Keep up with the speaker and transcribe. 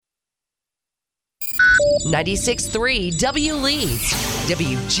96.3 W Leeds,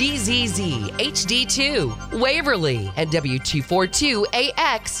 WGZZ HD2 Waverly, and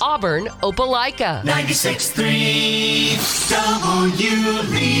W242AX Auburn Opelika. 96.3 W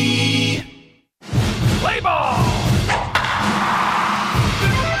Leeds. Play ball!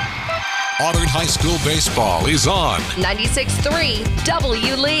 Auburn High School baseball is on 96.3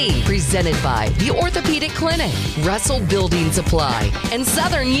 W Lee. Presented by the Orthopedic Clinic, Russell Building Supply, and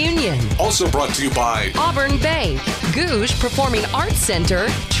Southern Union. Also brought to you by Auburn Bank, Gouge Performing Arts Center,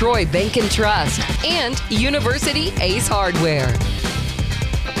 Troy Bank and Trust, and University Ace Hardware.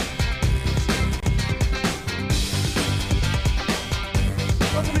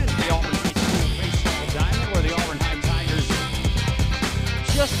 Welcome into the Auburn High School Baseball Diamond, where the Auburn High Tigers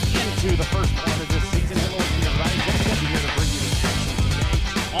just into the first part of this season. Hello to you, everybody. Jeff Cutting here to bring you the action today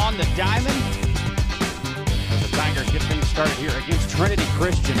on the Diamond. As the Tigers get things started here against Trinity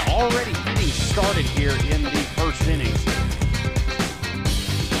Christian. Already getting started here in the first inning.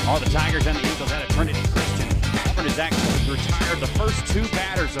 Are the Tigers and the Eagles at a Trinity Christian. Auburn has actually retired the first two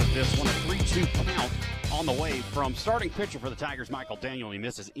batters of this one, a 3-2 count. On the way from starting pitcher for the Tigers, Michael Daniel. He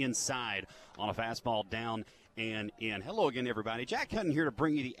misses inside on a fastball down and in. Hello again, everybody. Jack Hutton here to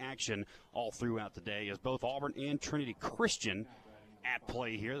bring you the action all throughout the day as both Auburn and Trinity Christian at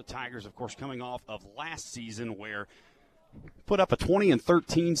play here. The Tigers, of course, coming off of last season where put up a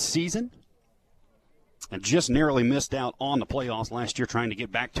 20-13 season and just narrowly missed out on the playoffs last year, trying to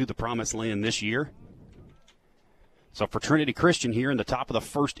get back to the promised land this year. So for Trinity Christian here in the top of the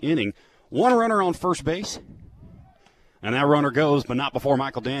first inning, one runner on first base, and that runner goes, but not before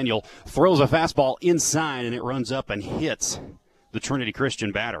Michael Daniel throws a fastball inside, and it runs up and hits the Trinity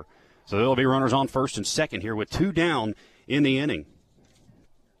Christian batter. So there will be runners on first and second here with two down in the inning.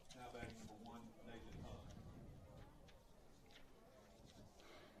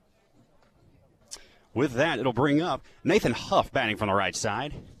 With that, it'll bring up Nathan Huff batting from the right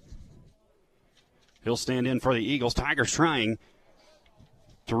side. He'll stand in for the Eagles. Tigers trying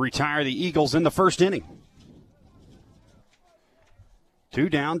to retire the Eagles in the first inning. Two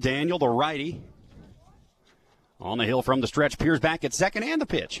down, Daniel, the righty. On the hill from the stretch, peers back at second and the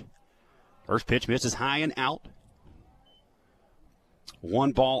pitch. First pitch misses high and out.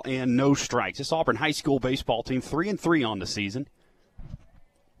 1 ball and no strikes. This Auburn High School baseball team 3-3 on the season.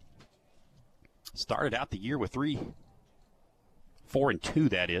 Started out the year with 4-2,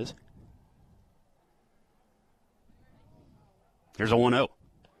 that is. Here's a 1-0.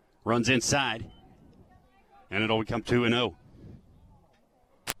 Runs inside, and it'll become 2-0.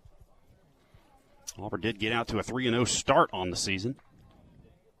 Auburn did get out to a 3-0 start on the season.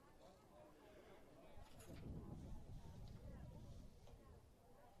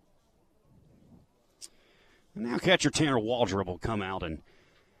 And now catcher Tanner Waldrop will come out and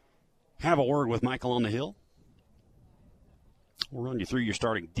have a word with Michael on the hill. We'll run you through your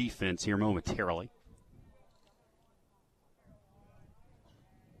starting defense here momentarily.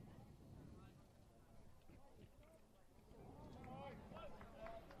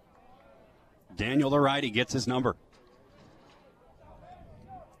 Daniel, the righty, gets his number.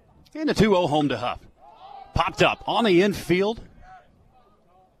 And the 2-0 home to Huff. Popped up on the infield.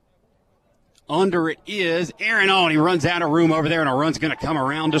 Under it is Aaron Owen. He runs out of room over there, and a run's going to come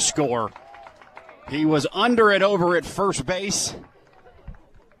around to score. He was under it over at first base,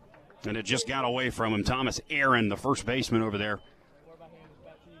 and it just got away from him. Thomas Aaron, the first baseman over there,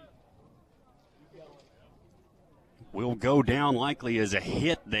 will go down likely as a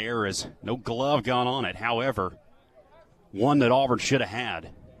hit there, as no glove got on it. However, one that Auburn should have had.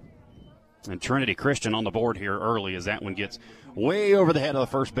 And Trinity Christian on the board here early as that one gets way over the head of the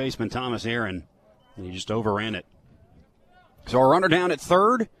first baseman, Thomas Aaron, and he just overran it. So a runner down at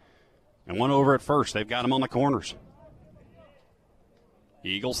third and one over at first. They've got him on the corners.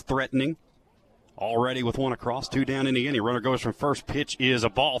 Eagles threatening. Already with one across, two down in the inning. Runner goes from first. Pitch is a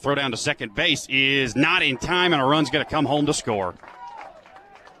ball. Throw down to second base is not in time, and a run's going to come home to score.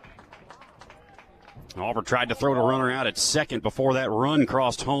 Auburn tried to throw the runner out at second before that run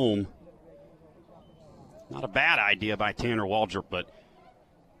crossed home. Not a bad idea by Tanner Waldrop, but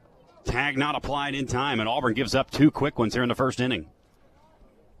tag not applied in time, and Auburn gives up two quick ones here in the first inning.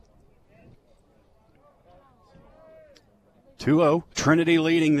 2-0, Trinity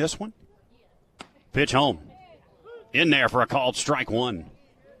leading this one. Pitch home. In there for a called strike one.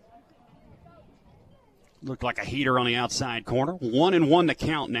 Looked like a heater on the outside corner. 1-1 to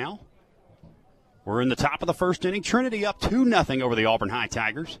count now. We're in the top of the first inning. Trinity up 2-0 over the Auburn High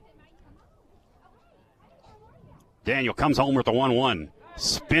Tigers. Daniel comes home with the 1-1.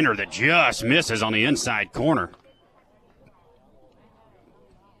 Spinner that just misses on the inside corner.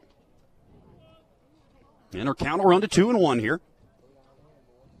 And her count will run to 2-1 here.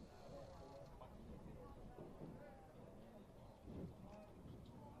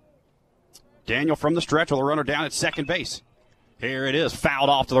 Daniel from the stretch with a runner down at second base. Here it is, fouled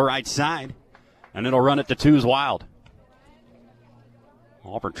off to the right side, and it'll run it to 2's wild.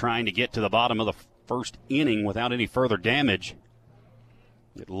 Auburn trying to get to the bottom of the first inning without any further damage.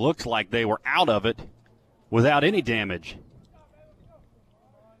 It looks like they were out of it without any damage.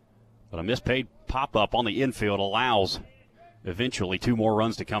 But a mispaid pop-up on the infield allows eventually 2 more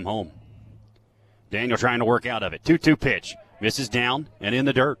runs to come home. Daniel trying to work out of it. 2-2 pitch. Misses down and in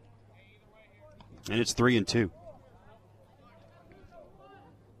the dirt. And it's 3-2.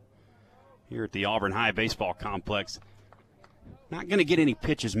 Here at the Auburn High Baseball Complex. Not going to get any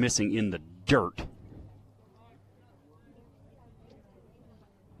pitches missing in the dirt.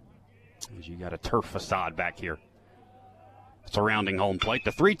 As you got a turf facade back here surrounding home plate.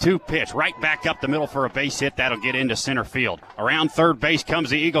 The 3-2 pitch right back up the middle for a base hit. That'll get into center field. Around third base comes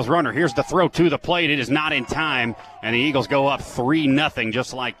the Eagles runner. Here's the throw to the plate. It is not in time, and the Eagles go up 3-0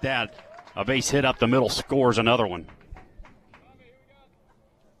 just like that. A base hit up the middle scores another one.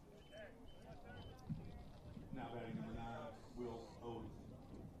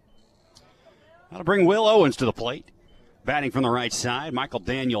 That'll bring Will Owens to the plate. Batting from the right side, Michael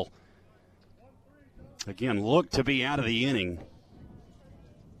Daniel, again, looked to be out of the inning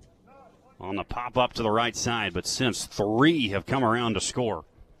on the pop-up to the right side, but since 3 have come around to score.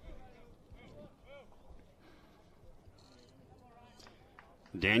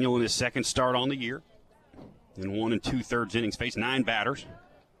 Daniel in his second start on the year. In 1 2/3 innings, faced 9 batters.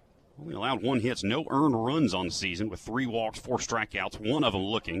 Only allowed 1 hit, no earned runs on the season with 3 walks, 4 strikeouts, 1 of them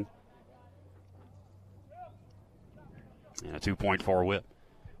looking. And a 2.4 whip.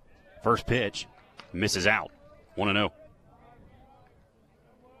 First pitch, misses out. 1-0.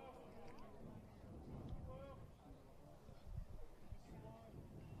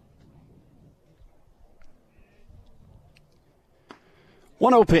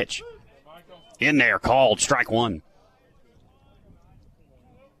 One-0 pitch. In there, called, strike 1.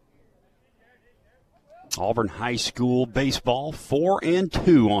 Auburn High School baseball,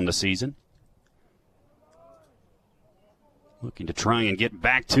 4-2 on the season. Looking to try and get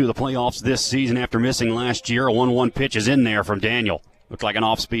back to the playoffs this season after missing last year. A 1-1 pitch is in there from Daniel. Looked like an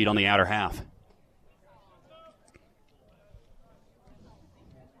off-speed on the outer half.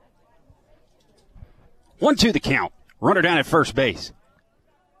 One-two the count. Runner down at first base.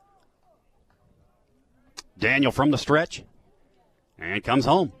 Daniel from the stretch. And comes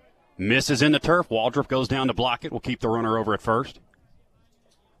home. Misses in the turf. Waldrop goes down to block it. Will keep the runner over at first.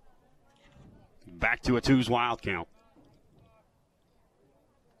 Back to a 2's wild count.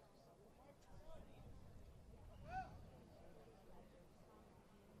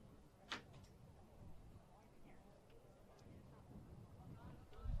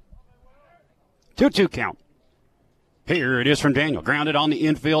 Two count. Here it is from Daniel. Grounded on the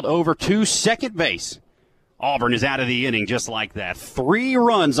infield over to second base. Auburn is out of the inning just like that. 3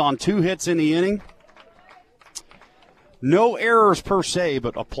 runs on 2 hits in the inning. No errors per se,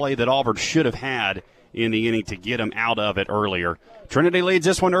 but a play that Auburn should have had in the inning to get him out of it earlier. Trinity leads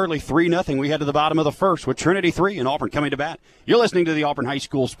this one early, 3-0. We head to the bottom of the first with Trinity 3 and Auburn coming to bat. You're listening to the Auburn High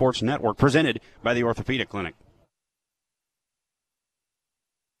School Sports Network, presented by the Orthopedic Clinic.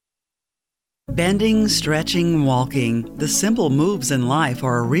 Bending, stretching, walking. The simple moves in life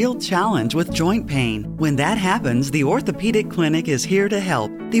are a real challenge with joint pain. When that happens, the Orthopedic Clinic is here to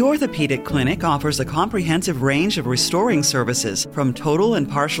help. The Orthopedic Clinic offers a comprehensive range of restoring services, from total and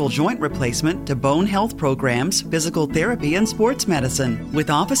partial joint replacement to bone health programs, physical therapy, and sports medicine. With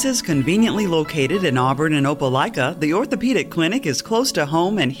offices conveniently located in Auburn and Opelika, the Orthopedic Clinic is close to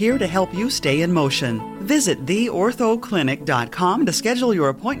home and here to help you stay in motion. Visit theorthoclinic.com to schedule your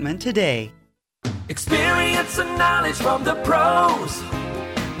appointment today. Experience and knowledge from the pros.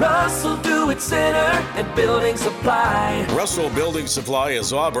 Russell Do-It Center and Building Supply. Russell Building Supply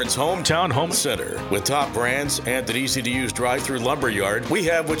is Auburn's hometown home center. With top brands and an easy-to-use drive-through lumberyard, we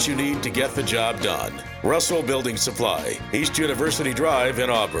have what you need to get the job done. Russell Building Supply, East University Drive in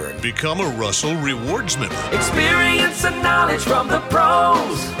Auburn. Become a Russell Rewards member. Experience and knowledge from the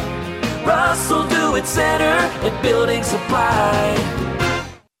pros. Russell Do-It Center and Building Supply.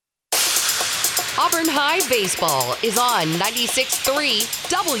 Auburn High Baseball is on 96.3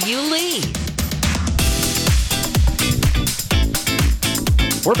 W. Lee.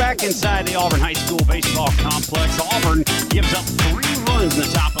 We're back inside the Auburn High School Baseball Complex. Auburn gives up 3 runs in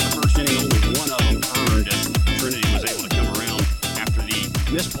the top of the first inning. Only 1 of them earned as Trinity was able to come around after the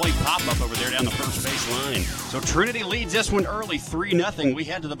Misplaced pop-up over there down the first base line. So Trinity leads this one early, 3-0. We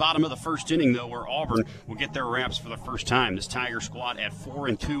head to the bottom of the first inning, though, where Auburn will get their wraps for the first time. This Tiger squad at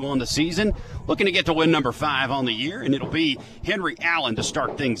 4-2 on the season, looking to get to win number 5 on the year, and it'll be Henry Allen to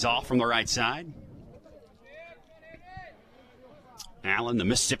start things off from the right side. Allen, the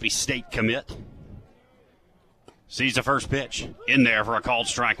Mississippi State commit, sees the first pitch. In there for a called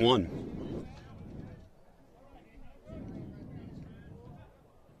strike 1.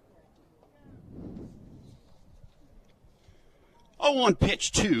 0-1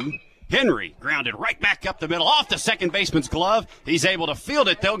 pitch 2. Henry grounded right back up the middle, off the second baseman's glove. He's able to field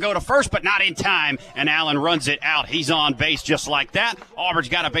it. They'll go to first, but not in time, and Allen runs it out. He's on base just like that. Auburn's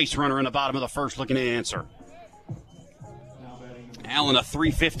got a base runner in the bottom of the first looking to answer. Allen, a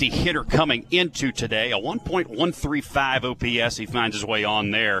 .350 hitter coming into today, a 1.135 OPS. He finds his way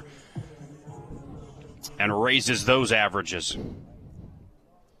on there and raises those averages.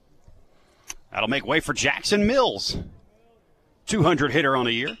 That'll make way for Jackson Mills. 200 hitter on a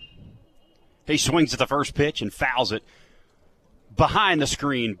year. He swings at the first pitch and fouls it behind the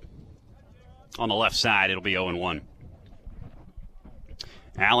screen on the left side. It'll be 0-1.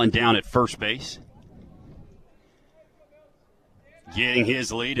 Allen down at first base, getting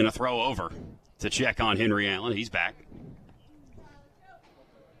his lead and a throw over to check on Henry Allen. He's back.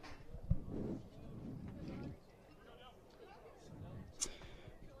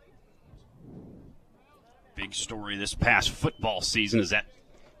 Big story this past football season is that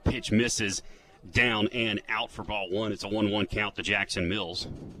pitch misses down and out for ball 1. It's a 1-1 count to Jackson Mills.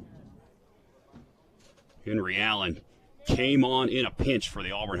 Henry Allen came on in a pinch for the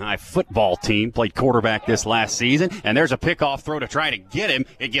Auburn High football team, played quarterback this last season, and there's a pickoff throw to try to get him.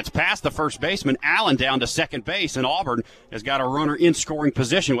 It gets past the first baseman, Allen down to second base, and Auburn has got a runner in scoring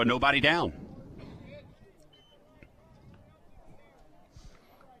position with nobody down.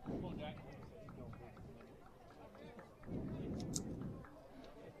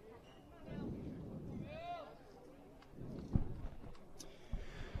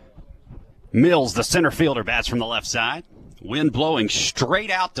 Mills, the center fielder, bats from the left side. Wind blowing straight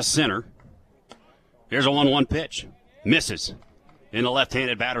out to center. Here's a 1-1 pitch. Misses in the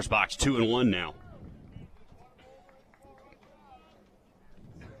left-handed batter's box. 2-1 now.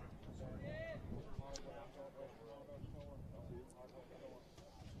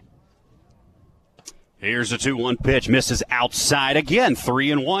 Here's a 2-1 pitch. Misses outside again.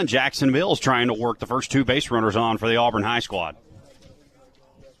 3-1. Jackson Mills trying to work the first 2 base runners on for the Auburn High squad.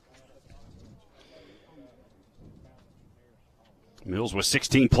 Mills with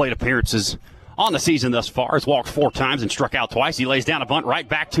 16 plate appearances on the season thus far. Has walked 4 times and struck out twice. He lays down a bunt right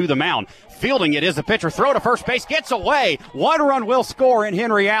back to the mound. Fielding it is the pitcher. Throw to first base. Gets away. 1 run will score in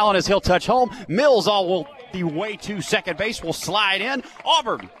Henry Allen as he'll touch home. Mills will be way to second base. Will slide in.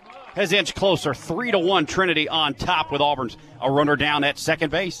 Auburn has inched closer. 3-1 Trinity on top with Auburn's a runner down at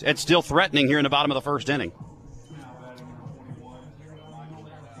second base. It's still threatening here in the bottom of the first inning.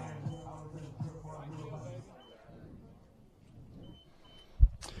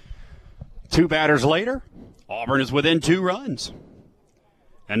 Two batters later, Auburn is within 2 runs.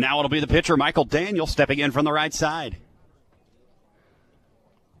 And now it'll be the pitcher, Michael Daniel, stepping in from the right side.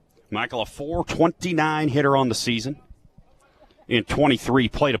 Michael, a .429 hitter on the season in 23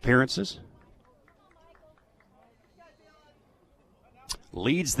 plate appearances.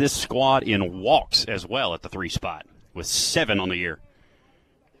 Leads this squad in walks as well at the 3 spot with 7 on the year.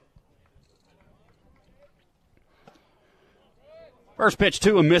 First pitch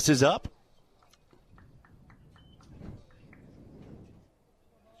to him, misses up.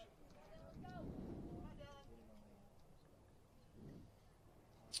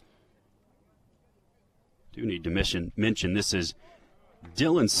 Do need to mention this is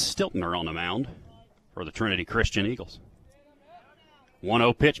Dylan Stiltner on the mound for the Trinity Christian Eagles.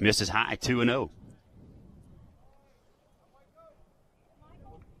 1-0 pitch, misses high, 2-0.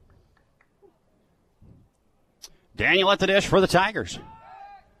 Daniel at the dish for the Tigers.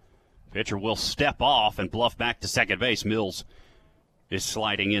 Pitcher will step off and bluff back to second base. Mills is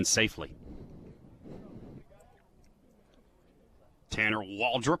sliding in safely. Tanner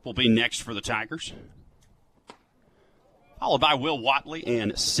Waldrop will be next for the Tigers, followed by Will Watley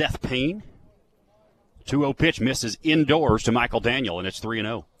and Seth Payne. 2-0 pitch misses indoors to Michael Daniel, and it's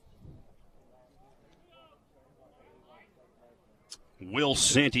 3-0. Will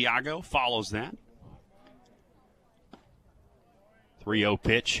Santiago follows that. 3-0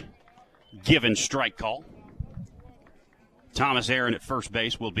 pitch, given strike call. Thomas Aaron at first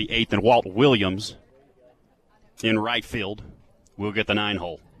base will be 8th, and Walt Williams in right field will get the 9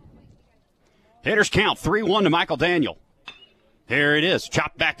 hole. Hitters count 3-1 to Michael Daniel. Here it is.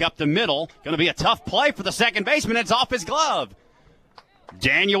 Chopped back up the middle. Going to be a tough play for the second baseman. It's off his glove.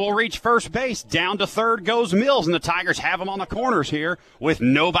 Daniel will reach first base. Down to third goes Mills, and the Tigers have him on the corners here with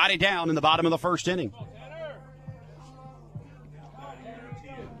nobody down in the bottom of the first inning.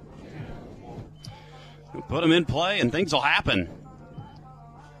 We'll put him in play, and things will happen.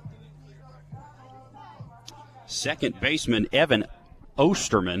 Second baseman Evan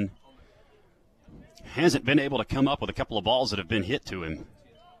Osterman hasn't been able to come up with a couple of balls that have been hit to him.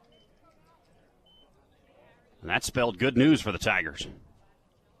 And that spelled good news for the Tigers.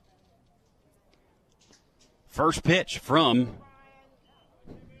 First pitch from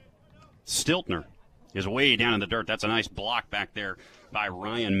Stiltner is way down in the dirt. That's a nice block back there by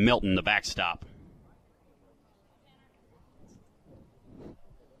Ryan Milton, the backstop.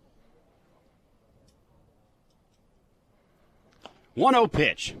 One-oh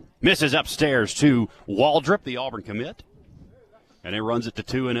pitch. Misses upstairs to Waldrop, the Auburn commit. And it runs it to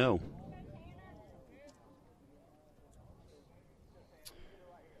 2-0.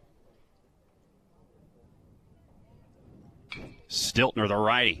 Stiltner, the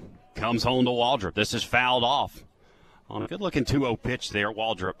righty, comes home to Waldrop. This is fouled off. On a good-looking 2-0 pitch there,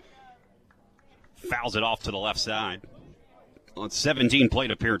 Waldrop fouls it off to the left side. On 17 plate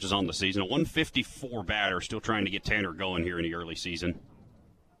appearances on the season, a 154 batter, still trying to get Tanner going here in the early season.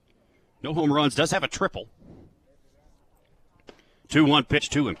 No home runs, does have a triple. 2-1 pitch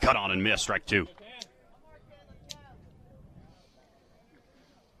to him, cut on and miss, strike two.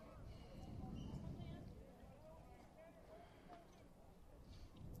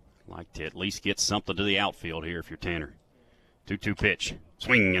 Like to at least get something to the outfield here if you're Tanner. 2-2 pitch.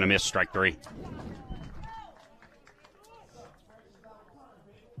 Swing and a miss, strike three.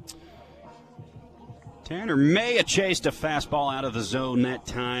 Tanner may have chased a fastball out of the zone that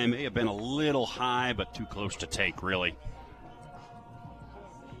time. May have been a little high, but too close to take, really.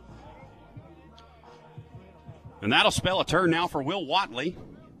 And that'll spell a turn now for Will Watley,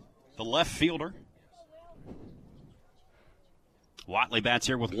 the left fielder. Watley bats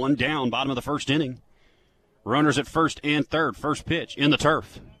here with one down, bottom of the first inning. Runners at first and third. First pitch in the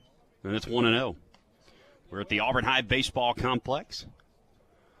turf. And it's 1-0. We're at the Auburn High Baseball Complex.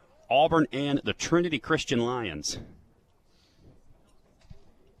 Auburn and the Trinity Christian Lions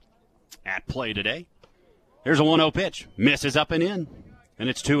at play today. There's a 1-0 pitch. Misses up and in. And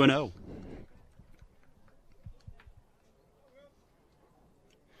it's 2-0.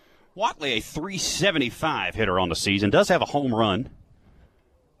 Watley, a .375 hitter on the season, does have a home run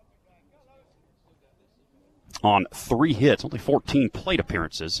on 3 hits, only 14 plate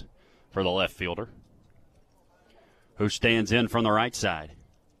appearances for the left fielder, who stands in from the right side.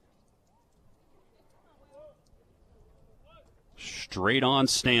 Straight on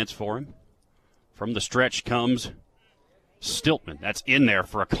stance for him. From the stretch comes Stiltman. That's in there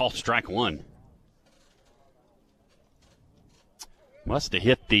for a called strike one. Must have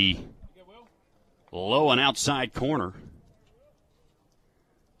hit the low and outside corner.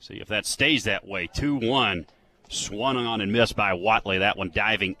 See if that stays that way. 2-1. Swung on and missed by Watley. That one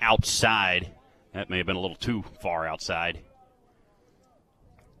diving outside. That may have been a little too far outside.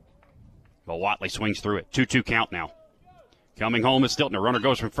 But Watley swings through it. 2-2 count now. Coming home is Stiltner. Runner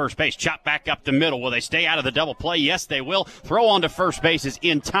goes from first base. Chop back up the middle. Will they stay out of the double play? Yes, they will. Throw on to first base is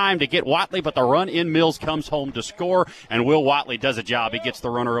in time to get Watley, but the run in Mills comes home to score, and Will Watley does a job. He gets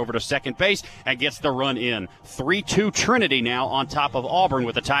the runner over to second base and gets the run in. 3-2 Trinity now on top of Auburn,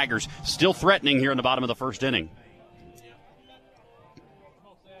 with the Tigers still threatening here in the bottom of the first inning.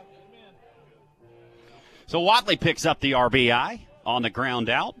 So Watley picks up the RBI on the ground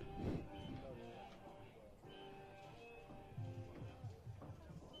out.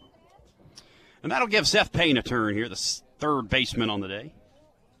 And that'll give Seth Payne a turn here, the third baseman on the day.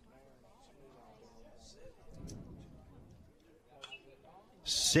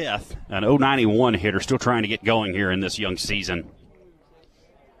 Seth, an .091 hitter, still trying to get going here in this young season.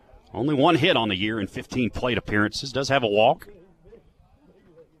 Only one hit on the year in 15 plate appearances. Does have a walk.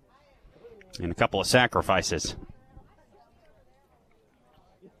 And a couple of sacrifices.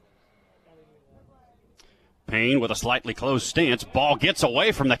 Payne with a slightly closed stance. Ball gets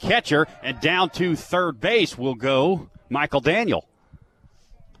away from the catcher, and down to third base will go Michael Daniel.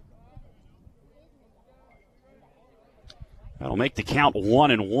 That'll make the count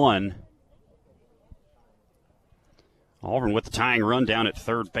 1-1. Auburn with the tying run down at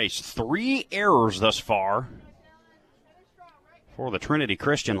third base. 3 errors thus far for the Trinity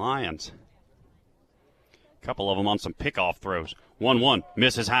Christian Lions. A couple of them on some pickoff throws. 1-1,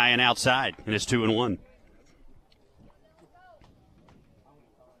 misses high and outside, and it's 2-1.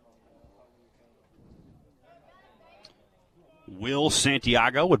 Will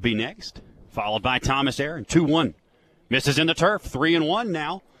Santiago would be next, followed by Thomas Aaron. 2-1. Misses in the turf. 3-1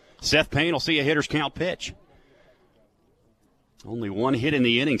 now. Seth Payne will see a hitter's count pitch. Only one hit in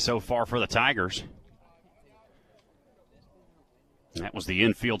the inning so far for the Tigers. That was the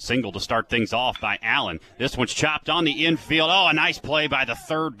infield single to start things off by Allen. This one's chopped on the infield. Oh, a nice play by the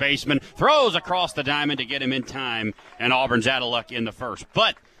third baseman. Throws across the diamond to get him in time, and Auburn's out of luck in the first.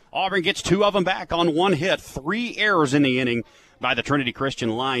 But Auburn gets two of them back on one hit. 3 errors in the inning by the Trinity Christian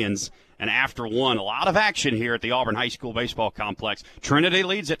Lions. And after one, a lot of action here at the Auburn High School Baseball Complex. Trinity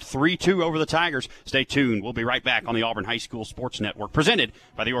leads at 3-2 over the Tigers. Stay tuned. We'll be right back on the Auburn High School Sports Network, presented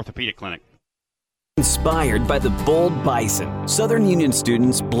by the Orthopedic Clinic. Inspired by the bold bison, Southern Union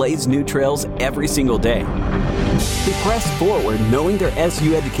students blaze new trails every single day. They press forward knowing their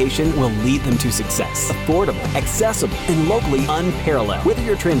SU education will lead them to success. Affordable, accessible, and locally unparalleled. Whether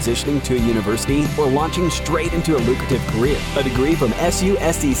you're transitioning to a university or launching straight into a lucrative career, a degree from SU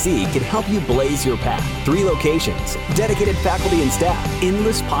SDC can help you blaze your path. 3 locations, dedicated faculty and staff,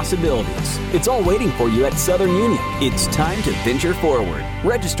 endless possibilities. It's all waiting for you at Southern Union. It's time to venture forward.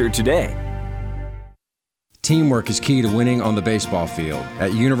 Register today. Teamwork is key to winning on the baseball field.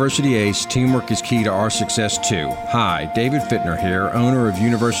 At University Ace, teamwork is key to our success too. Hi, David Fittner here, owner of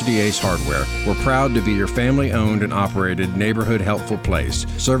University Ace Hardware. We're proud to be your family-owned and operated neighborhood helpful place,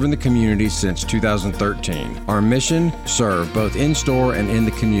 serving the community since 2013. Our mission, serve both in-store and in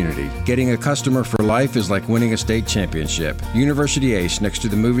the community. Getting a customer for life is like winning a state championship. University Ace, next to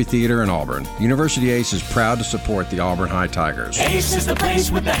the movie theater in Auburn. University Ace is proud to support the Auburn High Tigers. Ace is the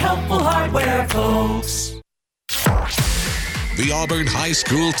place with the helpful hardware, folks. The Auburn High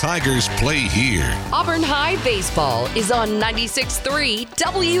School Tigers play here. Auburn High Baseball is on 96.3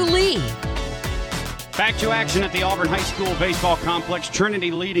 W. Lee. Back to action at the Auburn High School Baseball Complex.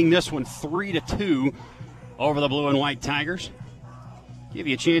 Trinity leading this one 3-2 over the Blue and White Tigers. Give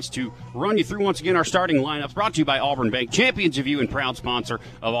you a chance to run you through once again our starting lineups, brought to you by Auburn Bank, champions of you and proud sponsor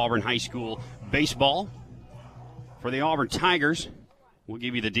of Auburn High School Baseball. For the Auburn Tigers, we'll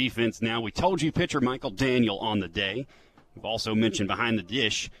give you the defense now. We told you pitcher Michael Daniel on the day. We've also mentioned behind the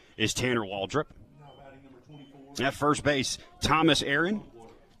dish is Tanner Waldrop. At first base, Thomas Aaron.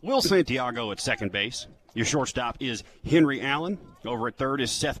 Will Santiago at second base. Your shortstop is Henry Allen. Over at third is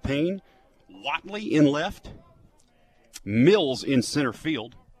Seth Payne. Watley in left. Mills in center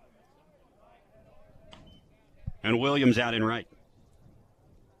field. And Williams out in right.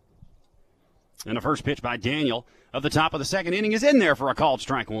 And the first pitch by Daniel of the top of the second inning is in there for a called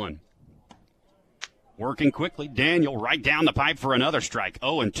strike one. Working quickly, Daniel right down the pipe for another strike.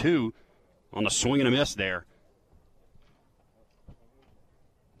 0-2 on the swing and a miss there.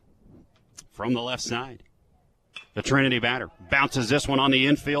 From the left side, the Trinity batter bounces this one on the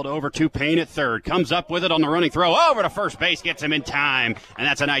infield over to Payne at third. Comes up with it on the running throw over to first base, gets him in time, and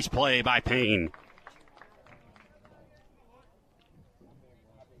that's a nice play by Payne.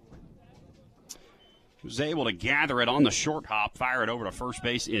 Was able to gather it on the short hop, fire it over to first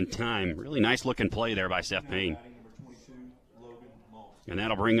base in time. Really nice-looking play there by Seth Payne. And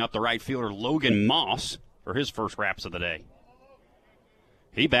that'll bring up the right fielder, Logan Moss, for his first wraps of the day.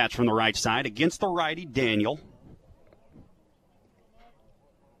 He bats from the right side against the righty, Daniel.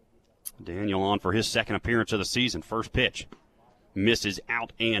 Daniel on for his second appearance of the season. First pitch. Misses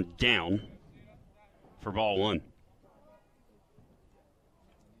out and down for ball one.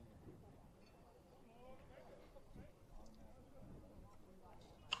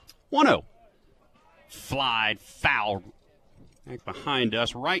 1-0. Flied foul back behind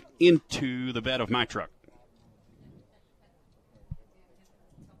us, right into the bed of my truck.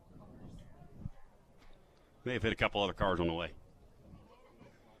 May have hit a couple other cars on the way.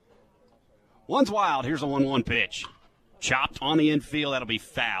 One's wild. Here's a 1-1 pitch. Chopped on the infield. That'll be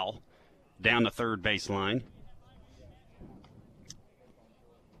foul down the third baseline.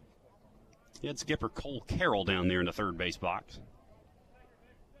 He had skipper Cole Carroll down there in the third base box.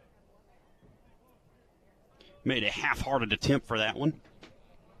 Made a half-hearted attempt for that one.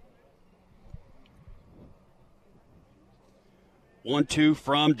 1-2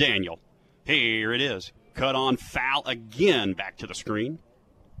 from Daniel. Here it is. Cut on foul again back to the screen.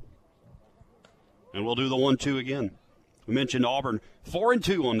 And we'll do the 1-2 again. We mentioned Auburn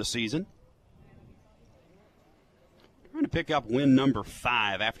 4-2 on the season. Trying to pick up win number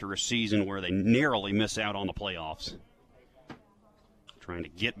 5 after a season where they narrowly miss out on the playoffs. Trying to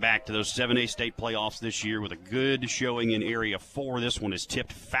get back to those 7A state playoffs this year with a good showing in Area 4. This one is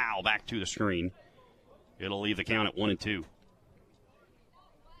tipped foul back to the screen. It'll leave the count at 1-2.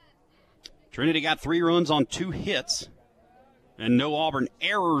 Trinity got 3 runs on 2 hits and no Auburn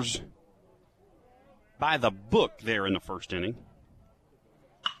errors by the book there in the first inning.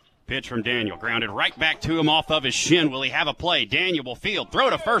 Pitch from Daniel, grounded right back to him off of his shin. Will he have a play? Daniel will field,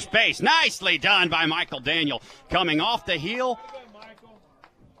 throw to first base. Nicely done by Michael Daniel. Coming off the heel,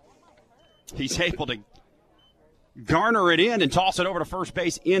 he's able to garner it in and toss it over to first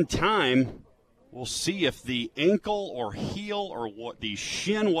base in time. We'll see if the ankle or heel or what the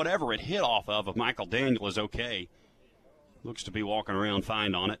shin, whatever it hit off of Michael Daniel is okay. Looks to be walking around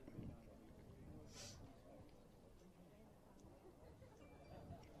fine on it.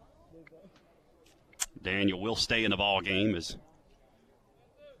 Daniel will stay in the ball game as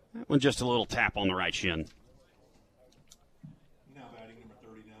that one just a little tap on the right shin. Now batting number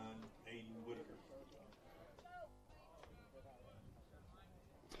 39, Aiden Whitaker.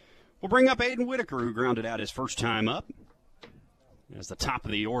 We'll bring up Aiden Whitaker, who grounded out his first time up, as the top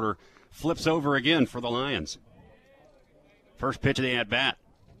of the order flips over again for the Lions. First pitch of the at-bat.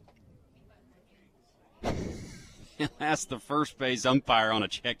 That's the first base umpire on a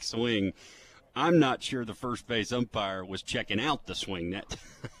check swing. I'm not sure the first base umpire was checking out the swing. That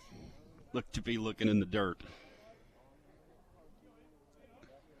looked to be looking in the dirt.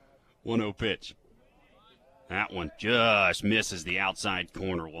 1-0 pitch. That one just misses the outside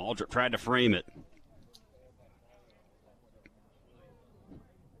corner. Waldrop tried to frame it.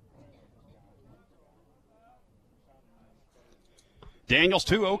 Daniels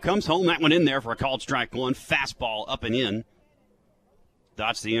 2-0 comes home. That one in there for a called strike one. Fastball up and in.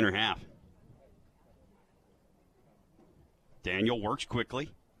 Dots the inner half. Daniel works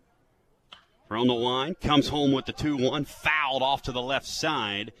quickly from the line, comes home with the 2-1, fouled off to the left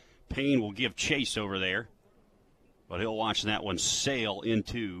side. Payne will give chase over there, but he'll watch that one sail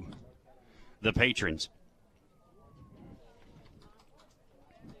into the patrons.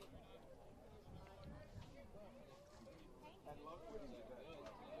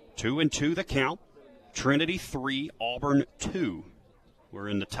 Two and two the count. Trinity 3, Auburn 2. We're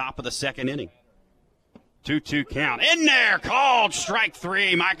in the top of the second inning. 2-2 count. In there, called strike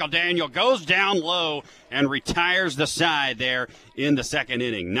three. Michael Daniel goes down low and retires the side there in the second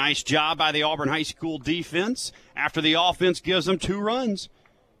inning. Nice job by the Auburn High School defense after the offense gives them 2 runs.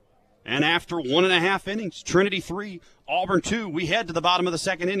 And after 1.5 innings, Trinity 3, Auburn 2, we head to the bottom of the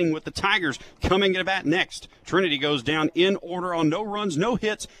second inning with the Tigers coming to bat next. Trinity goes down in order on no runs, no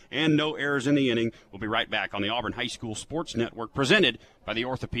hits, and no errors in the inning. We'll be right back on the Auburn High School Sports Network, presented by the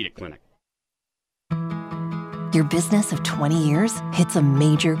Orthopedic Clinic. Your business of 20 years hits a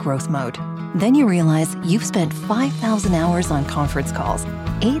major growth mode. Then you realize you've spent 5,000 hours on conference calls,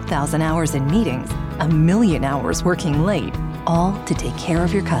 8,000 hours in meetings, 1,000,000 hours working late, all to take care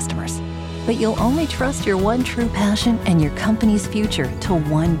of your customers. But you'll only trust your one true passion and your company's future to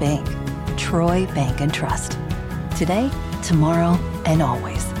one bank, Troy Bank and Trust. Today, tomorrow, and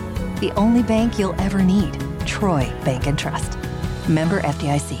always. The only bank you'll ever need, Troy Bank and Trust. Member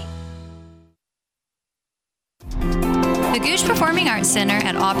FDIC. The Gooch Performing Arts Center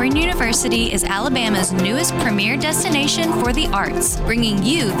at Auburn University is Alabama's newest premier destination for the arts, bringing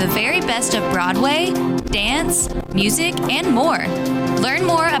you the very best of Broadway, dance, music, and more. Learn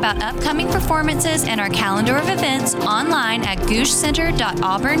more about upcoming performances and our calendar of events online at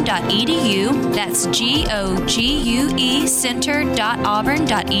goochcenter.auburn.edu. That's GOGUE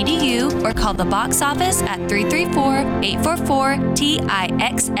center.auburn.edu, or call the box office at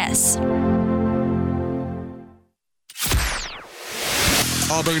 334-844-TIXS.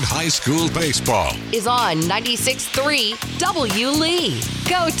 Auburn High School baseball is on 96.3 W. Lee.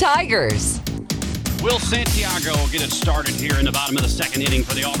 Go Tigers! Will Santiago will get it started here in the bottom of the second inning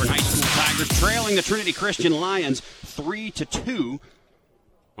for the Auburn High School Tigers, trailing the Trinity Christian Lions 3-2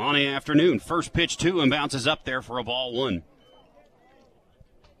 on the afternoon. First pitch to him, bounces up there for a ball one.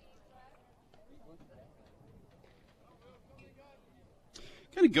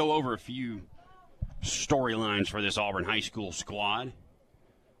 Going to go over a few storylines for this Auburn High School squad.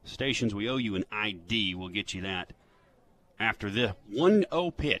 Stations, we owe you an ID. We'll get you that after the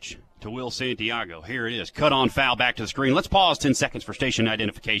 1-0 pitch to Will Santiago. Here it is. Cut on foul back to the screen. Let's pause 10 seconds for station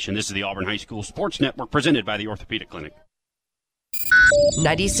identification. This is the Auburn High School Sports Network, presented by the Orthopedic Clinic.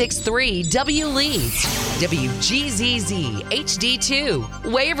 96.3 W. Lee, WGZZ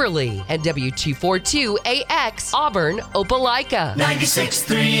HD2 Waverly, and WG42AX Auburn Opelika.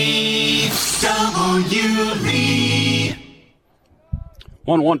 96.3 W. Lee.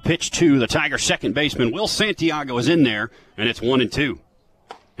 1-1 pitch to the Tigers' second baseman. Will Santiago is in there, and it's 1-2.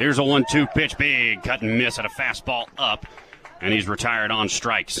 Here's a 1-2 pitch. Big cut and miss at a fastball up, and he's retired on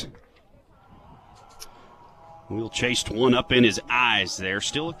strikes. Will chased one up in his eyes there,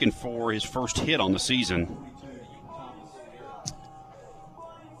 still looking for his first hit on the season.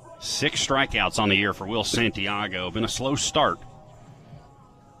 6 strikeouts on the year for Will Santiago. Been a slow start.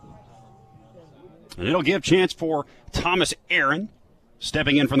 And it'll give chance for Thomas Aaron,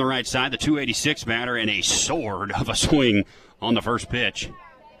 stepping in from the right side, the 286 batter, and a sword of a swing on the first pitch.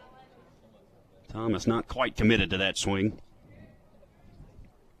 Thomas not quite committed to that swing.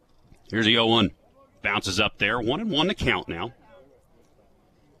 Here's the 0-1. Bounces up there. 1-1 to count now.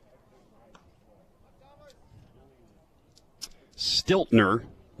 Stiltner,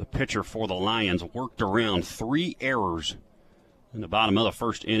 the pitcher for the Lions, worked around 3 errors in the bottom of the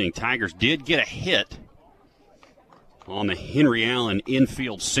first inning. Tigers did get a hit on the Henry Allen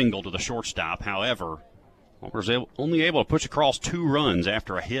infield single to the shortstop. However, Auburn's only able to push across 2 runs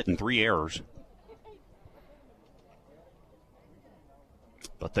after a hit and 3 errors.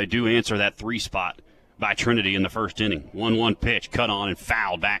 But they do answer that 3 spot by Trinity in the first inning. 1-1 pitch, cut on and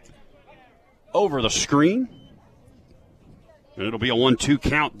fouled back over the screen. And it'll be a 1-2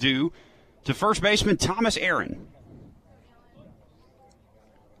 count due to first baseman Thomas Aaron.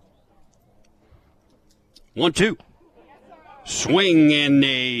 1-2. Swing and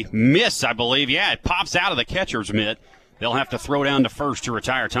a miss, I believe. Yeah, it pops out of the catcher's mitt. They'll have to throw down to first to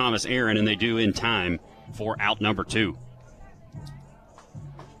retire Thomas Aaron, and they do in time for out number 2.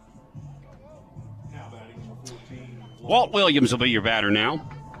 Walt Williams will be your batter now.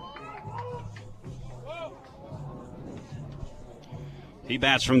 He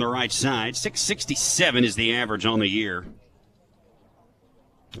bats from the right side. 667 is the average on the year.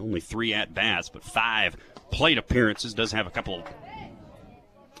 Only 3 at-bats, but 5 plate appearances. Does have a couple of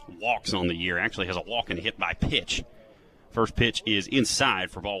walks on the year. Actually has a walk and hit by pitch. First pitch is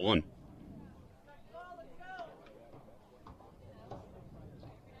inside for ball 1.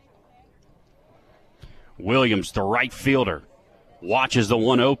 Williams, the right fielder, watches the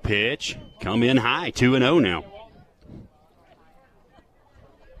 1-0 pitch. Come in high, 2-0 now.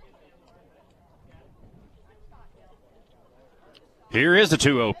 Here is the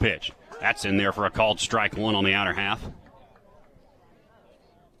 2-0 pitch. That's in there for a called strike 1 on the outer half.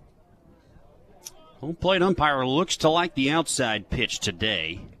 Home plate umpire looks to like the outside pitch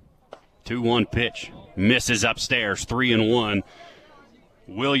today. 2-1 pitch. Misses upstairs, 3-1.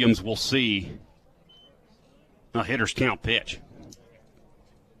 Williams will see a hitter's count pitch.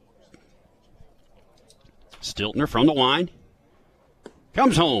 Stiltner from the line.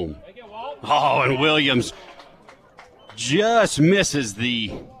 Comes home. Oh, and Williams just misses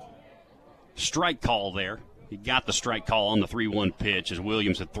the strike call there. He got the strike call on the 3-1 pitch as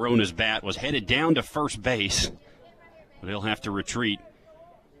Williams had thrown his bat, was headed down to first base. But he'll have to retreat.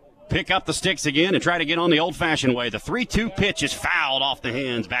 Pick up the sticks again and try to get on the old-fashioned way. The 3-2 pitch is fouled off the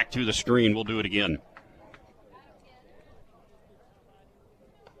hands, back to the screen. We'll do it again.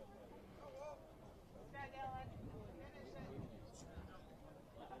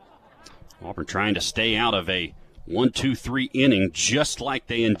 Auburn trying to stay out of a 1-2-3 inning, just like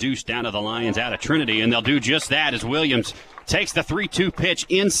they induced out of the Lions out of Trinity, and they'll do just that as Williams takes the 3-2 pitch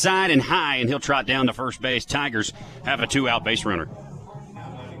inside and high, and he'll trot down to first base. Tigers have a 2-out base runner.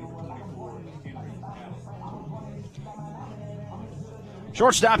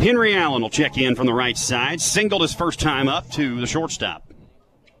 Shortstop Henry Allen will check in from the right side. Singled his first time up to the shortstop.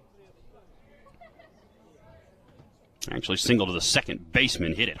 Actually singled to the second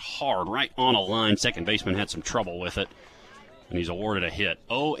baseman, hit it hard right on a line. Second baseman had some trouble with it, and he's awarded a hit.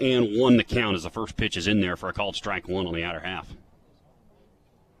 0-1 the count as the first pitch is in there for a called strike 1 on the outer half.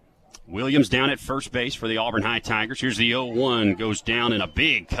 Williams down at first base for the Auburn High Tigers. Here's the 0-1, goes down in a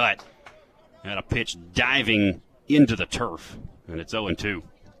big cut. Had a pitch diving into the turf, and it's 0-2.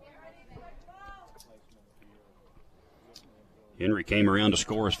 Henry came around to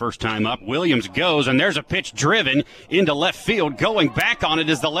score his first time up. Williams goes, and there's a pitch driven into left field. Going back on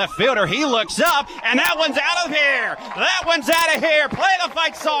it is the left fielder. He looks up, and that one's out of here. That one's out of here. Play the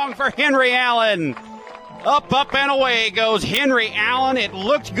fight song for Henry Allen. Up, and away goes Henry Allen. It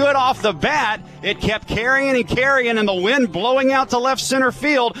looked good off the bat. It kept carrying and carrying, and the wind blowing out to left center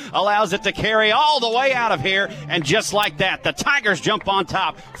field allows it to carry all the way out of here. And just like that, the Tigers jump on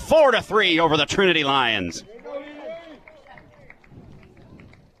top 4-3 over the Trinity Lions.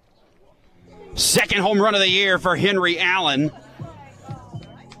 Second home run of the year for Henry Allen.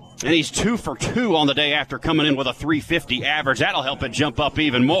 And he's 2 for 2 on the day after coming in with a .350 average. That'll help it jump up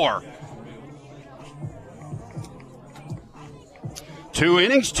even more. 2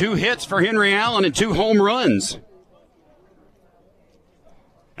 innings, 2 hits for Henry Allen, and 2 home runs.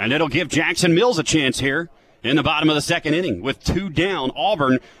 And it'll give Jackson Mills a chance here in the bottom of the second inning. With 2 down,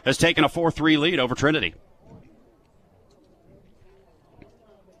 Auburn has taken a 4-3 lead over Trinity.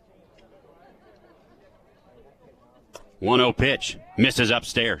 1-0 pitch. Misses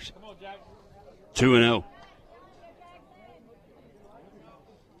upstairs. 2-0.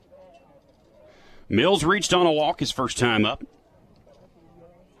 Mills reached on a walk his first time up.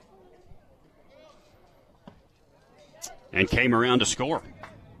 And came around to score.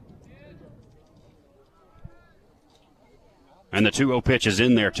 And the 2-0 pitch is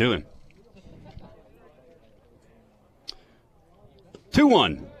in there to him.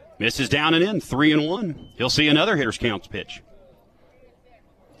 2-1. Misses down and in. 3-1. He'll see another hitter's counts pitch.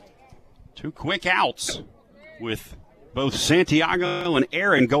 2 quick outs with both Santiago and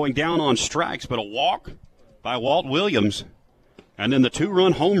Aaron going down on strikes, but a walk by Walt Williams. And then the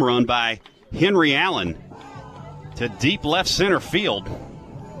 2-run home run by Henry Allen to deep left center field.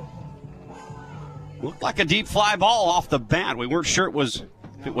 Looked like a deep fly ball off the bat. We weren't sure if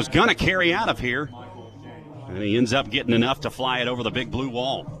it was going to carry out of here. And he ends up getting enough to fly it over the big blue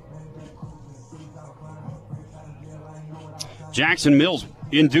wall. Jackson Mills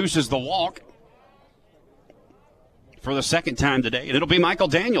induces the walk for the second time today. And it'll be Michael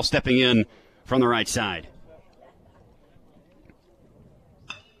Daniel stepping in from the right side.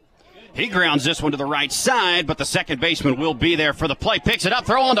 He grounds this one to the right side, but the second baseman will be there for the play. Picks it up,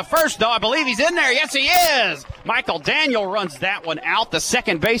 throw on to first, though. I believe he's in there. Yes, he is. Michael Daniel runs that one out. The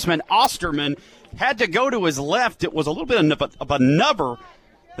second baseman, Osterman, had to go to his left. It was a little bit of a nubber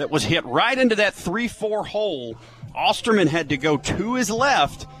that was hit right into that 3-4 hole. Osterman had to go to his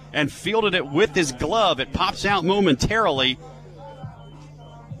left and fielded it with his glove. It pops out momentarily,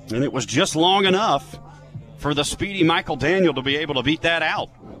 and it was just long enough for the speedy Michael Daniel to be able to beat that out.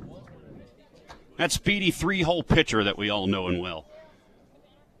 That speedy 3-hole pitcher that we all know and well.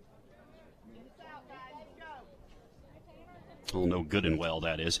 All know good and well,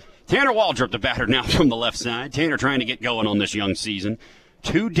 that is. Tanner Waldrop, the batter now from the left side. Tanner trying to get going on this young season.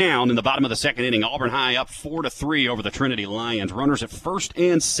 2 down in the bottom of the second inning. Auburn High up 4-3 over the Trinity Lions. Runners at first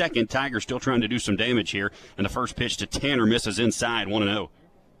and second. Tigers still trying to do some damage here. And the first pitch to Tanner misses inside, 1-0.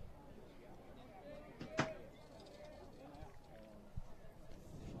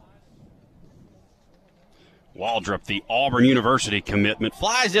 Waldrop, the Auburn University commitment,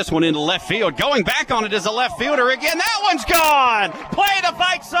 flies this one into left field. Going back on it is a left fielder again. That one's gone. Play the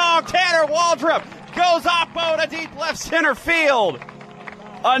fight song. Tanner Waldrop goes oppo to deep left center field.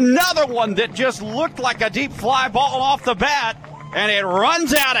 Another one that just looked like a deep fly ball off the bat, and it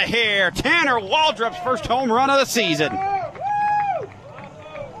runs out of here. Tanner Waldrop's first home run of the season.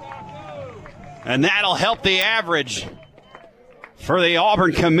 And that'll help the average for the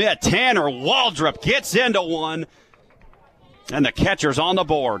Auburn commit. Tanner Waldrop gets into one, and the catcher's on the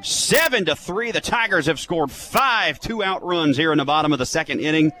board. 7-3. The Tigers have scored 5 2-out runs here in the bottom of the second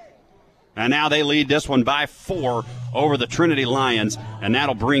inning. And now they lead this one by 4 over the Trinity Lions, and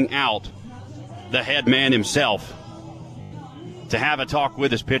that'll bring out the head man himself to have a talk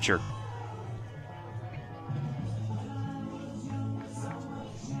with his pitcher.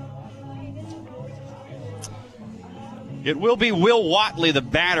 It will be Will Watley, the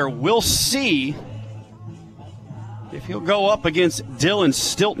batter. We'll see if he'll go up against Dylan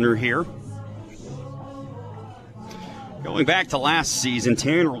Stiltner here. Going back to last season,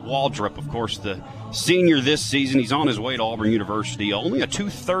 Tanner Waldrop, of course, the senior this season. He's on his way to Auburn University. Only a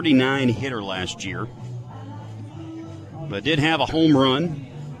 .239 hitter last year, but did have a home run.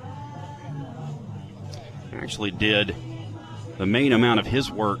 Actually did the main amount of his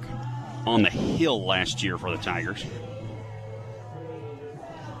work on the hill last year for the Tigers.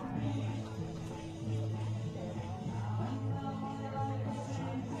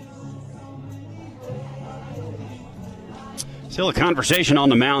 Still a conversation on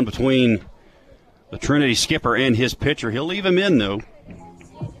the mound between the Trinity skipper and his pitcher. He'll leave him in, though.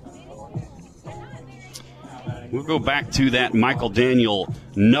 We'll go back to that Michael Daniel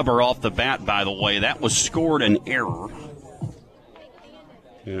nubber off the bat, by the way. That was scored an error.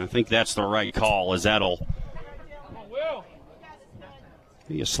 And I think that's the right call, as that'll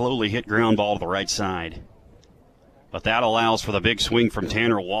be a slowly hit ground ball to the right side. But that allows for the big swing from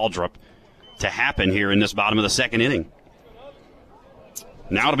Tanner Waldrop to happen here in this bottom of the second inning.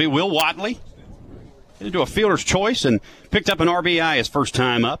 Now it'll be Will Watley. Into a fielder's choice and picked up an RBI his first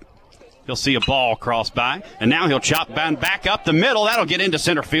time up. He'll see a ball cross by, and now he'll chop back up the middle. That'll get into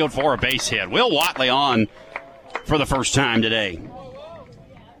center field for a base hit. Will Watley on for the first time today.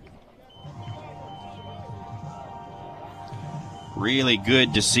 Really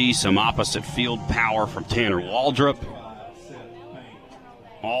good to see some opposite field power from Tanner Waldrop.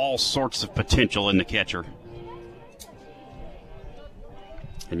 All sorts of potential in the catcher.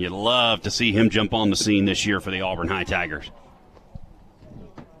 And you'd love to see him jump on the scene this year for the Auburn High Tigers.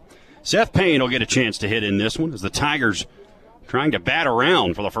 Seth Payne will get a chance to hit in this one as the Tigers trying to bat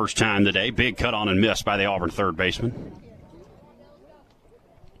around for the first time today. Big cut on and miss by the Auburn third baseman.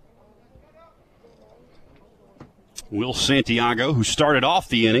 Will Santiago, who started off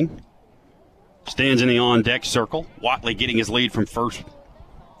the inning, stands in the on-deck circle. Watley getting his lead from first.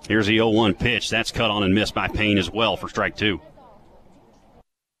 Here's the 0-1 pitch. That's cut on and missed by Payne as well for strike two.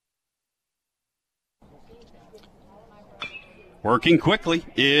 Working quickly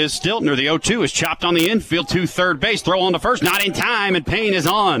is Stiltner. The 0-2 is chopped on the infield to third base. Throw on to first. Not in time, and Payne is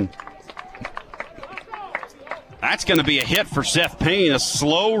on. That's going to be a hit for Seth Payne. A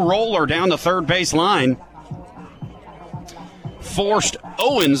slow roller down the third base line. Forced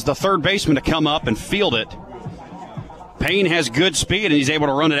Owens, the third baseman, to come up and field it. Payne has good speed, and he's able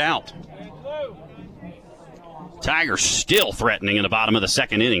to run it out. Tigers still threatening in the bottom of the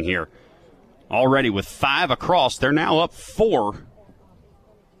second inning here. Already with 5 across, they're now up 4.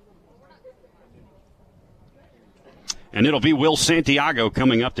 And it'll be Will Santiago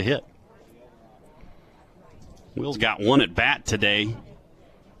coming up to hit. Will's got one at bat today.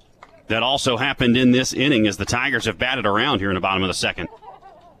 That also happened in this inning as the Tigers have batted around here in the bottom of the second.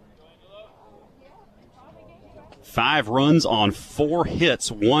 5 runs on 4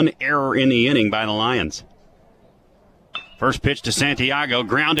 hits, 1 error in the inning by the Lions. First pitch to Santiago,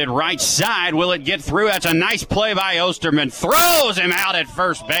 grounded right side. Will it get through? That's a nice play by Osterman. Throws him out at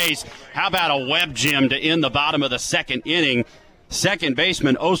first base. How about a web gem to end the bottom of the second inning? Second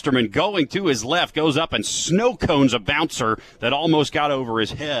baseman Osterman going to his left, goes up and snow cones a bouncer that almost got over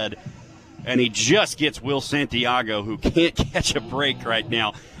his head. And he just gets Will Santiago, who can't catch a break right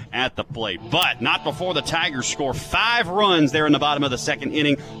now at the plate. But not before the Tigers score 5 runs there in the bottom of the second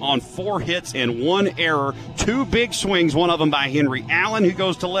inning on 4 hits and 1 error. 2 big swings, one of them by Henry Allen, who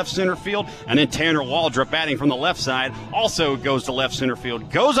goes to left center field, and then Tanner Waldrop batting from the left side also goes to left center field.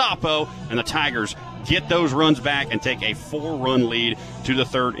 Goes Oppo, and the Tigers get those runs back and take a 4-run lead to the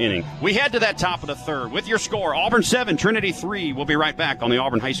third inning. We head to that top of the third with your score. Auburn 7, Trinity 3. We'll be right back on the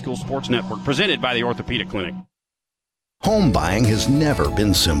Auburn High School Sports Network, presented by the Orthopedic Clinic. Home buying has never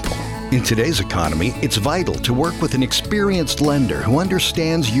been simple. In today's economy, it's vital to work with an experienced lender who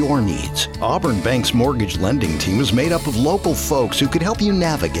understands your needs. Auburn Bank's mortgage lending team is made up of local folks who can help you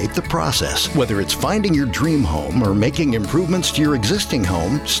navigate the process. Whether it's finding your dream home or making improvements to your existing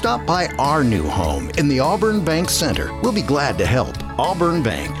home, stop by our new home in the Auburn Bank Center. We'll be glad to help. Auburn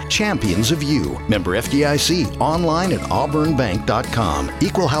Bank, champions of you. Member FDIC, online at auburnbank.com.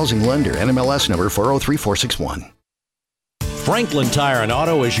 Equal housing lender, NMLS number 403461. Franklin Tire and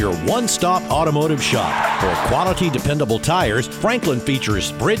Auto is your one-stop automotive shop. For quality, dependable tires, Franklin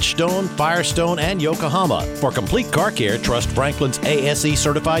features Bridgestone, Firestone, and Yokohama. For complete car care, trust Franklin's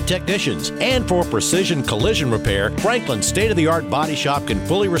ASE-certified technicians. And for precision collision repair, Franklin's state-of-the-art body shop can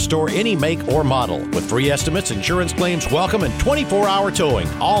fully restore any make or model. With free estimates, insurance claims welcome, and 24-hour towing,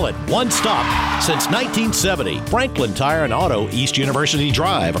 all at one stop since 1970. Franklin Tire and Auto, East University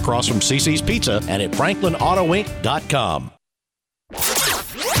Drive, across from CC's Pizza, and at franklinautoinc.com.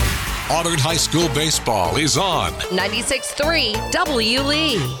 Auburn High School baseball is on 96.3 W.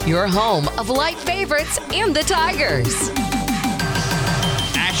 Lee, your home of light favorites and the Tigers.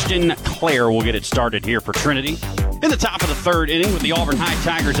 Ashton Clare will get it started here for Trinity. In the top of the third inning with the Auburn High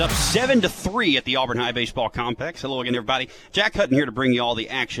Tigers up 7-3 at the Auburn High Baseball Complex. Hello again, everybody. Jack Hutton here to bring you all the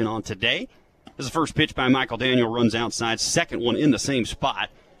action on today. This is the first pitch by Michael Daniel, runs outside. Second one in the same spot.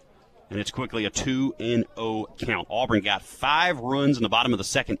 And it's quickly a 2-0 count. Auburn got 5 runs in the bottom of the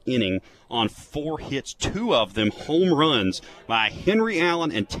second inning on 4 hits, 2 of them home runs by Henry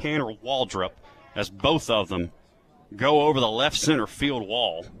Allen and Tanner Waldrop, as both of them go over the left center field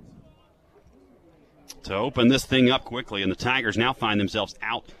wall to open this thing up quickly. And the Tigers now find themselves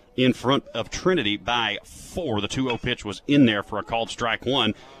out in front of Trinity by 4. The 2-0 pitch was in there for a called strike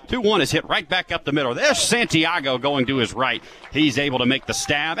one. 2-1 is hit right back up the middle. There's Santiago going to his right. He's able to make the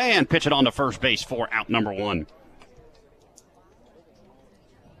stab and pitch it on to first base for out number 1.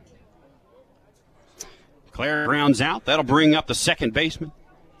 Clare grounds out. That'll bring up the second baseman,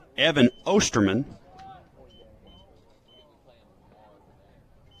 Evan Osterman,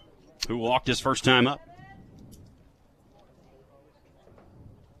 who walked his first time up.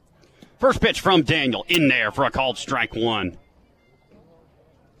 First pitch from Daniel, in there for a called strike one.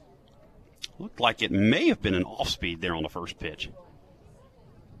 Looked like it may have been an off-speed there on the first pitch.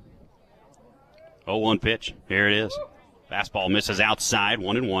 0-1 pitch, here it is. Fastball misses outside,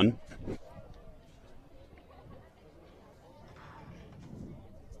 1-1.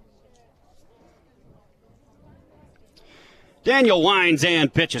 Daniel winds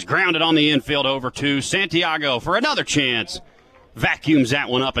and pitches, grounded on the infield over to Santiago for another chance. Vacuums that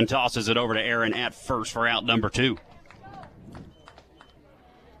one up and tosses it over to Aaron at first for out number 2.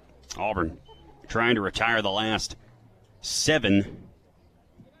 Auburn trying to retire the last 7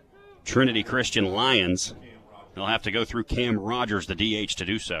 Trinity Christian Lions. They'll have to go through Cam Rogers, the DH, to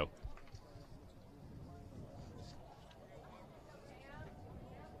do so.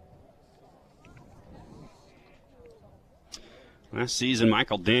 Last season,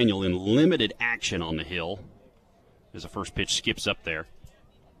 Michael Daniel in limited action on the hill as the first pitch skips up there.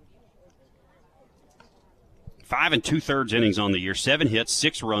 5 2/3 innings on the year, 7 hits,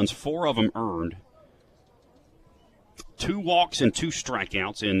 6 runs, 4 of them earned. 2 walks and 2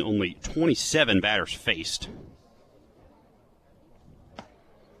 strikeouts in only 27 batters faced.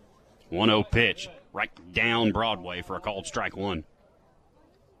 1-0 pitch, right down Broadway for a called strike 1.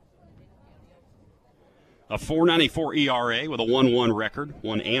 A 4.94 ERA with a 1-1 record,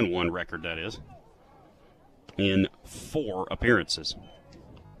 1-1 record that is, in 4 appearances.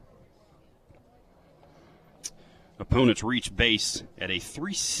 Opponents reached base at a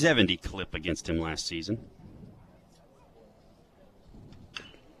 370 clip against him last season.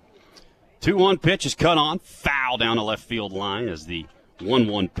 2-1 pitch is cut on, foul down the left field line as the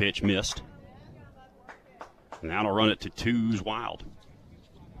 1-1 pitch missed. And that'll run it to 2's wild.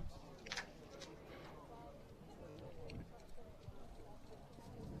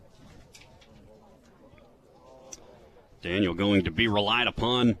 Daniel going to be relied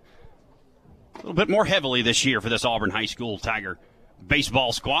upon a little bit more heavily this year for this Auburn High School Tiger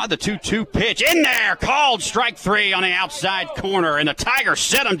baseball squad. The 2-2 pitch in there, called strike 3 on the outside corner, and the Tigers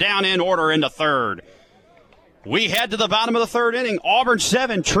set him down in order in the third. We head to the bottom of the third inning. Auburn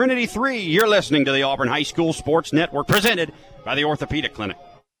 7, Trinity 3. You're listening to the Auburn High School Sports Network, presented by the Orthopedic Clinic.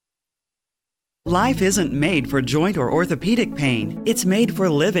 Life isn't made for joint or orthopedic pain. It's made for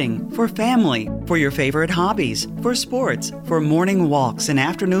living, for family, for your favorite hobbies, for sports, for morning walks and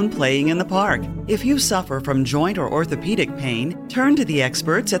afternoon playing in the park. If you suffer from joint or orthopedic pain, turn to the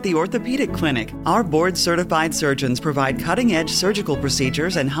experts at the Orthopedic Clinic. Our board-certified surgeons provide cutting-edge surgical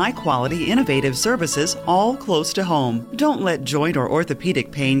procedures and high-quality, innovative services all close to home. Don't let joint or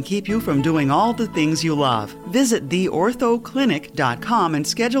orthopedic pain keep you from doing all the things you love. Visit theorthoclinic.com and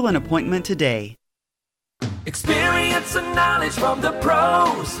schedule an appointment today. Experience and knowledge from the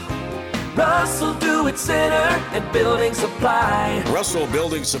pros. Russell Do-It Center and Building Supply. Russell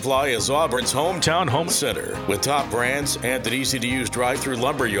Building Supply is Auburn's hometown home center. With top brands and an easy-to-use drive-through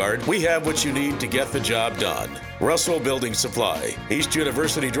lumberyard, we have what you need to get the job done. Russell Building Supply, East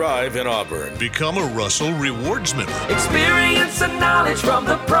University Drive in Auburn. Become a Russell Rewards member. Experience and knowledge from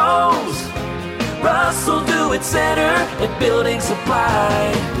the pros. Russell Do-It Center and Building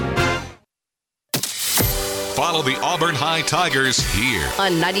Supply. Follow the Auburn High Tigers here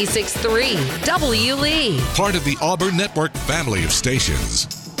on 96.3 W. Lee. Part of the Auburn Network family of stations.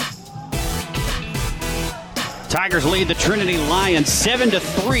 Tigers lead the Trinity Lions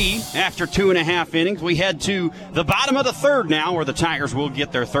 7-3 after 2.5 innings. We head to the bottom of the third now, where the Tigers will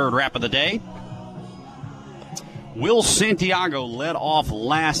get their third wrap of the day. Will Santiago led off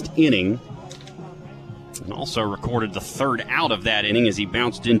last inning and also recorded the third out of that inning as he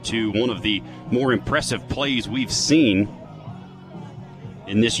bounced into one of the more impressive plays we've seen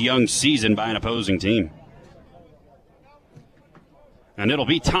in this young season by an opposing team. And it'll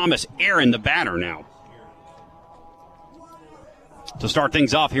be Thomas Aaron, the batter now, to start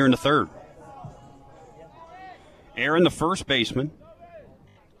things off here in the third. Aaron, the first baseman,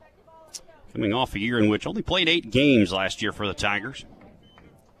 coming off a year in which only played 8 games last year for the Tigers.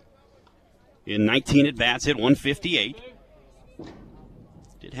 In 19 at-bats, hit 158.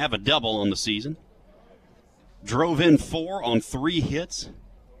 Did have a double on the season. Drove in 4 on 3 hits.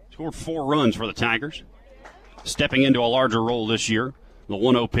 Scored 4 runs for the Tigers. Stepping into a larger role this year, the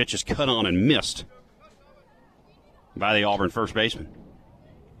 1-0 pitch is cut on and missed by the Auburn first baseman.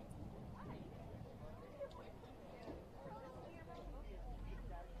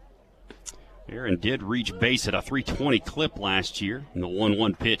 Aaron did reach base at a 320 clip last year, and the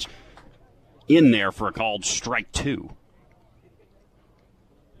 1-1 pitch in there for a called strike 2.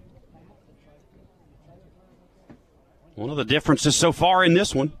 One of the differences so far in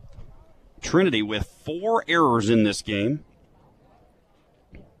this one, Trinity with 4 errors in this game.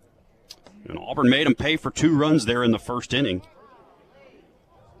 And Auburn made them pay for 2 runs there in the first inning.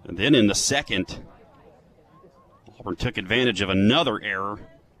 And then in the second, Auburn took advantage of another error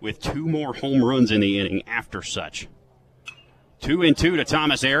with 2 more home runs in the inning after such. 2-2 to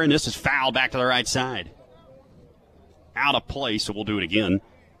Thomas Aaron. This is fouled back to the right side. Out of play, so we'll do it again.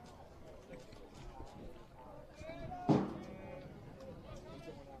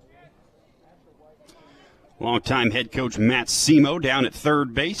 Longtime head coach Matt Simo down at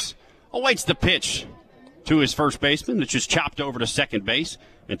third base awaits the pitch to his first baseman, which is chopped over to second base.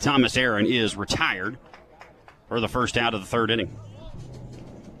 And Thomas Aaron is retired for the first out of the third inning.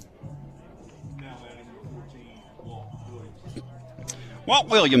 Walt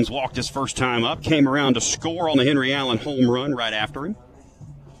Williams walked his first time up, came around to score on the Henry Allen home run right after him.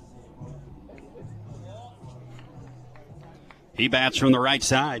 He bats from the right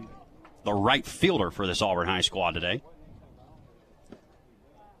side, the right fielder for this Auburn High squad today.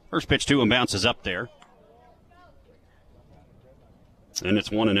 First pitch to him bounces up there. And it's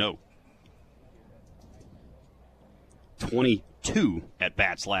 1-0. 22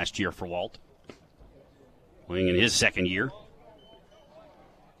 at-bats last year for Walt. Playing in his second year.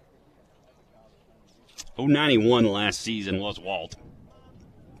 091 last season was Walt.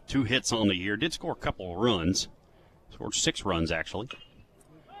 2 hits on the year. Did score a couple of runs. Scored 6 runs, actually.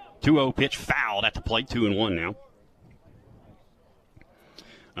 2-0 pitch fouled at the plate. 2-1 now.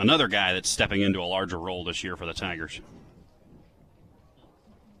 Another guy that's stepping into a larger role this year for the Tigers.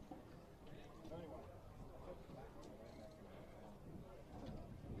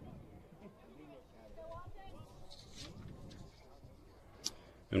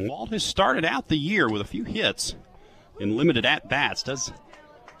 And Walt has started out the year with a few hits in limited at-bats. Does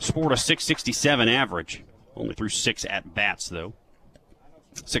sport a .667 average. Only through 6 at-bats, though.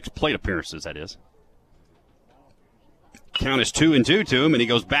 6 plate appearances, that is. Count is 2-2 to him, and he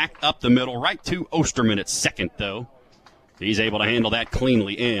goes back up the middle, right to Osterman at second, though. He's able to handle that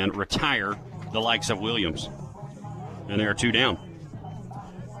cleanly and retire the likes of Williams. And there are 2 down.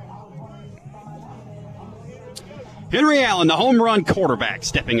 Henry Allen, the home run quarterback,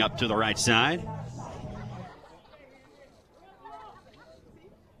 stepping up to the right side.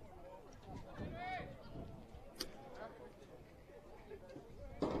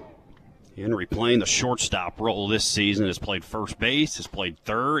 Henry playing the shortstop role this season, has played first base, has played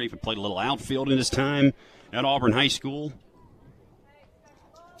third, even played a little outfield in his time at Auburn High School.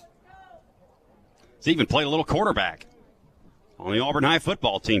 He's even played a little quarterback on the Auburn High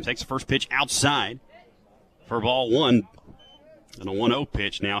football team. Takes the first pitch outside for ball 1. And a 1-0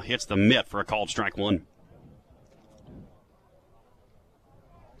 pitch now hits the mitt for a called strike 1.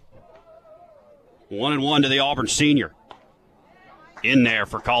 1-1 to the Auburn senior. In there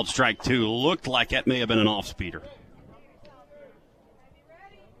for called strike 2. Looked like that may have been an off-speeder.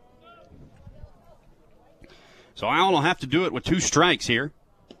 So Allen will have to do it with 2 strikes here.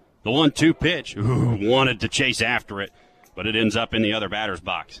 The 1-2 pitch. Wanted to chase after it, but it ends up in the other batter's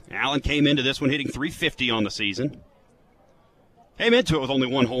box. Allen came into this one hitting .350 on the season. Came into it with only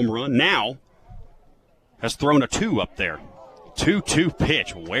 1 home run. Now has thrown a 2 up there. 2-2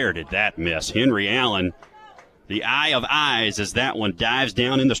 pitch. Where did that miss? Henry Allen, the eye of eyes as that one dives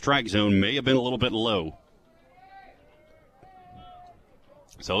down in the strike zone, may have been a little bit low.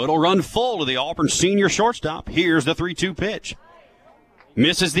 So it'll run full to the Auburn senior shortstop. Here's the 3-2 pitch.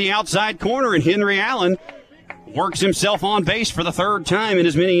 Misses the outside corner, and Henry Allen works himself on base for the 3rd time in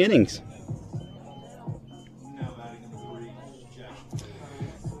as many innings.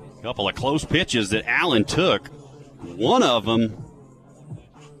 A couple of close pitches that Allen took. One of them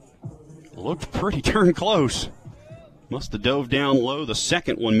looked pretty darn close. Must have dove down low. The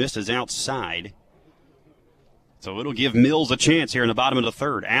second one misses outside. So it'll give Mills a chance here in the bottom of the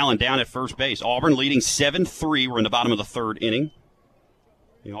 3rd. Allen down at first base. Auburn leading 7-3. We're in the bottom of the 3rd inning.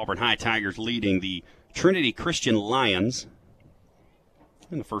 The Auburn High Tigers leading the Trinity Christian Lions.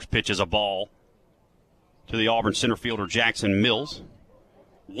 And the first pitch is a ball to the Auburn center fielder Jackson Mills.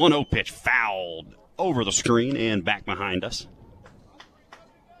 1-0 pitch fouled over the screen and back behind us.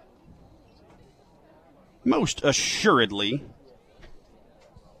 Most assuredly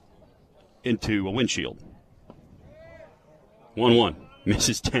into a windshield. 1-1.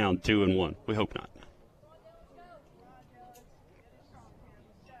 Misses down 2-1. We hope not.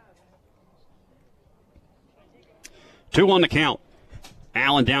 Two on the count.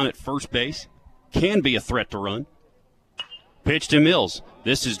 Allen down at first base. Can be a threat to run. Pitch to Mills.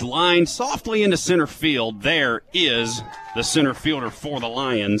 This is lined softly into center field. There is the center fielder for the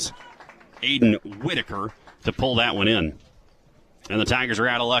Lions, Aiden Whitaker, to pull that one in. And the Tigers are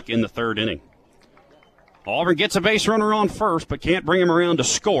out of luck in the 3rd inning. Auburn gets a base runner on first, but can't bring him around to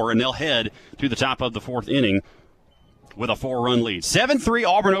score, and they'll head to the top of the 4th inning with a 4-run lead. 7-3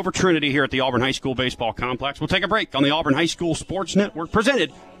 Auburn over Trinity here at the Auburn High School Baseball Complex. We'll take a break on the Auburn High School Sports Network,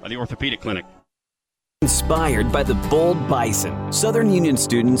 presented by the Orthopedic Clinic. Inspired by the bold bison, Southern Union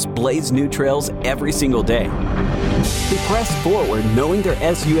students blaze new trails every single day. They press forward knowing their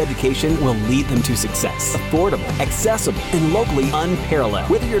SU education will lead them to success. Affordable, accessible, and locally unparalleled.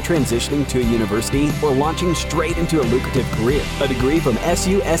 Whether you're transitioning to a university or launching straight into a lucrative career, a degree from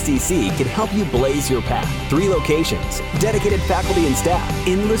SU SDC can help you blaze your path. 3 locations, dedicated faculty and staff,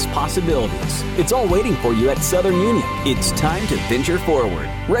 endless possibilities. It's all waiting for you at Southern Union. It's time to venture forward.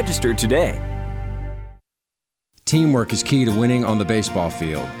 Register today. Teamwork is key to winning on the baseball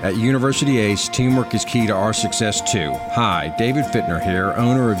field. At University Ace, teamwork is key to our success too. Hi, David Fittner here,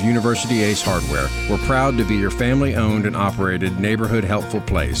 owner of University Ace Hardware. We're proud to be your family-owned and operated neighborhood helpful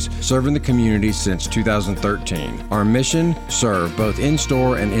place, serving the community since 2013. Our mission, serve both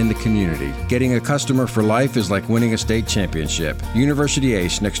in-store and in the community. Getting a customer for life is like winning a state championship. University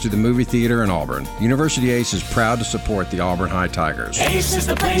Ace, next to the movie theater in Auburn. University Ace is proud to support the Auburn High Tigers. Ace is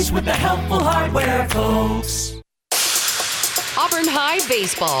the place with the helpful hardware, folks. Auburn High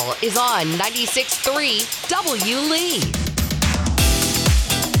Baseball is on 96.3 W. Lee.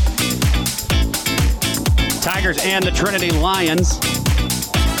 Tigers and the Trinity Lions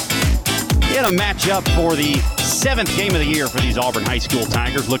in a matchup for the 7th game of the year for these Auburn High School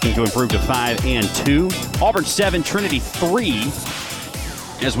Tigers, looking to improve to 5-2. Auburn 7, Trinity 3.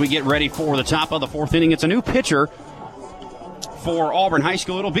 As we get ready for the top of the 4th inning, it's a new pitcher for Auburn High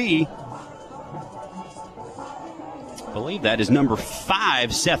School. It'll be, I believe that is number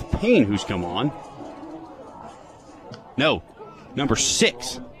 5, Seth Payne, who's come on. No, number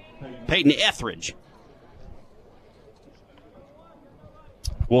 6, Peyton Etheridge.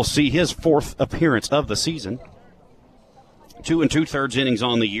 We'll see his 4th appearance of the season. 2 2/3 innings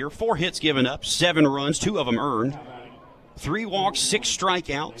on the year. 4 hits given up, 7 runs, 2 of them earned. 3 walks, 6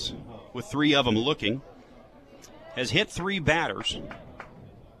 strikeouts, with 3 of them looking. Has hit 3 batters.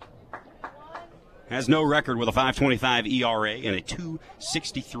 Has no record with a 5.25 ERA and a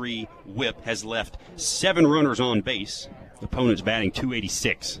 2.63 whip. Has left 7 runners on base. The opponent's batting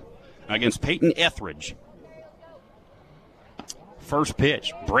 .286 against Peyton Etheridge. First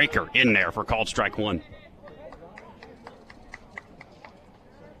pitch, breaker in there for called strike 1.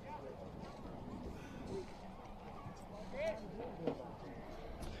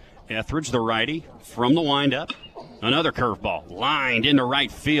 Etheridge, the righty, from the windup. Another curveball, lined into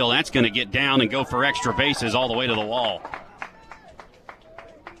right field. That's going to get down and go for extra bases all the way to the wall.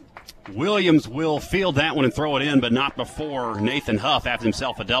 Williams will field that one and throw it in, but not before Nathan Huff after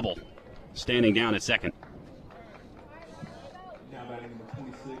himself a double, standing down at second.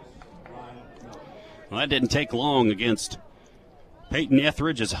 Well, that didn't take long against Peyton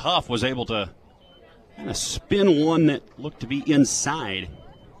Etheridge, as Huff was able to kind of spin one that looked to be inside.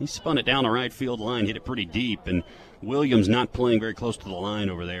 He spun it down the right field line, hit it pretty deep, and Williams not playing very close to the line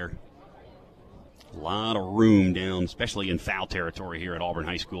over there. A lot of room down, especially in foul territory here at Auburn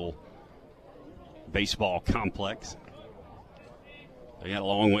High School baseball complex. They got a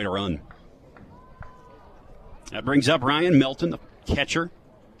long way to run. That brings up Ryan Melton, the catcher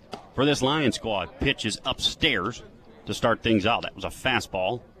for this Lion squad. Pitch is upstairs to start things out. That was a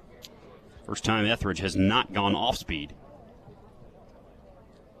fastball. First time Etheridge has not gone off speed.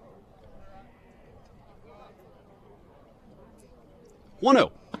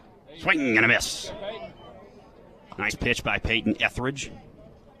 1-0. Swing and a miss. Nice pitch by Peyton Etheridge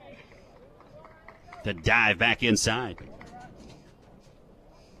to dive back inside.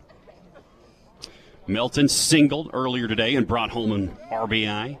 Melton singled earlier today and brought home an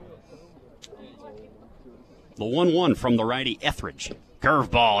RBI. The 1-1 from the righty Etheridge.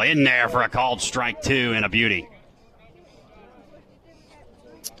 Curveball in there for a called strike 2 and a beauty.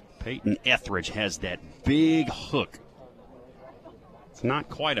 Peyton Etheridge has that big hook. It's not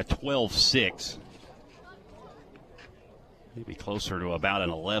quite a 12-6. Maybe closer to about an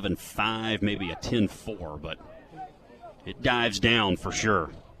 11-5, maybe a 10-4, but it dives down for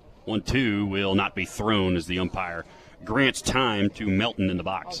sure. 1-2 will not be thrown as the umpire grants time to Melton in the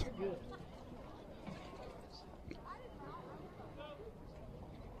box.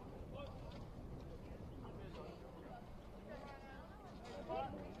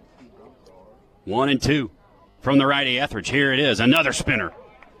 One and two from the righty Etheridge. Here it is, another spinner.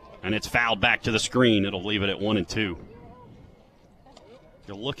 And it's fouled back to the screen. It'll leave it at 1-2.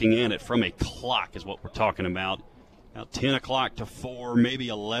 You're looking at it from a clock is what we're talking about. About 10 o'clock to 4, maybe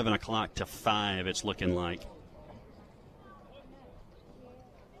 11 o'clock to 5, it's looking like.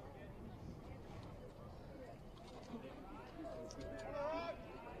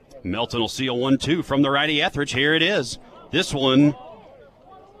 Melton will see a 1-2 from the righty Etheridge. Here it is. This one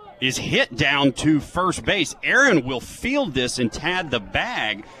is hit down to first base. Aaron will field this and tad the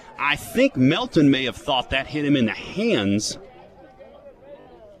bag. I think Melton may have thought that hit him in the hands.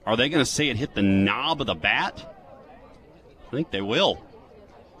 Are they going to say it hit the knob of the bat? I think they will.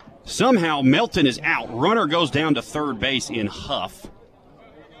 Somehow Melton is out. Runner goes down to third base in huff.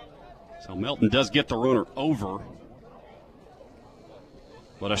 So Melton does get the runner over.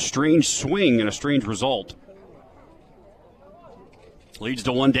 But a strange swing and a strange result. Leads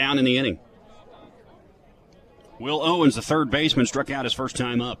to one down in the inning. Will Owens, the third baseman, struck out his first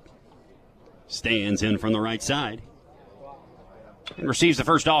time up. Stands in from the right side. And receives the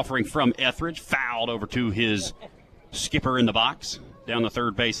first offering from Etheridge. Fouled over to his skipper in the box down the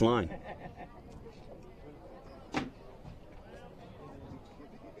third base line.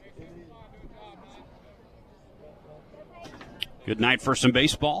 Good night for some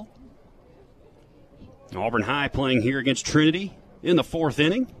baseball. Auburn High playing here against Trinity in the fourth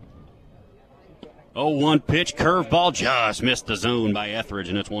inning. 0-1 pitch, curveball, just missed the zone by Etheridge,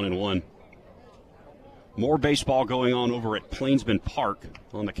 and it's 1-1. More baseball going on over at Plainsman Park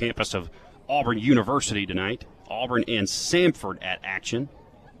on the campus of Auburn University tonight. Auburn and Samford at action.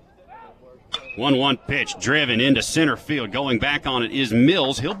 1-1 pitch driven into center field. Going back on it is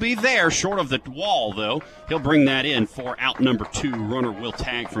Mills. He'll be there short of the wall, though. He'll bring that in for out number 2. Runner will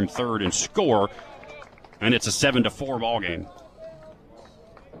tag from third and score. And it's a 7-4 ball game.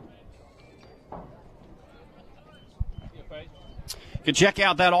 You can check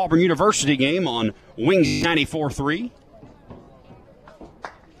out that Auburn University game on Wings 94.3.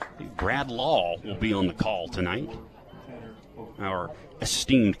 Brad Law will be on the call tonight, our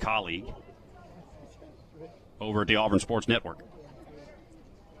esteemed colleague over at the Auburn Sports Network.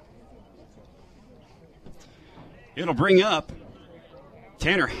 It'll bring up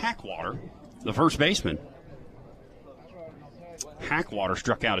Tanner Hackwater, the first baseman. Hackwater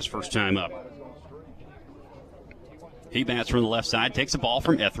struck out his first time up. He bats from the left side, takes the ball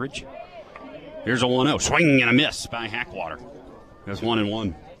from Etheridge. Here's a 1-0. Swing and a miss by Hackwater. That's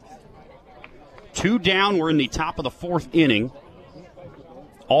 1-1. 2 down. We're in the top of the fourth inning.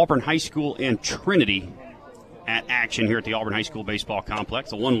 Auburn High School and Trinity at action here at the Auburn High School Baseball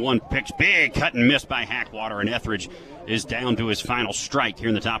Complex. A 1-1 pitch, big cut and miss by Hackwater, and Etheridge is down to his final strike here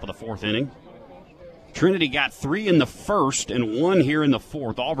in the top of the fourth inning. Trinity got 3 in the first and 1 here in the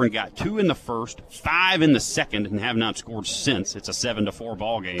fourth. Auburn got 2 in the first, 5 in the second, and have not scored since. It's a 7-4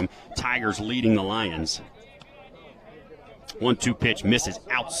 ball game. Tigers leading the Lions. 1-2 pitch misses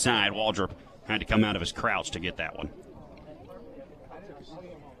outside. Waldrop had to come out of his crouch to get that one.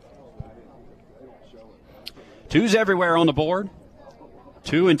 2's everywhere on the board.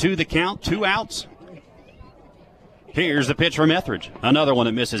 2-2 the count, 2 outs. Here's the pitch from Etheridge. Another one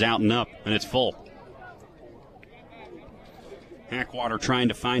that misses out and up, and it's full. Hackwater trying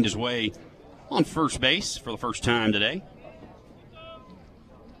to find his way on first base for the first time today.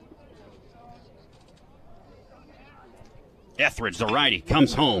 Etheridge, the righty,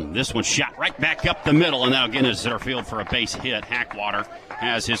 comes home. This one shot right back up the middle, and that'll get into center field for a base hit. Hackwater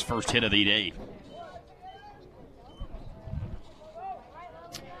has his first hit of the day.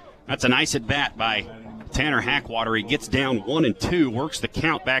 That's a nice at bat by Tanner Hackwater. He gets down 1-2, works the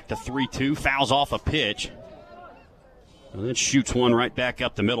count back to 3-2, fouls off a pitch. And then shoots one right back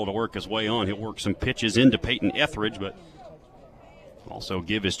up the middle to work his way on. He'll work some pitches into Peyton Etheridge, but also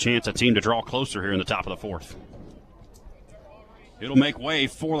give his chance a team to draw closer here in the top of the fourth. It'll make way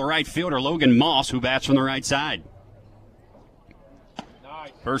for the right fielder, Logan Moss, who bats from the right side.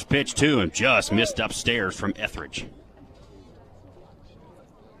 First pitch to him, just missed upstairs from Etheridge.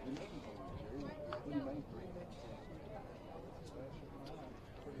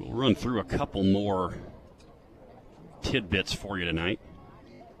 We'll run through a couple more tidbits for you tonight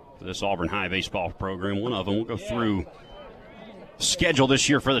for this Auburn High baseball program. One of them, we'll go through schedule this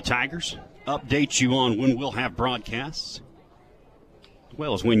year for the Tigers, update you on when we'll have broadcasts, as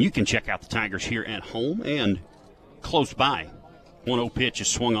well as when you can check out the Tigers here at home and close by. 1-0 pitch is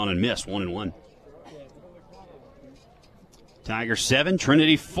swung on and missed, 1-1. Tigers 7,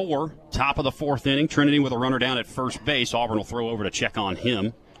 Trinity 4, top of the fourth inning. Trinity with a runner down at first base. Auburn will throw over to check on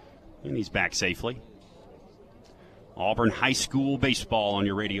him, and he's back safely. Auburn High School baseball on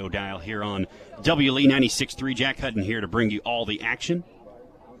your radio dial here on WLE 96.3. Jack Hutton here to bring you all the action.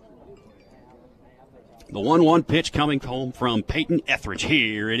 The 1-1 pitch coming home from Peyton Etheridge.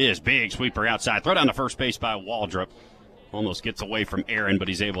 Here it is. Big sweeper outside. Throw down to first base by Waldrop. Almost gets away from Aaron, but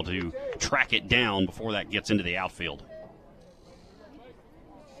he's able to track it down before that gets into the outfield.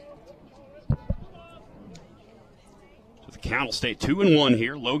 So the count will stay 2-1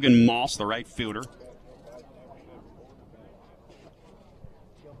 here. Logan Moss, the right fielder.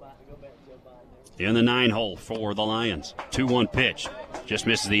 In the 9 hole for the Lions. 2-1 pitch. Just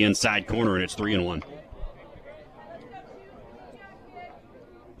misses the inside corner, and it's 3-1.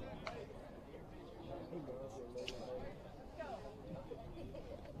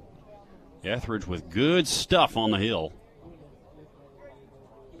 Etheridge with good stuff on the hill.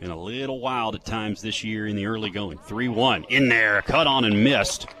 Been a little wild at times this year in the early going. 3-1 in there, cut on and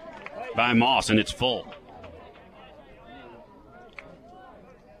missed by Moss, and it's full.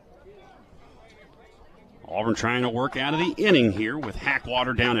 Auburn trying to work out of the inning here with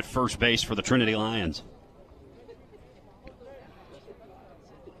Hackwater down at first base for the Trinity Lions.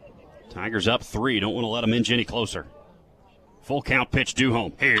 Tigers up 3. Don't want to let them inch any closer. Full count pitch due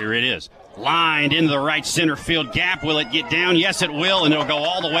home. Here it is. Lined into the right center field gap. Will it get down? Yes, it will, and it'll go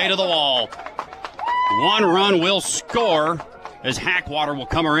all the way to the wall. 1 run will score as Hackwater will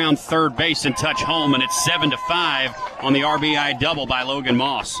come around third base and touch home, and it's 7-5 on the RBI double by Logan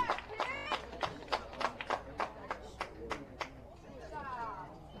Moss.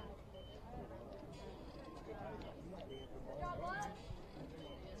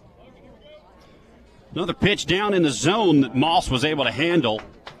 Another pitch down in the zone that Moss was able to handle.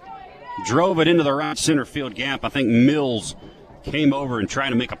 Drove it into the right center field gap. I think Mills came over and tried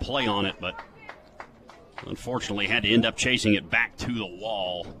to make a play on it, but unfortunately had to end up chasing it back to the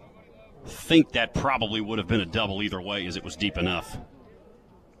wall. Think that probably would have been a double either way as it was deep enough.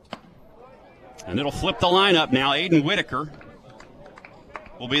 And it'll flip the lineup now. Aiden Whitaker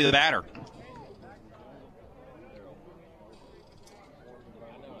will be the batter.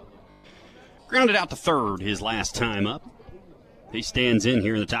 Grounded out to third his last time up. He stands in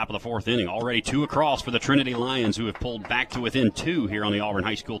here in the top of the fourth inning. Already 2 across for the Trinity Lions, who have pulled back to within 2 here on the Auburn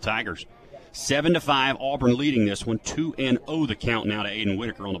High School Tigers. 7-5, Auburn leading this one. 2-0 the count now to Aiden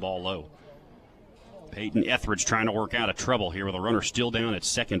Whitaker on the ball low. Peyton Etheridge trying to work out a trouble here with a runner still down at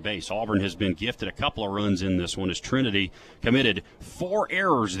second base. Auburn has been gifted a couple of runs in this one as Trinity committed 4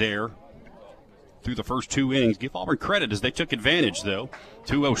 errors there through the first 2 innings. Give Auburn credit as they took advantage, though.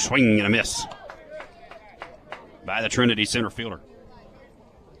 2-0 swing and a miss by the Trinity center fielder.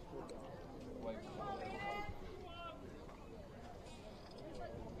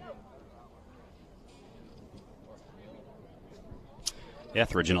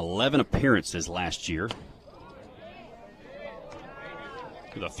 Etheridge in 11 appearances last year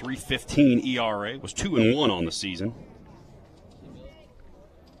with a 3.15 ERA, was 2-1 on the season.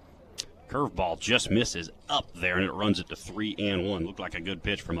 Curveball just misses up there, and it runs it to 3-1. Looked like a good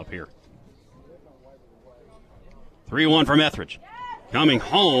pitch from up here. 3-1 from Etheridge. Coming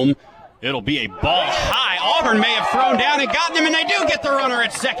home, it'll be a ball high. Auburn may have thrown down and gotten him, and they do get the runner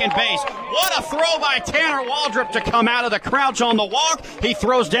at second base. What a throw by Tanner Waldrop to come out of the crouch on the walk. He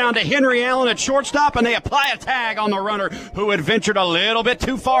throws down to Henry Allen at shortstop, and they apply a tag on the runner who had ventured a little bit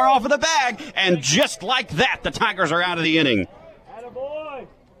too far off of the bag. And just like that, the Tigers are out of the inning.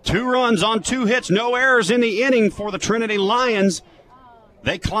 2 runs on 2 hits, no errors in the inning for the Trinity Lions.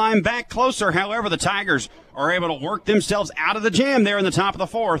 They climb back closer. However, the Tigers are able to work themselves out of the jam there in the top of the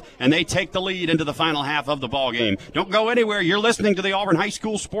fourth, and they take the lead into the final half of the ball game. Don't go anywhere. You're listening to the Auburn High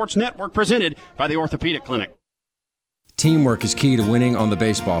School Sports Network, presented by the Orthopedic Clinic. Teamwork is key to winning on the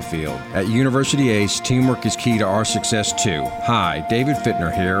baseball field. At University Ace, teamwork is key to our success too. Hi, David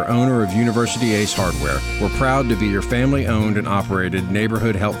Fittner here, owner of University Ace Hardware. We're proud to be your family-owned and operated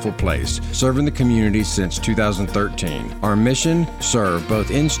neighborhood helpful place, serving the community since 2013. Our mission, serve both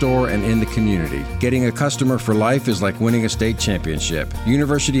in-store and in the community. Getting a customer for life is like winning a state championship.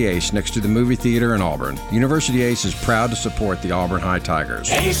 University Ace, next to the movie theater in Auburn. University Ace is proud to support the Auburn High Tigers.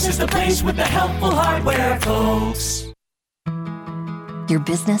 Ace is the place with the helpful hardware, folks. Your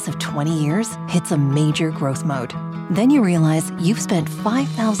business of 20 years hits a major growth mode. Then you realize you've spent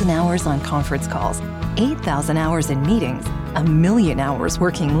 5,000 hours on conference calls, 8,000 hours in meetings, 1,000,000 hours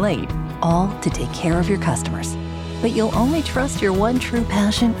working late, all to take care of your customers. But you'll only trust your one true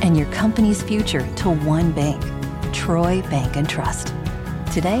passion and your company's future to one bank, Troy Bank and Trust.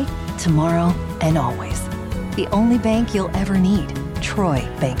 Today, tomorrow, and always. The only bank you'll ever need, Troy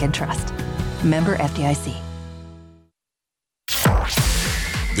Bank and Trust. Member FDIC.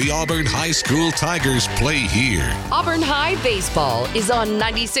 The Auburn High School Tigers play here. Auburn High Baseball is on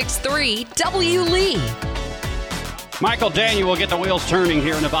 96.3 W. Lee. Michael Daniel will get the wheels turning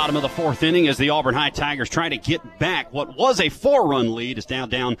here in the bottom of the fourth inning as the Auburn High Tigers try to get back what was a 4-run lead. Is now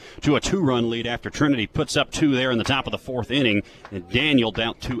down to a 2-run lead after Trinity puts up 2 there in the top of the fourth inning. And Daniel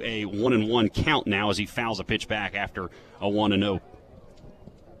down to a 1-1 count now as he fouls a pitch back after a 1-0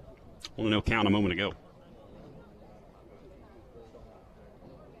 count a moment ago.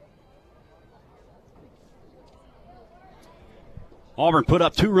 Auburn put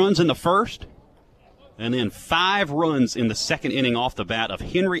up 2 runs in the first. And then 5 runs in the second inning off the bat of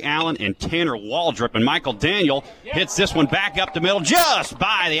Henry Allen and Tanner Waldrop. And Michael Daniel hits this one back up the middle just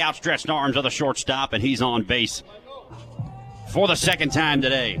by the outstretched arms of the shortstop, and he's on base for the second time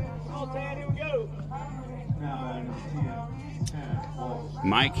today.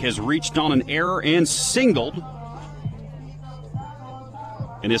 Mike has reached on an error and singled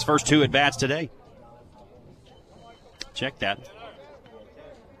in his first 2 at-bats today. Check that.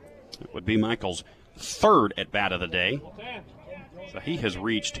 It would be Michael's 3rd at-bat of the day. So he has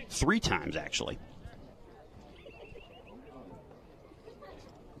reached 3 times, actually.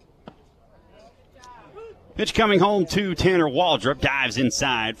 Pitch coming home to Tanner Waldrop. Dives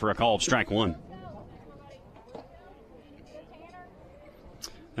inside for a called strike 1.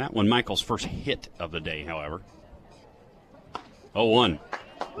 That one, Michael's first hit of the day, however. 0-1.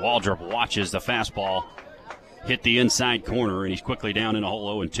 Waldrop watches the fastball hit the inside corner, and he's quickly down in a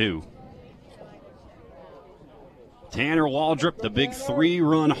hole 0-2. Tanner Waldrop, the big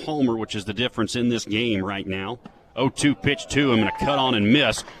 3-run homer, which is the difference in this game right now. 0-2 pitch to him, and a cut on and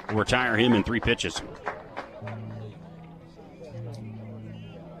miss will retire him in 3 pitches.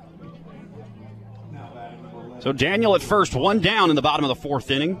 So Daniel at first, 1 down in the bottom of the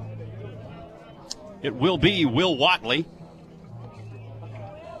 4th inning. It will be Will Watley.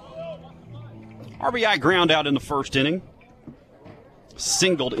 RBI ground out in the 1st inning.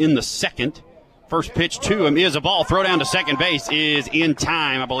 Singled in the 2nd. First pitch to him is a ball. Throw down to second base is in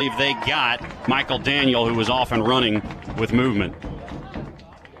time. I believe they got Michael Daniel, who was off and running with movement.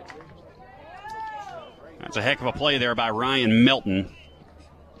 That's a heck of a play there by Ryan Melton.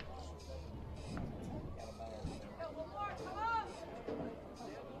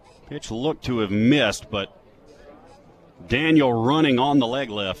 Pitch looked to have missed, but Daniel running on the leg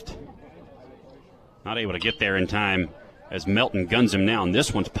lift. Not able to get there in time as Melton guns him down.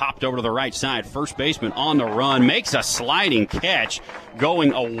 This one's popped over to the right side. First baseman on the run. Makes a sliding catch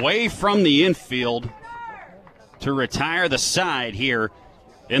going away from the infield to retire the side here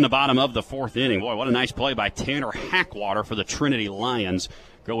in the bottom of the 4th inning. Boy, what a nice play by Tanner Hackwater for the Trinity Lions.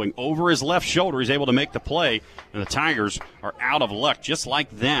 Going over his left shoulder, he's able to make the play, and the Tigers are out of luck just like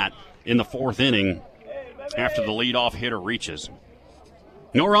that in the 4th inning after the leadoff hitter reaches.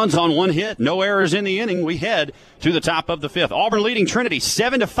 No runs on 1 hit, no errors in the inning. We head to the top of the 5th. Auburn leading Trinity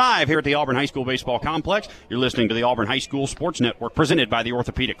 7-5 here at the Auburn High School Baseball Complex. You're listening to the Auburn High School Sports Network, presented by the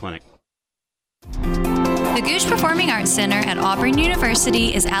Orthopedic Clinic. The Gooch Performing Arts Center at Auburn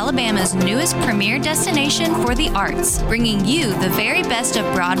University is Alabama's newest premier destination for the arts, bringing you the very best of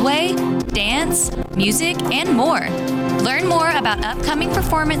Broadway, dance, music, and more. Learn more about upcoming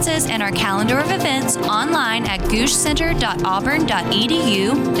performances and our calendar of events online at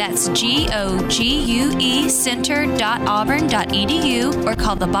goochcenter.auburn.edu. That's GOGUE center.auburn.edu, or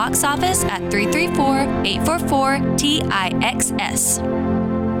call the box office at 334-844-TIXS.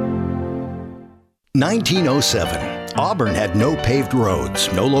 1907. Auburn had no paved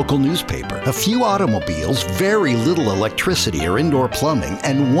roads, no local newspaper, a few automobiles, very little electricity or indoor plumbing,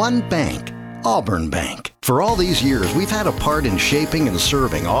 and one bank, Auburn Bank. For all these years, we've had a part in shaping and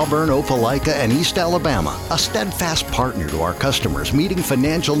serving Auburn, Opelika, and East Alabama, a steadfast partner to our customers, meeting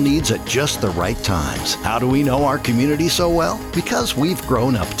financial needs at just the right times. How do we know our community so well? Because we've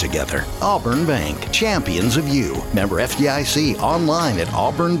grown up together. Auburn Bank, champions of you. Member FDIC, online at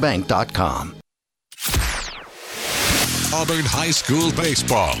auburnbank.com. Auburn High School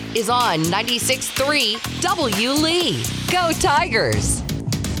Baseball is on 96.3 W. Lee. Go Tigers!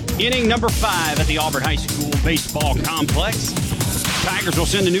 Inning number 5 at the Auburn High School Baseball Complex. Tigers will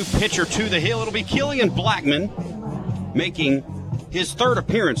send a new pitcher to the hill. It'll be Killian Blackman, making his 3rd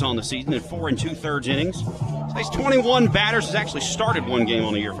appearance on the season in 4 2/3 innings. He's 21 batters. Has actually started 1 game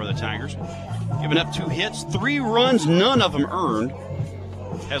on the year for the Tigers. Given up 2 hits, 3 runs, none of them earned.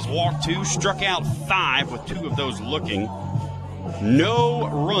 Has walked 2, struck out 5 with 2 of those looking. No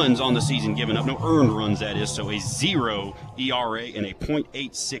runs on the season given up, no earned runs, that is, so a 0 ERA and a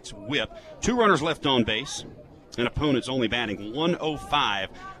 .86 whip. 2 runners left on base, and opponents only batting 105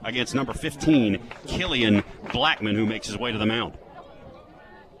 against number 15, Killian Blackman, who makes his way to the mound.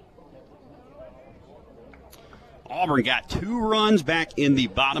 Auburn got 2 runs back in the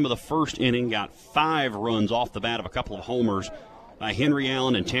bottom of the 1st inning, got 5 runs off the bat of a couple of homers by Henry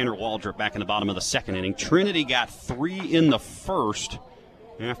Allen and Tanner Waldrop back in the bottom of the 2nd inning. Trinity got 3 in the 1st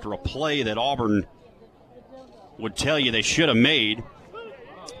after a play that Auburn would tell you they should have made.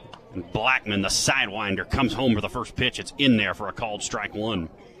 And Blackman, the sidewinder, comes home for the first pitch. It's in there for a called strike 1.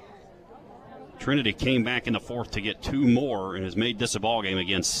 Trinity came back in the 4th to get 2 more and has made this a ball game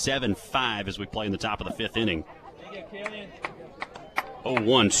again, 7-5 as we play in the top of the 5th inning.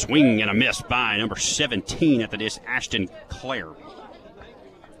 0-1 swing and a miss by number 17 at the dish, Ashton Clare.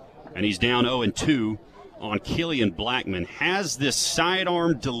 And he's down 0-2 on Killian Blackman. Has this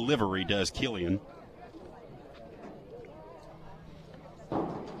sidearm delivery, does Killian.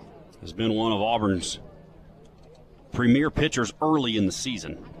 Has been one of Auburn's premier pitchers early in the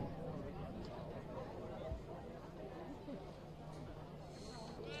season.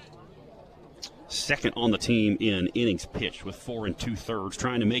 Second on the team in innings pitched with 4 2/3,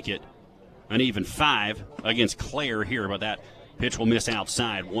 trying to make it an even 5 against Clare here, but that pitch will miss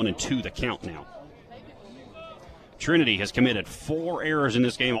outside. 1-2 the count now. Trinity has committed 4 errors in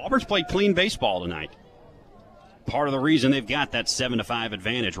this game. Auburn's played clean baseball tonight. Part of the reason they've got that 7-5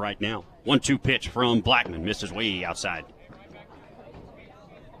 advantage right now. 1-2 pitch from Blackman, misses way outside.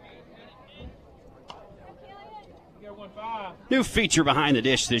 New feature behind the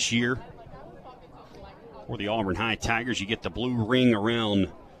dish this year. For the Auburn High Tigers, you get the blue ring around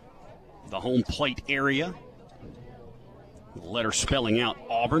the home plate area. The letter spelling out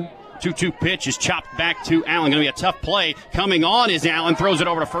Auburn. 2-2 pitch is chopped back to Allen. Going to be a tough play. Coming on is Allen. Throws it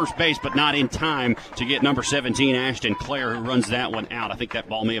over to first base, but not in time to get number 17, Ashton Clare, who runs that one out. I think that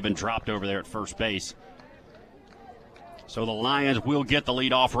ball may have been dropped over there at first base. So the Lions will get the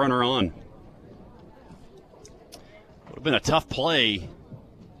leadoff runner on. Would have been a tough play.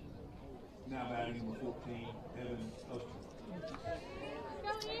 Now batting number 14, Evan Osterman.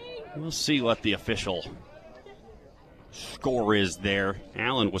 We'll see what the official score is there.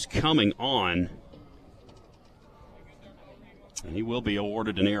 Allen was coming on, and he will be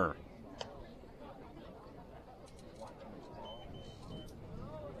awarded an error.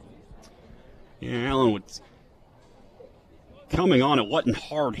 Yeah, Allen was coming on. It wasn't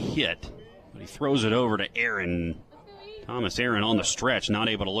hard hit, but he throws it over to Aaron. Thomas Aaron on the stretch, not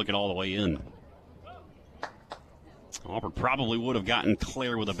able to look it all the way in. Auburn probably would have gotten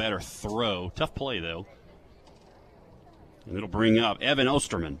Clare with a better throw. Tough play, though. And it'll bring up Evan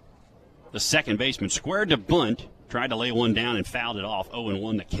Osterman, the second baseman. Squared to bunt, tried to lay one down and fouled it off.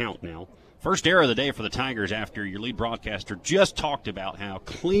 0-1 the count now. First error of the day for the Tigers after your lead broadcaster just talked about how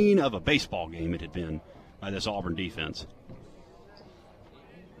clean of a baseball game it had been by this Auburn defense.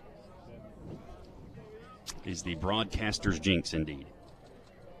 Is the broadcaster's jinx indeed.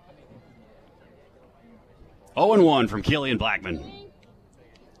 0-1 from Killian Blackman.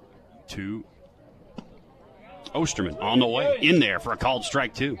 To Osterman on the way in there for a called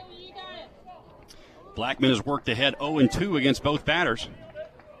strike 2. Blackman has worked ahead 0-2 against both batters.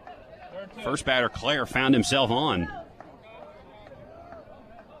 First batter, Clare, found himself on.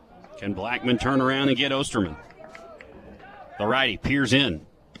 Can Blackman turn around and get Osterman? The righty peers in.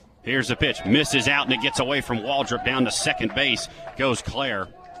 Here's the pitch. Misses out, and it gets away from Waldrop. Down to second base goes Clare.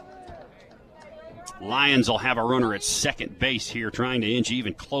 Lions will have a runner at second base here, trying to inch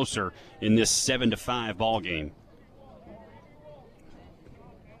even closer in this 7-5 ball game.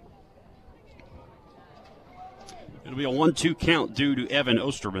 It'll be a 1-2 count due to Evan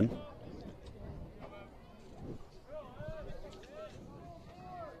Osterman.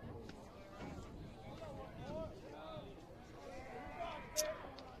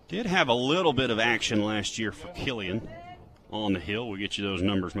 Did have a little bit of action last year for Killian on the hill. We'll get you those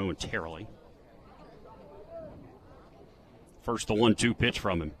numbers momentarily. First, the 1-2 pitch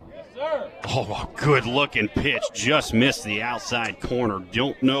from him. Yes, sir. Oh, a good-looking pitch. Just missed the outside corner.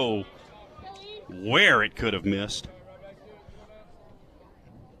 Don't know where it could have missed,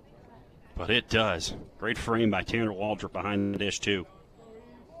 but it does. Great frame by Tanner Waldrop behind the dish, too.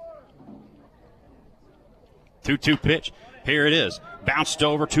 2-2 pitch. Here it is. Bounced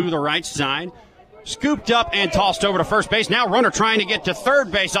over to the right side. Scooped up and tossed over to first base. Now runner trying to get to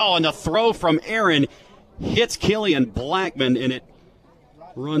third base. Oh, and the throw from Aaron hits Killian Blackman, and it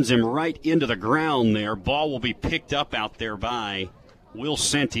runs him right into the ground there. Ball will be picked up out there by Will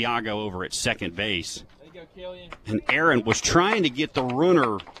Santiago over at second base. There you go, Killian. And Aaron was trying to get the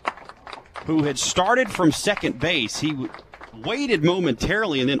runner who had started from second base. He waited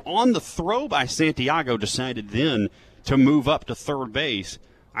momentarily, and then on the throw by Santiago decided then to move up to third base.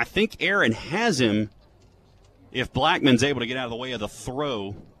 I think Aaron has him if Blackman's able to get out of the way of the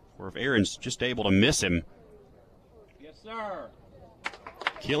throw, or if Aaron's just able to miss him. Yes, sir.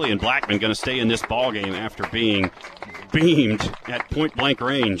 Killian Blackman going to stay in this ball game after being beamed at point-blank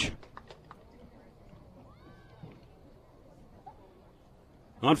range.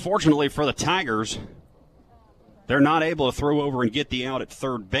 Unfortunately for the Tigers, they're not able to throw over and get the out at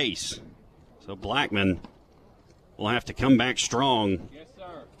third base. So Blackman will have to come back strong. Yes,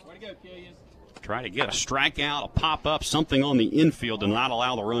 sir. Way to go, Killian. Try to get a strikeout, a pop-up, something on the infield, and not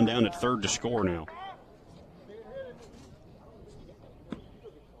allow the run down at third to score now.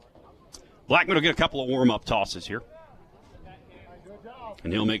 Blackman will get a couple of warm-up tosses here.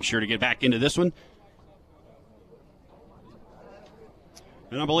 And he'll make sure to get back into this one.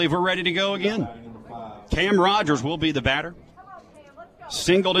 And I believe we're ready to go again. Cam Rogers will be the batter.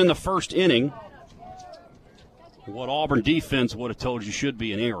 Singled in the first inning. What Auburn defense would have told you should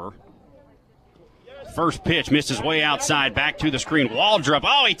be an error. First pitch misses way outside, back to the screen.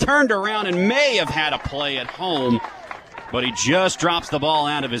 Waldrop, he turned around and may have had a play at home, but he just drops the ball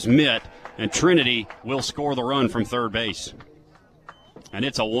out of his mitt, and Trinity will score the run from third base. And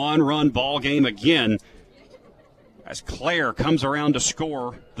it's a one-run ball game again as Claire comes around to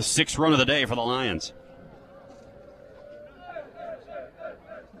score the 6th run of the day for the Lions.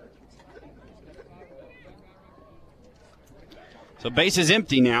 So base is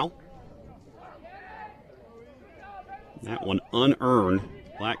empty now. That one unearned.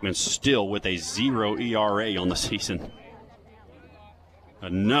 Blackman still with a 0 ERA on the season.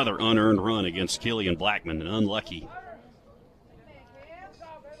 Another unearned run against Killian Blackman, and unlucky.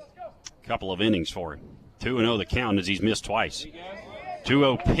 Couple of innings for him. 2-0 the count as he's missed twice.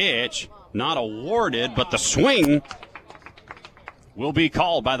 2-0 pitch, not awarded, but the swing will be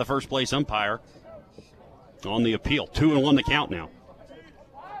called by the first place umpire on the appeal. 2-1 the count now.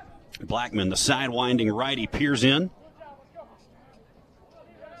 Blackman, the sidewinding righty, peers in.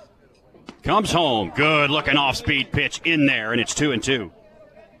 Comes home. Good looking off-speed pitch in there, and it's 2-2.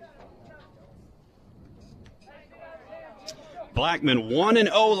 Blackman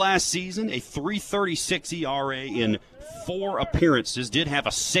 1-0 last season, a 3.36 ERA in 4 appearances. Did have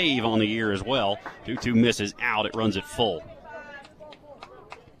a save on the year as well. 2-2 misses out. It runs it full.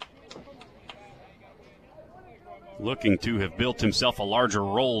 Looking to have built himself a larger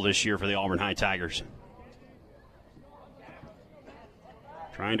role this year for the Auburn High Tigers.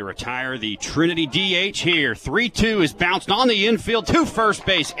 Trying to retire the Trinity DH here. 3-2 is bounced on the infield to first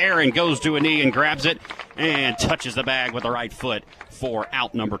base. Aaron goes to a knee and grabs it and touches the bag with the right foot for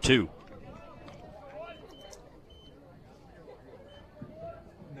out number 2.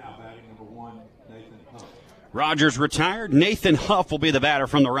 Now batting number 1, Nathan Huff. Rogers retired. Nathan Huff will be the batter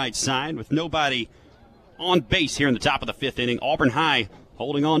from the right side with nobody on base here in the top of the 5th inning. Auburn High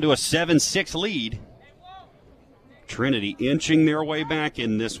holding on to a 7-6 lead. Trinity inching their way back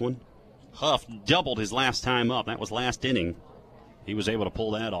in this one. Huff doubled his last time up. That was last inning. He was able to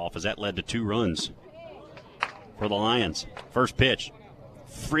pull that off as that led to 2 runs for the Lions. First pitch,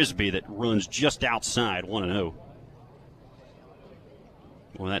 frisbee that runs just outside, 1-0.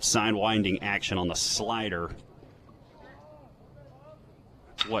 Well, that sidewinding action on the slider,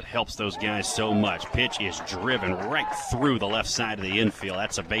 what helps those guys so much. Pitch is driven right through the left side of the infield.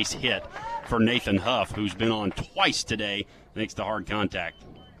 That's a base hit for Nathan Huff, who's been on twice today, thanks to hard contact.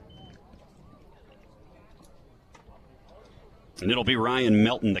 And it'll be Ryan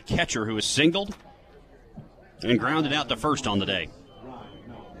Melton, the catcher, who is singled and grounded out to first on the day.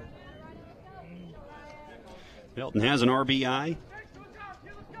 Melton has an RBI.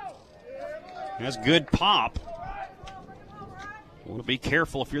 Has good pop. Want to be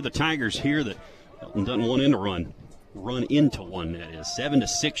careful if you're the Tigers here that Melton doesn't want in to run into one, that is.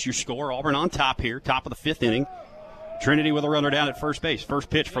 7-6 your score. Auburn on top here, top of the 5th inning. Trinity with a runner down at first base.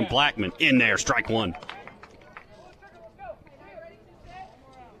 First pitch from Blackman. In there, strike 1.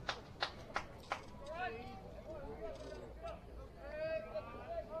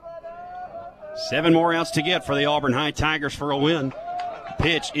 Seven more outs to get for the Auburn High Tigers for a win.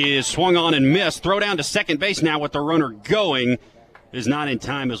 Pitch is swung on and missed. Throw down to second base now with the runner going. Is not in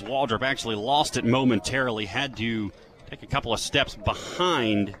time as Waldrop actually lost it momentarily. Had to take a couple of steps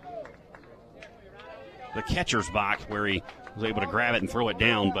behind the catcher's box where he was able to grab it and throw it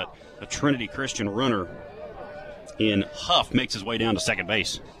down. But the Trinity Christian runner in Huff makes his way down to second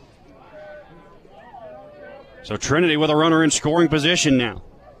base. So Trinity with a runner in scoring position now.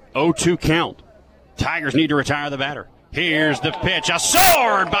 0-2 count. Tigers need to retire the batter. Here's the pitch. A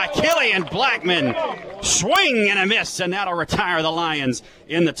sword by Killian Blackman. Swing and a miss, and that'll retire the Lions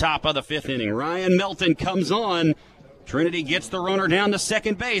in the top of the 5th inning. Ryan Melton comes on. Trinity gets the runner down to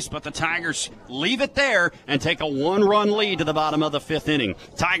second base, but the Tigers leave it there and take a 1-run lead to the bottom of the 5th inning.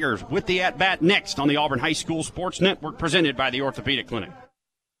 Tigers with the at-bat next on the Auburn High School Sports Network, presented by the Orthopedic Clinic.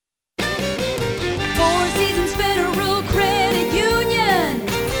 4 Seasons Federal Credit Union.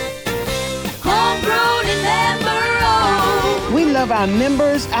 Homegrown and member-owned. We love our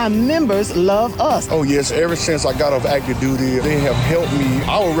members love us. Oh yes, ever since I got off active duty, they have helped me.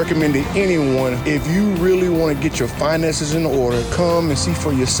 I would recommend to anyone, if you really want to get your finances in order, come and see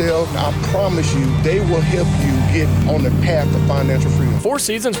for yourself. I promise you, they will help you get on the path to financial freedom. 4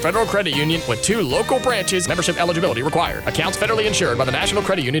 Seasons Federal Credit Union with 2 local branches. Membership eligibility required. Accounts federally insured by the National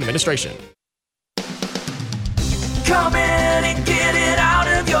Credit Union Administration. Come in and get it out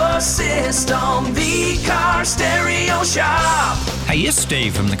of your system. The Car Stereo Shop. Hey, it's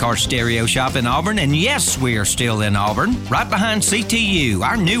Steve from the Car Stereo Shop in Auburn, and yes, we are still in Auburn, right behind CTU.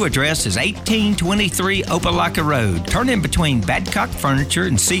 Our new address is 1823 Opelika Road. Turn in between Badcock Furniture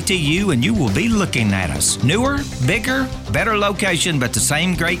and CTU, and you will be looking at us. Newer, bigger, better location, but the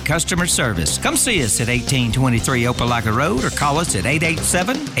same great customer service. Come see us at 1823 Opelika Road or call us at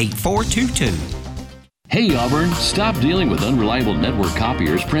 887-8422. Hey Auburn, stop dealing with unreliable network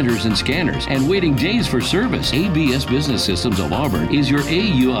copiers, printers, and scanners and waiting days for service. ABS Business Systems of Auburn is your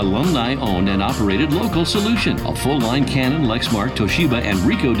AU alumni-owned and operated local solution. A full-line Canon, Lexmark, Toshiba, and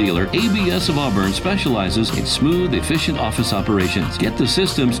Ricoh dealer, ABS of Auburn specializes in smooth, efficient office operations. Get the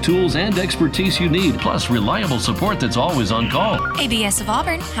systems, tools, and expertise you need, plus reliable support that's always on call. ABS of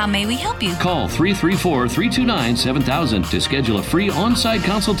Auburn, how may we help you? Call 334-329-7000 to schedule a free on-site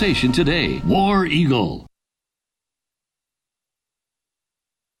consultation today. War Eagle.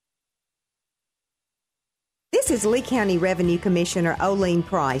 This is Lee County Revenue Commissioner Olene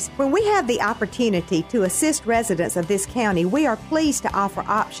Price. When we have the opportunity to assist residents of this county, we are pleased to offer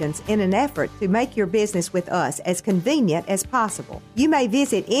options in an effort to make your business with us as convenient as possible. You may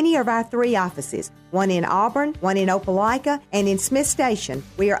visit any of our 3 offices, one in Auburn, one in Opelika, and in Smith Station.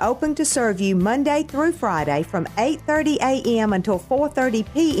 We are open to serve you Monday through Friday from 8:30 a.m. until 4:30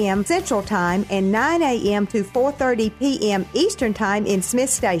 p.m. Central Time and 9 a.m. to 4:30 p.m. Eastern Time in Smith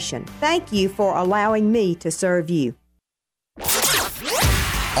Station. Thank you for allowing me to serve you.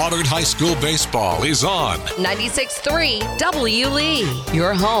 Auburn High School baseball is on 96.3 W. Lee,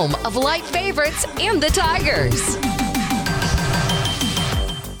 your home of light favorites and the Tigers.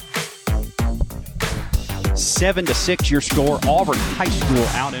 7-6 your score. Auburn High School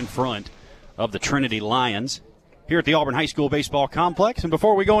out in front of the Trinity Lions here at the Auburn High School Baseball Complex. And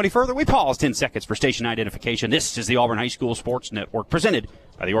before we go any further, we pause 10 seconds for station identification. This is the Auburn High School Sports Network presented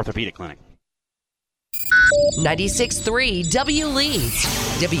by the Orthopedic Clinic. 96.3 W. Lee,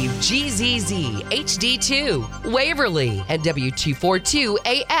 WGZZ HD2 Waverly, and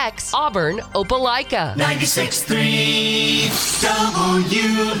W242AX Auburn Opelika. 96.3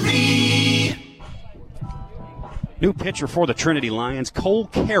 W. Lee. New pitcher for the Trinity Lions, Cole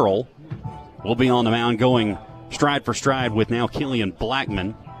Carroll, will be on the mound going stride for stride with now Killian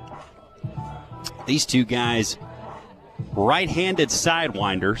Blackman. These two guys, right-handed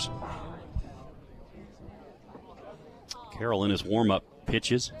sidewinders. Carroll in his warm-up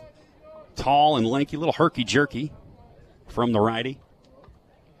pitches. Tall and lanky, little herky-jerky from the righty.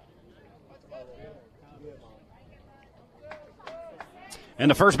 And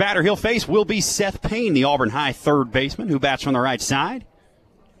the first batter he'll face will be Seth Payne, the Auburn High third baseman, who bats from the right side.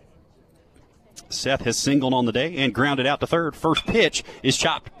 Seth has singled on the day and grounded out to third. First pitch is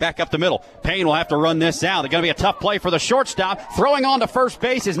chopped back up the middle. Payne will have to run this out. It's going to be a tough play for the shortstop. Throwing on to first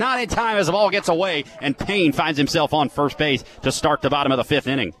base is not in time as the ball gets away, and Payne finds himself on first base to start the bottom of the 5th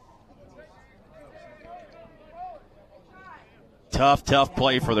inning. Tough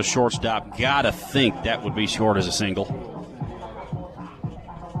play for the shortstop. Gotta think that would be short as a single.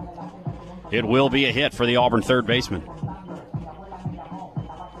 It will be a hit for the Auburn third baseman.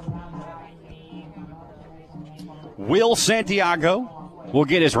 Will Santiago will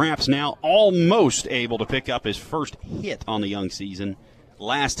get his wraps now, almost able to pick up his first hit on the young season.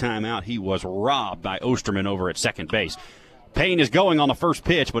 Last time out, he was robbed by Osterman over at second base. Payne is going on the first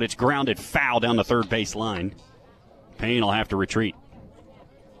pitch, but it's grounded foul down the third base line. Payne will have to retreat.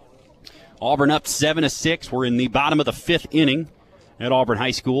 Auburn up 7-6. We're in the bottom of the 5th inning at Auburn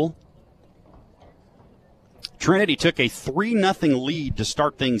High School. Trinity took a 3-0 lead to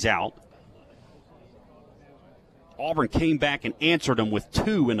start things out. Auburn came back and answered them with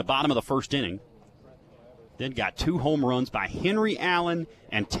 2 in the bottom of the 1st inning. Then got 2 home runs by Henry Allen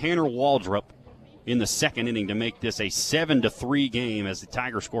and Tanner Waldrop in the 2nd inning to make this a 7-3 game as the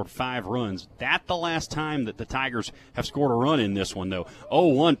Tigers scored 5 runs. That's the last time that the Tigers have scored a run in this one, though.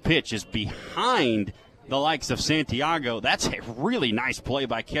 0-1 pitch is behind the likes of Santiago. That's a really nice play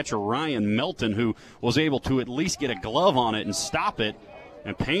by catcher Ryan Melton, who was able to at least get a glove on it and stop it,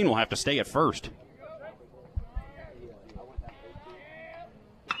 and Payne will have to stay at first.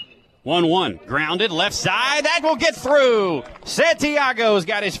 1-1, grounded, left side, that will get through. Santiago's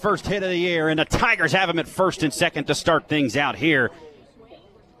got his first hit of the year, and the Tigers have him at first and second to start things out here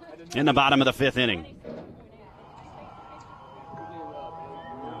in the bottom of the 5th inning.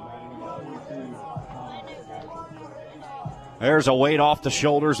 There's a weight off the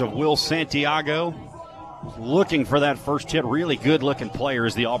shoulders of Will Santiago. Looking for that first hit. Really good-looking player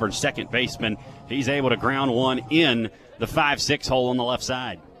is the Auburn second baseman. He's able to ground one in the 5-6 hole on the left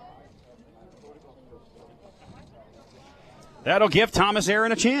side. That'll give Thomas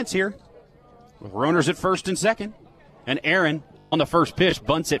Aaron a chance here. With runners at first and second. And Aaron, on the first pitch,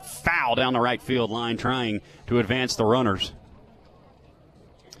 bunts it foul down the right field line, trying to advance the runners.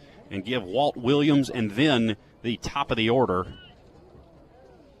 And give Walt Williams and then the top of the order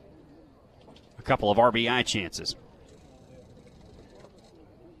a couple of RBI chances.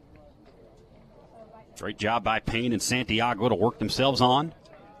 Great job by Payne and Santiago to work themselves on.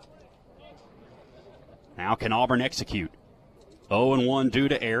 Now can Auburn execute? 0-1 due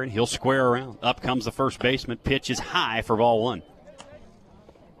to Aaron. He'll square around. Up comes the first baseman. Pitch is high for ball one.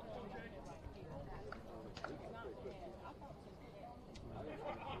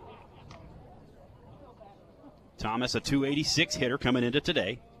 Thomas, a 286 hitter coming into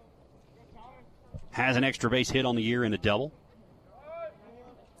today. Has an extra base hit on the year in a double.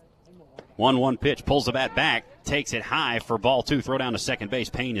 1-1 pitch. Pulls the bat back. Takes it high for ball two. Throw down to second base.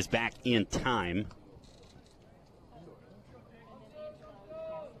 Payne is back in time.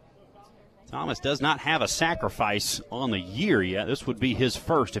 Thomas does not have a sacrifice on the year yet. This would be his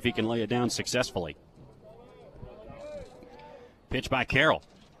first if he can lay it down successfully. Pitch by Carroll.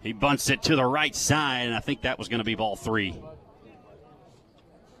 He bunts it to the right side, and I think that was going to be ball three.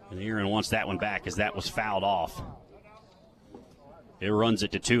 And Aaron wants that one back as that was fouled off. It runs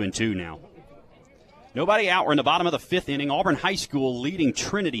it to 2-2 now. Nobody out. We're in the bottom of the fifth inning. Auburn High School leading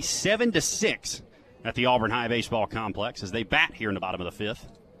Trinity 7-6 at the Auburn High Baseball Complex as they bat here in the bottom of the fifth.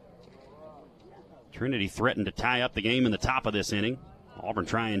 Trinity threatened to tie up the game in the top of this inning. Auburn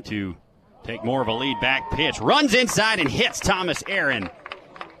trying to take more of a lead back pitch. Runs inside and hits Thomas Aaron.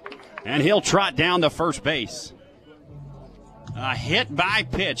 And he'll trot down to first base. A hit by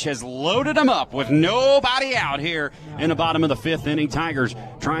pitch has loaded him up with nobody out here in the bottom of the fifth inning. Tigers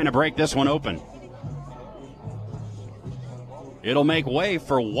trying to break this one open. It'll make way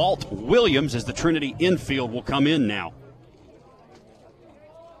for Walt Williams as the Trinity infield will come in now.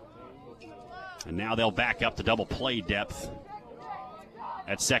 And now they'll back up to double play depth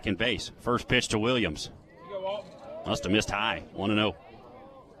at second base. First pitch to Williams. Must have missed high. 1-0.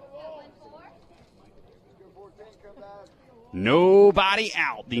 Nobody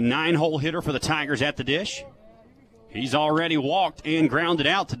out. The 9-hole hitter for the Tigers at the dish. He's already walked and grounded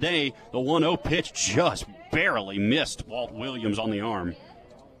out today. The 1-0 pitch just barely missed Walt Williams on the arm.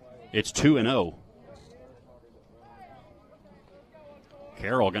 It's 2-0.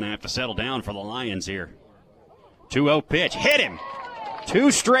 Carroll going to have to settle down for the Lions here. 2-0 pitch. Hit him.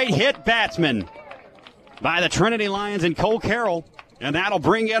 Two straight hit batsmen by the Trinity Lions and Cole Carroll. And that'll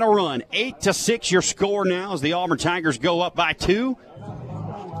bring in a run. 8-6 your score now as the Auburn Tigers go up by 2.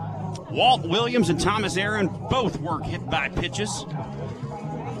 Walt Williams and Thomas Aaron both work hit by pitches.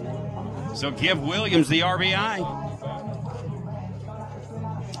 So give Williams the RBI.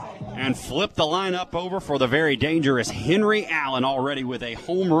 And flip the lineup over for the very dangerous Henry Allen, already with a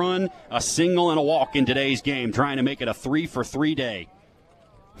home run, a single, and a walk in today's game, trying to make it a 3-for-3 day.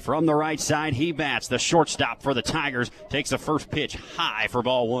 From the right side, he bats. The shortstop for the Tigers takes the first pitch high for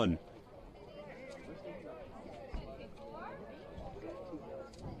ball one.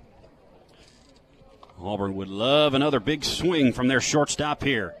 Auburn would love another big swing from their shortstop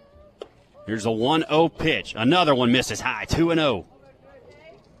here. Here's a 1-0 pitch. Another one misses high, 2-0.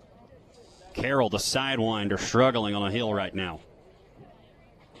 Carroll, the sidewinder, struggling on a hill right now.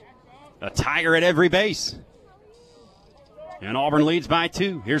 A Tiger at every base. And Auburn leads by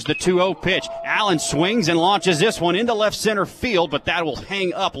 2. Here's the 2-0 pitch. Allen swings and launches this one into left center field, but that will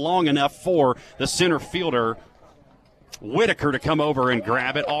hang up long enough for the center fielder, Whitaker, to come over and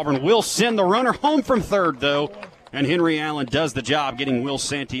grab it. Auburn will send the runner home from third, though. And Henry Allen does the job getting Will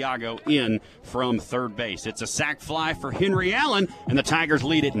Santiago in from third base. It's a sac fly for Henry Allen, and the Tigers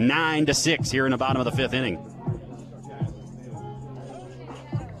lead it 9-6 here in the bottom of the fifth inning.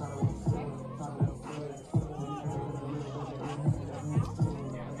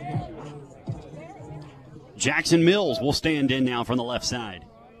 Jackson Mills will stand in now from the left side.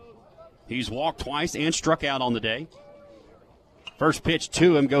 He's walked twice and struck out on the day. First pitch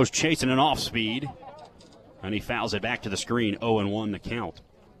to him goes chasing an off speed. And he fouls it back to the screen, 0-1 the count.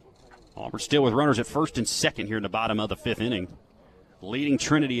 Auburn still with runners at first and second here in the bottom of the fifth inning. Leading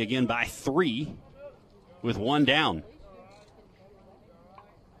Trinity again by 3 with 1 down.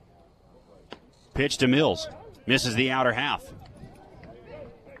 Pitch to Mills. Misses the outer half.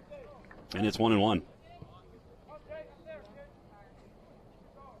 And it's 1-1.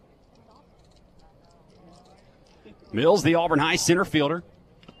 Mills, the Auburn High center fielder.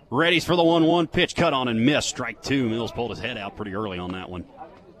 Readies for the 1-1 pitch, cut on and missed. Strike 2. Mills pulled his head out pretty early on that one.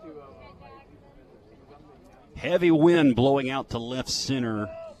 Heavy wind blowing out to left center.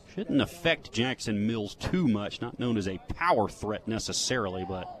 Shouldn't affect Jackson Mills too much. Not known as a power threat necessarily,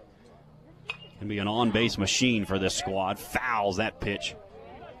 but can be an on-base machine for this squad. Fouls that pitch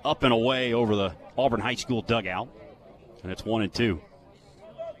up and away over the Auburn High School dugout. And it's 1-2.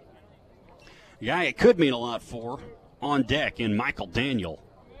 The guy it could mean a lot for on deck in Michael Daniel.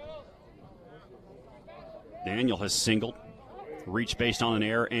 Daniel has singled, reached based on an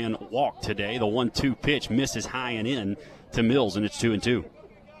error, and walked today. The 1-2 pitch misses high and in to Mills, and it's 2-2.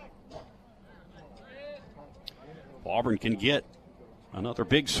 Auburn can get another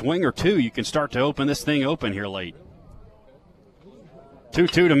big swing or two. You can start to open this thing open here late.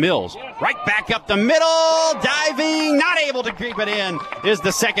 2-2 to Mills. Right back up the middle. Diving, not able to keep it in, is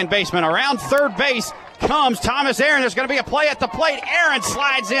the second baseman. Around third base comes Thomas Aaron. There's going to be a play at the plate. Aaron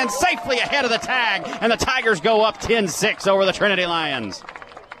slides in safely ahead of the tag, and the Tigers go up 10-6 over the Trinity Lions.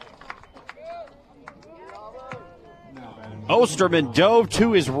 Osterman dove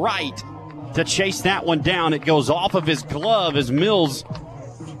to his right to chase that one down. It goes off of his glove as Mills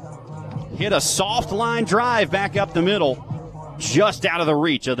hit a soft line drive back up the middle. Just out of the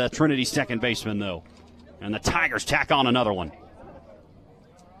reach of the Trinity second baseman, though. And the Tigers tack on another one.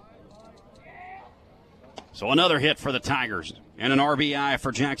 So another hit for the Tigers and an RBI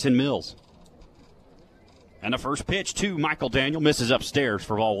for Jackson Mills. And the first pitch to Michael Daniel misses upstairs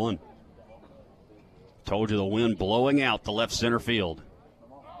for ball one. Told you the wind blowing out the left center field.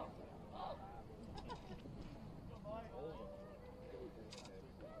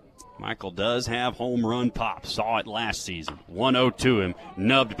 Michael does have home run pop. Saw it last season. 1-0 to him.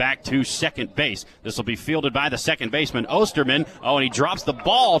 Nubbed back to second base. This will be fielded by the second baseman, Osterman. Oh, and he drops the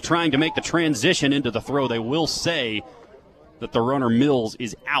ball trying to make the transition into the throw. They will say that the runner Mills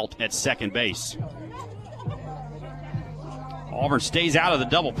is out at second base. Auburn stays out of the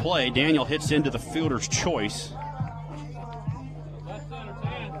double play. Daniel hits into the fielder's choice.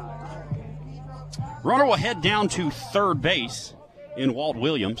 Runner will head down to third base in Walt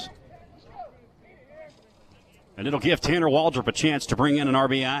Williams. And it'll give Tanner Waldrop a chance to bring in an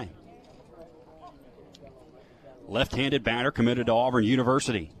RBI. Left-handed batter committed to Auburn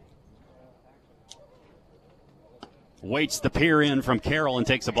University. Waits the peer in from Carroll and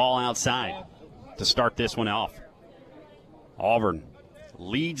takes the ball outside to start this one off. Auburn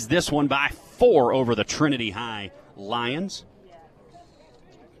leads this one by 4 over the Trinity High Lions.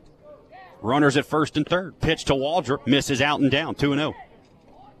 Runners at first and third. Pitch to Waldrop. Misses out and down. 2-0.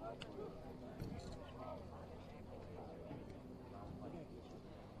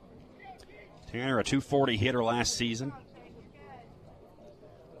 Tanner, a .240 hitter last season.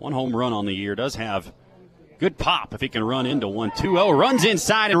 1 home run on the year. Does have good pop if he can run into one. 2-0. Runs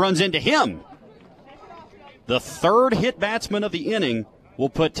inside and runs into him. The third hit batsman of the inning will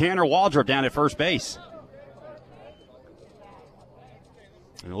put Tanner Waldrop down at first base.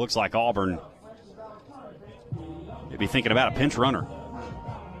 And it looks like Auburn may be thinking about a pinch runner.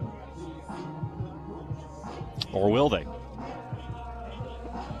 Or will they?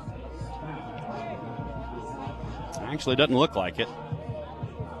 Actually, doesn't look like it.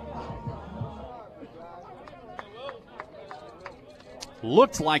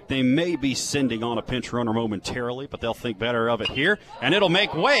 Looks like they may be sending on a pinch runner momentarily, but they'll think better of it here. And it'll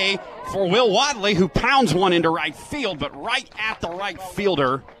make way for Will Wadley, who pounds one into right field, but right at the right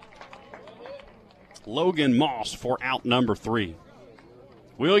fielder, Logan Moss, for out number 3.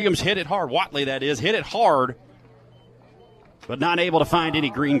 Williams hit it hard. Wadley, that is, hit it hard, but not able to find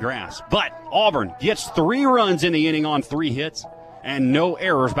any green grass. But Auburn gets 3 runs in the inning on 3 hits. And no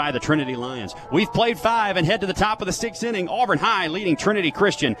errors by the Trinity Lions. We've played 5 and head to the top of the 6th inning. Auburn High leading Trinity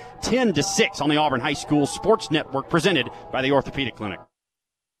Christian 10-6 on the Auburn High School Sports Network, presented by the Orthopedic Clinic.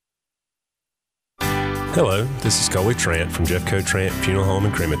 Hello, this is Coley Trent from Jeffco Trent Funeral Home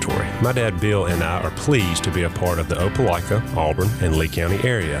and Crematory. My dad Bill and I are pleased to be a part of the Opelika, Auburn, and Lee County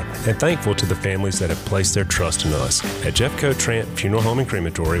area, and thankful to the families that have placed their trust in us. At Jeffco Trent Funeral Home and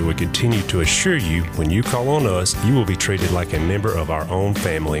Crematory, we continue to assure you when you call on us, you will be treated like a member of our own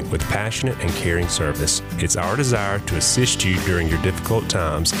family with passionate and caring service. It's our desire to assist you during your difficult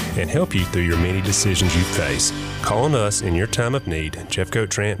times and help you through your many decisions you face. Call on us in your time of need. Jeffco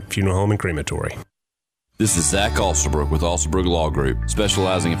Trent Funeral Home and Crematory. This is Zach Alsterbrook with Alsterbrook Law Group,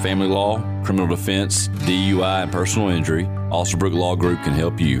 specializing in family law, criminal defense, DUI, and personal injury. Alsterbrook Law Group can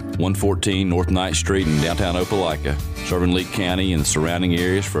help you. 114 North 9th Street in downtown Opelika, serving Lee County and the surrounding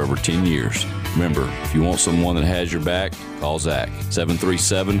areas for over 10 years. Remember, if you want someone that has your back, call Zach.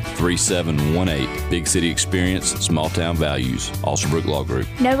 737-3718. Big city experience, small town values. Alsterbrook Law Group.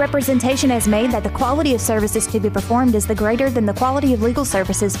 No representation is made that the quality of services to be performed is the greater than the quality of legal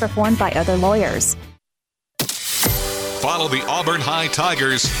services performed by other lawyers. Follow the Auburn High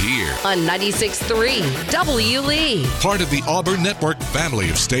Tigers here on 96.3 W. Lee. Part of the Auburn Network family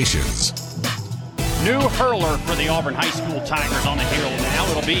of stations. New hurler for the Auburn High School Tigers on the hill now.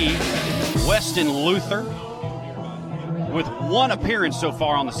 It'll be Weston Luther. With one appearance so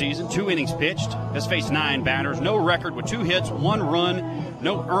far on the season, 2 innings pitched, has faced 9 batters, no record with 2 hits, 1 run,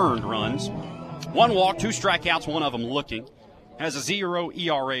 no earned runs. 1 walk, 2 strikeouts, one of them looking. Has a 0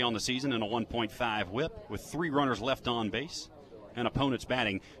 ERA on the season and a 1.5 whip with 3 runners left on base. And opponents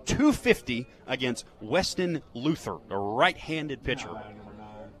batting .250 against Weston Luther, a right-handed pitcher.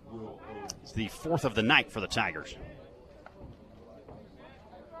 It's the 4th of the night for the Tigers.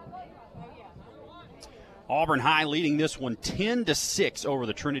 Auburn High leading this one 10-6 over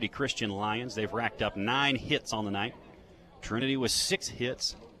the Trinity Christian Lions. They've racked up 9 hits on the night. Trinity with 6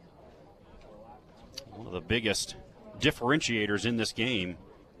 hits. One of the biggest differentiators in this game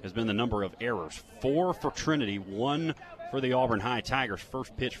has been the number of errors. 4 for Trinity, 1 for the Auburn High Tigers.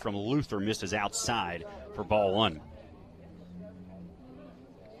 First pitch from Luther misses outside for ball 1.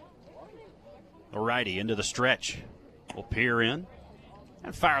 The righty into the stretch will peer in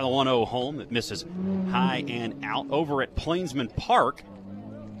and fire the 1-0 home that misses high and out. Over at Plainsman Park,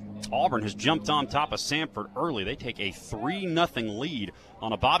 Auburn has jumped on top of Samford early. They take a 3-0 lead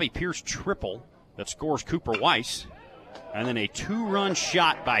on a Bobby Pierce triple that scores Cooper Weiss. And then a 2-run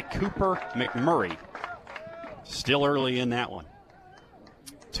shot by Cooper McMurray. Still early in that one.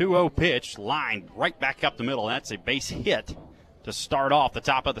 2-0 pitch, lined right back up the middle. That's a base hit to start off the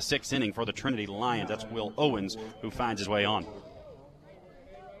top of the 6th inning for the Trinity Lions. That's Will Owens who finds his way on.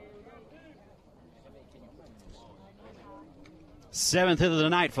 Seventh hit of the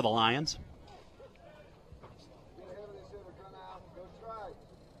night for the Lions.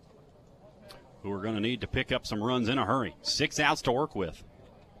 Who are going to need to pick up some runs in a hurry. 6 outs to work with.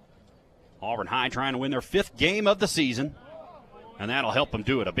 Auburn High trying to win their 5th game of the season, and that'll help them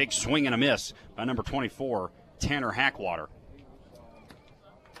do it. A big swing and a miss by number 24, Tanner Hackwater.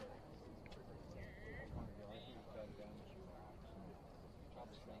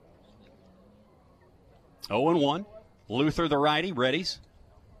 Oh and 1. Luther, the righty, readies.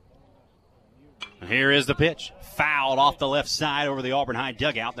 And here is the pitch. Fouled off the left side over the Auburn High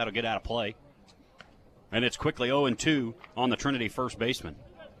dugout. That'll get out of play. And it's quickly 0-2 on the Trinity first baseman.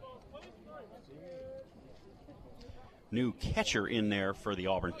 New catcher in there for the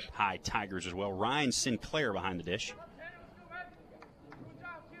Auburn High Tigers as well. Ryan Sinclair behind the dish.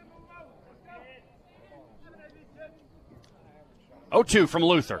 Oh-2 from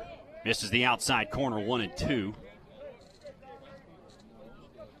Luther. Misses the outside corner, 1-2.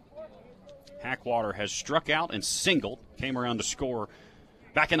 Hackwater has struck out and singled. Came around to score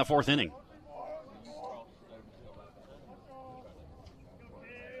back in the 4th inning.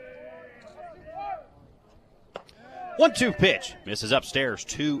 1-2 pitch. Misses upstairs,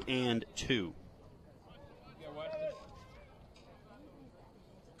 2-2.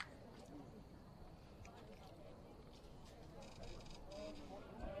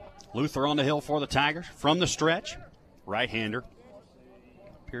 Luther on the hill for the Tigers from the stretch. Right-hander.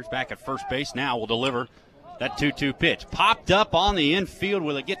 Appears back at first base now. Will deliver that 2-2 pitch. Popped up on the infield.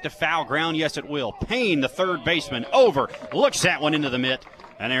 Will it get to foul ground? Yes, it will. Payne, the third baseman, over. Looks that one into the mitt.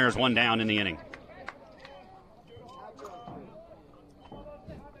 And there's one down in the inning.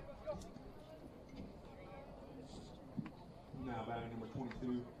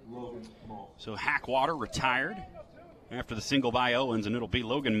 So Hackwater retired after the single by Owens, and it'll be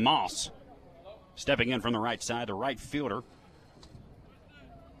Logan Moss stepping in from the right side, the right fielder.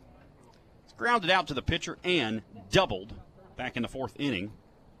 It's grounded out to the pitcher and doubled back in the 4th inning.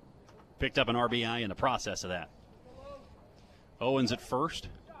 Picked up an RBI in the process of that. Owens at first.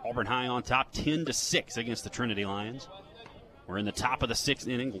 Auburn High on top, 10-6 against the Trinity Lions. We're in the top of the 6th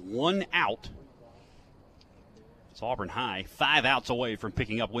inning, 1 out. It's Auburn High, 5 outs away from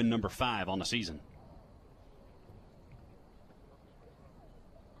picking up win number 5 on the season.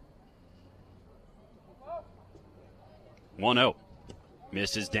 One-0.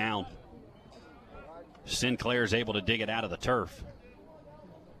 Misses down. Sinclair's able to dig it out of the turf.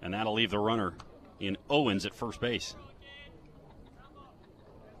 And that'll leave the runner in Owens at first base.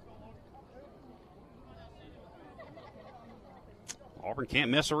 Auburn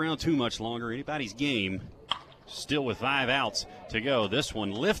can't mess around too much longer. Anybody's game. Still with 5 outs to go. This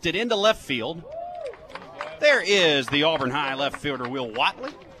one lifted into left field. There is the Auburn High left fielder, Will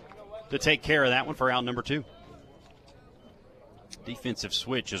Watley, to take care of that one for out number 2. Defensive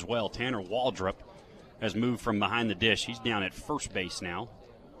switch as well. Tanner Waldrop has moved from behind the dish. He's down at first base now.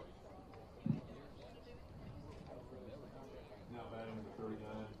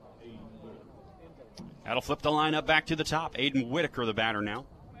 That'll flip the lineup back to the top. Aiden Whitaker, the batter now.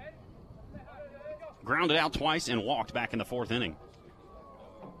 Grounded out twice and walked back in the 4th inning.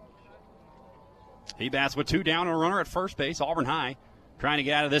 He bats with 2 down and a runner at first base. Auburn High trying to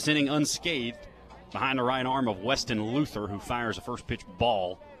get out of this inning unscathed behind the right arm of Weston Luther, who fires a first pitch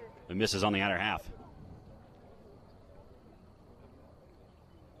ball and misses on the outer half.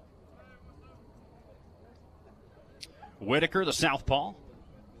 Whitaker, the southpaw,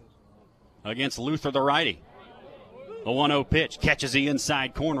 against Luther, the righty. The 1-0 pitch catches the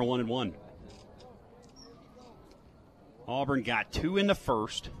inside corner, 1-1. Auburn got 2 in the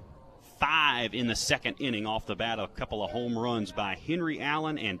first, 5 in the second inning off the bat. A couple of home runs by Henry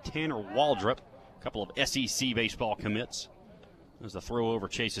Allen and Tanner Waldrop, a couple of SEC baseball commits. As the throw over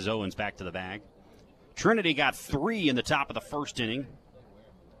chases Owens back to the bag. Trinity got 3 in the top of the first inning,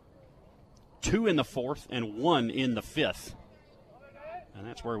 2 in the 4th, and 1 in the 5th. And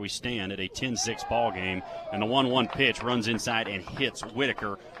that's where we stand at a 10-6 ball game. And the 1-1 pitch runs inside and hits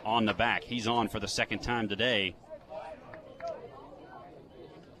Whitaker on the back. He's on for the second time today.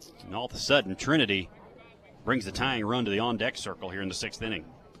 And all of a sudden, Trinity brings the tying run to the on-deck circle here in the 6th inning.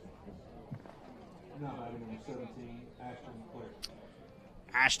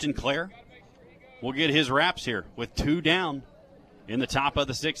 Ashton Clare will get his wraps here with 2 down in the top of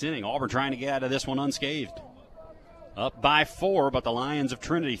the 6th inning. Auburn trying to get out of this one unscathed. Up by 4, but the Lions of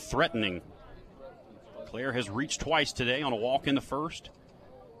Trinity threatening. Clare has reached twice today on a walk in the 1st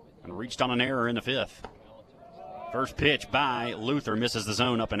and reached on an error in the 5th. First pitch by Luther misses the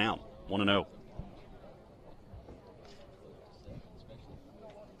zone, up and out. 1-0.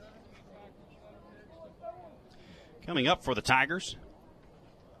 Coming up for the Tigers,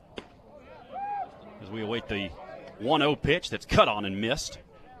 as we await the 1-0 pitch that's cut on and missed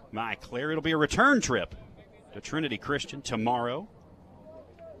by Clare. It'll be a return trip to Trinity Christian tomorrow.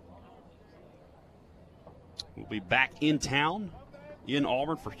 We'll be back in town in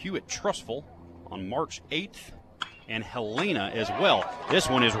Auburn for Hewitt Trustful on March 8th, and Helena as well. This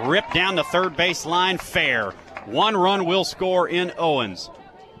one is ripped down the third base line, fair. 1 run will score in Owens.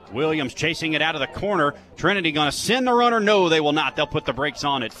 Williams chasing it out of the corner. Trinity going to send the runner? No, they will not. They'll put the brakes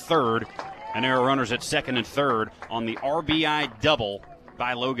on at third. And there are runners at second and third on the RBI double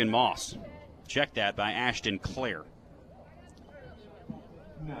by Logan Moss. Check that by Ashton Clare.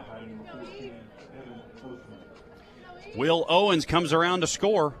 Will Owens comes around to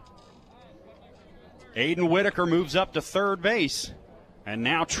score. Aiden Whitaker moves up to third base. And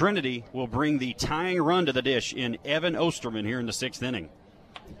now Trinity will bring the tying run to the dish in Evan Osterman here in the 6th inning.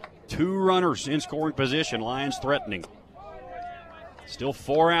 2 runners in scoring position, Lions threatening. Still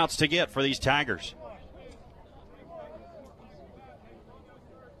 4 outs to get for these Tigers.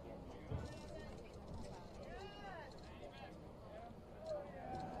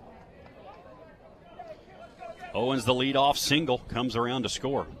 Owens, the leadoff single, comes around to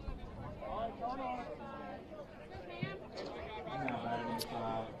score.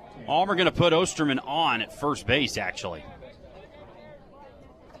 Auburn going to put Osterman on at first base, actually.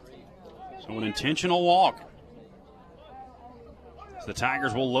 So an intentional walk. So the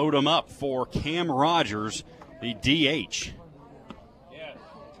Tigers will load him up for Cam Rogers, the DH.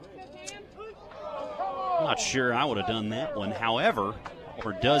 I'm not sure I would have done that one. However,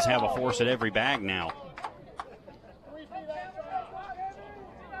 Auburn does have a force at every bag now.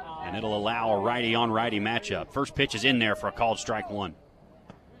 And it'll allow a righty-on-righty matchup. First pitch is in there for a called strike 1.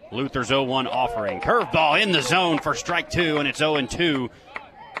 Luther's 0-1 offering. Curveball in the zone for strike 2, and it's 0-2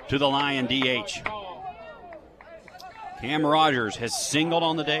 to the Lion DH. Cam Rogers has singled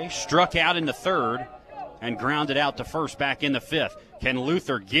on the day, struck out in the 3rd, and grounded out to first back in the 5th. Can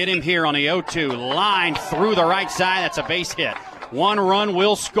Luther get him here on the 0-2? Line through the right side. That's a base hit. 1 run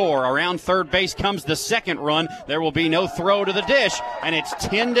will score. Around third base comes the second run. There will be no throw to the dish, and it's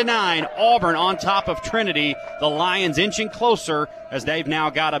 10-9. Auburn on top of Trinity. The Lions inching closer as they've now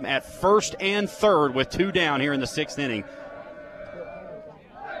got them at first and third with 2 down here in the 6th inning.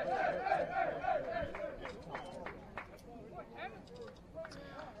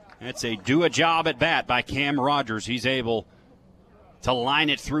 That's a do-a-job at bat by Cam Rogers. He's able to line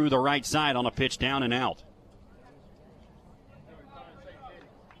it through the right side on a pitch down and out.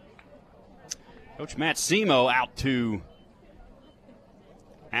 Coach Matt Semo out to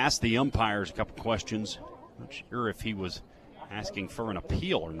ask the umpires a couple questions. Not sure if he was asking for an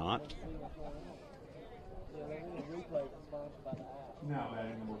appeal or not.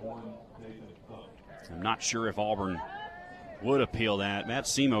 I'm not sure if Auburn would appeal that. Matt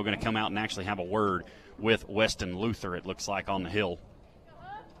Semo going to come out and actually have a word with Weston Luther, it looks like, on the hill.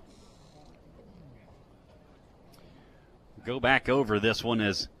 Go back over this one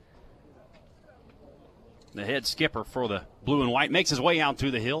as the head skipper for the blue and white, makes his way out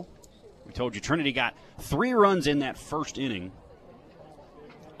to the hill. We told you Trinity got 3 runs in that first inning.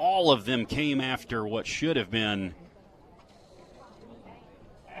 All of them came after what should have been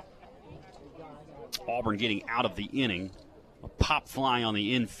Auburn getting out of the inning. A pop fly on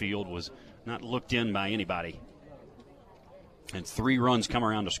the infield was not looked in by anybody. And 3 runs come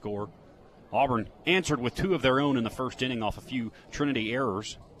around to score. Auburn answered with 2 of their own in the first inning off a few Trinity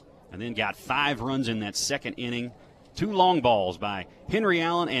errors, and then got 5 runs in that second inning. 2 long balls by Henry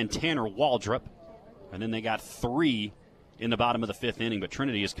Allen and Tanner Waldrop, and then they got 3 in the bottom of the 5th inning. But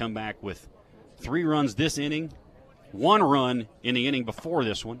Trinity has come back with 3 runs this inning, 1 run in the inning before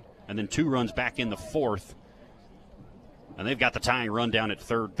this one, and then 2 runs back in the 4th. And they've got the tying run down at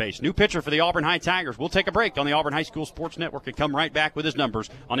third base. New pitcher for the Auburn High Tigers. We'll take a break on the Auburn High School Sports Network and come right back with his numbers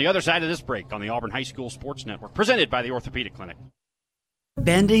on the other side of this break on the Auburn High School Sports Network, presented by the Orthopedic Clinic.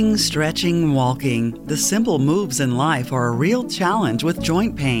 Bending, stretching, walking. The simple moves in life are a real challenge with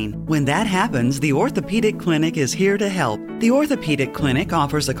joint pain. When that happens, the Orthopedic Clinic is here to help. The Orthopedic Clinic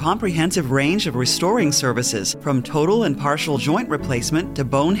offers a comprehensive range of restoring services, from total and partial joint replacement to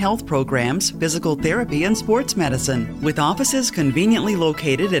bone health programs, physical therapy, and sports medicine. With offices conveniently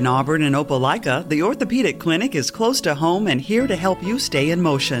located in Auburn and Opelika, the Orthopedic Clinic is close to home and here to help you stay in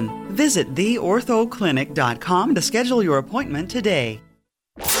motion. Visit theorthoclinic.com to schedule your appointment today.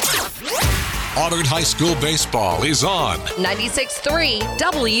 Auburn High School baseball is on 96.3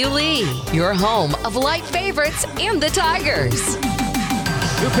 W. Lee, your home of light favorites and the Tigers.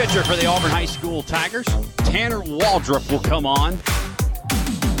 New pitcher for the Auburn High School Tigers, Tanner Waldrop, will come on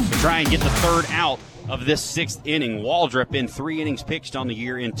to try and get the 3rd out of this 6th inning. Waldrop, in 3 innings pitched on the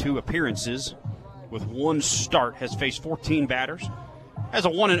year in 2 appearances, with 1 start, has faced 14 batters. Has a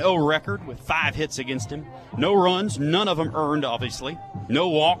 1-0 record with 5 hits against him. No runs, none of them earned, obviously. No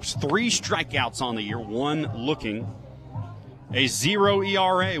walks, 3 strikeouts on the year, 1 looking. A 0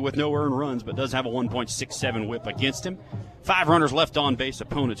 ERA with no earned runs, but does have a 1.67 whip against him. 5 runners left on base.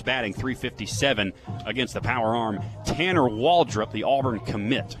 Opponents batting .357 against the power arm Tanner Waldrop, the Auburn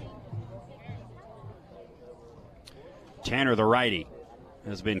commit. Tanner, the righty,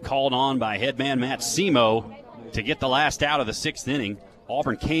 has been called on by headman Matt Semo to get the last out of the 6th inning.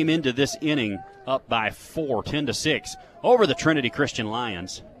 Auburn came into this inning up by 4, 10-6, over the Trinity Christian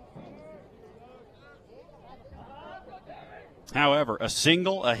Lions. However, a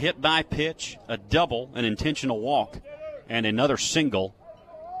single, a hit by pitch, a double, an intentional walk, and another single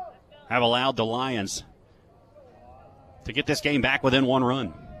have allowed the Lions to get this game back within 1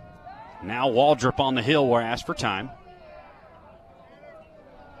 run. Now Waldrop on the hill will ask for time.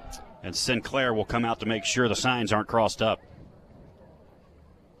 And Sinclair will come out to make sure the signs aren't crossed up.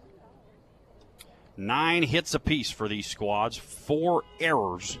 9 hits apiece for these squads, 4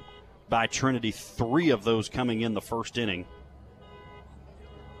 errors by Trinity, 3 of those coming in the first inning,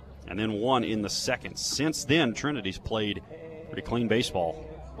 and then 1 in the second. Since then, Trinity's played pretty clean baseball.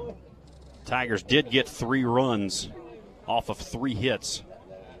 Tigers did get 3 runs off of 3 hits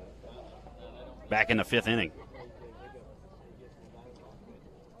back in the 5th inning.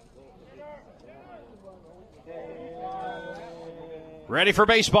 Ready for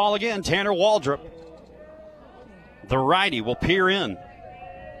baseball again, Tanner Waldrop. The righty will peer in.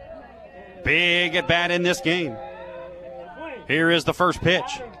 Big at bat in this game. Here is the first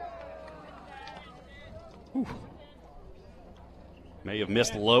pitch. Whew. May have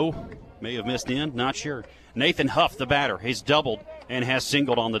missed low, may have missed in, not sure. Nathan Huff, the batter, he's doubled and has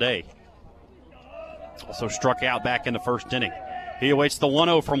singled on the day. Also struck out back in the first inning. He awaits the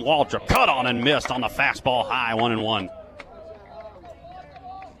 1-0 from Waldrop. Cut on and missed on the fastball high, 1-1.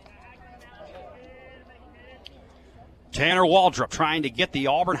 Tanner Waldrop trying to get the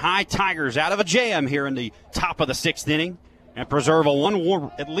Auburn High Tigers out of a jam here in the top of the 6th inning and preserve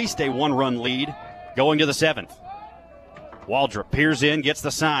at least a 1-run lead going to the 7th. Waldrop peers in, gets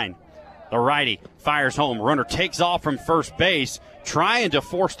the sign. The righty fires home. Runner takes off from first base, trying to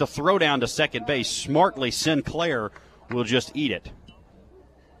force the throw down to second base. Smartly, Sinclair will just eat it.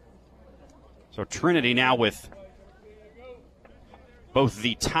 So Trinity now with both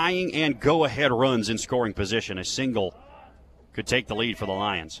the tying and go-ahead runs in scoring position. A single could take the lead for the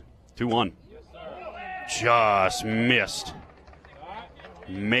Lions. 2-1. Just missed.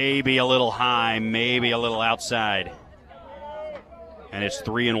 Maybe a little high, maybe a little outside. And it's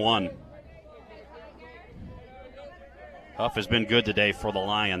 3-1. Huff has been good today for the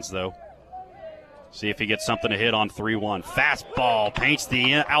Lions, though. See if he gets something to hit on 3-1. Fastball paints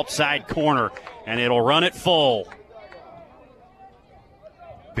the outside corner, and it'll run it full.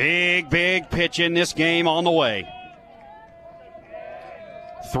 Big pitch in this game on the way.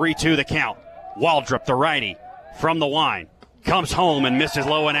 3-2 the count. Waldrop, the righty, from the line. Comes home and misses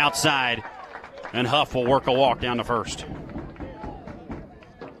low and outside. And Huff will work a walk down to first.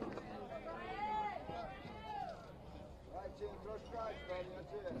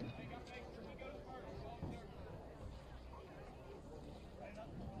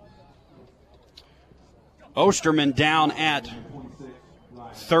 Osterman down at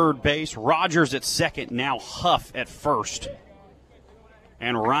third base. Rogers at second. Now Huff at first.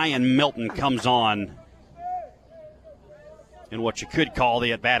 And Ryan Milton comes on in what you could call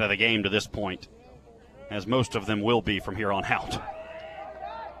the at-bat of the game to this point, as most of them will be from here on out.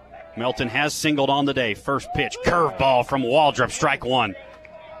 Milton has singled on the day. First pitch, curveball from Waldrop, strike one.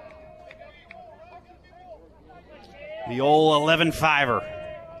 The old 11-5er.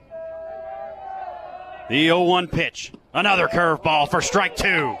 The 0-1 pitch. Another curveball for strike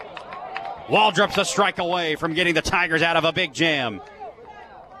two. Waldrop's a strike away from getting the Tigers out of a big jam.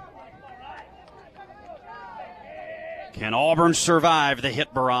 Can Auburn survive the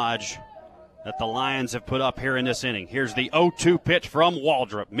hit barrage that the Lions have put up here in this inning? Here's the 0-2 pitch from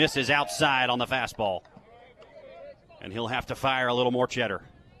Waldrop. Misses outside on the fastball. And he'll have to fire a little more cheddar.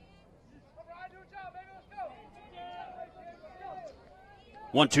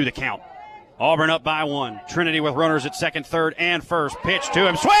 One, two the count. Auburn up by one. Trinity with runners at second, third, and first. Pitch to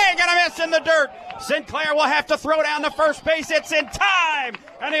him. Swing and a miss in the dirt. Sinclair will have to throw down the first base. It's in time.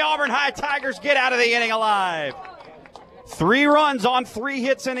 And the Auburn High Tigers get out of the inning alive. 3 runs on 3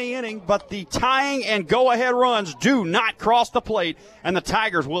 hits in the inning, but the tying and go-ahead runs do not cross the plate, and the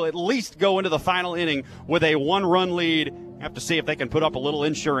Tigers will at least go into the final inning with a 1-run lead. Have to see if they can put up a little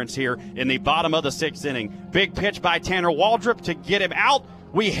insurance here in the bottom of the 6th inning. Big pitch by Tanner Waldrop to get him out.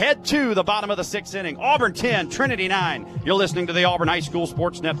 We head to the bottom of the 6th inning. Auburn 10, Trinity 9. You're listening to the Auburn High School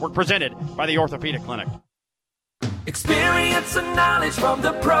Sports Network, presented by the Orthopedic Clinic. Experience and knowledge from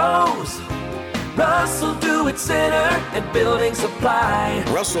the pros. Russell Do-It Center and Building Supply.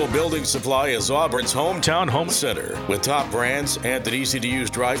 Russell Building Supply is Auburn's hometown home center. With top brands and an easy-to-use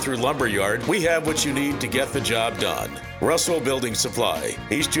drive-through lumberyard, we have what you need to get the job done. Russell Building Supply,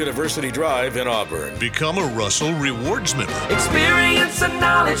 East University Drive in Auburn. Become a Russell Rewards member. Experience and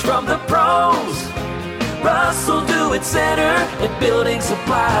knowledge from the pros. Russell Do-It Center and Building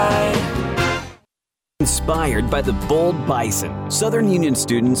Supply. Inspired by the bold bison, Southern Union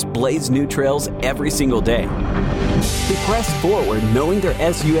students blaze new trails every single day. They press forward knowing their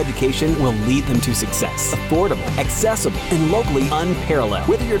SU education will lead them to success. Affordable, accessible, and locally unparalleled.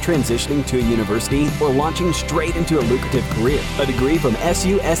 Whether you're transitioning to a university or launching straight into a lucrative career, a degree from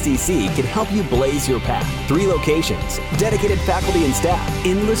SU SDC can help you blaze your path. 3 locations, dedicated faculty and staff,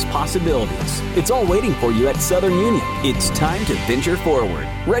 endless possibilities. It's all waiting for you at Southern Union. It's time to venture forward.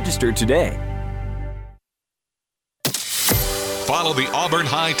 Register today. Follow the Auburn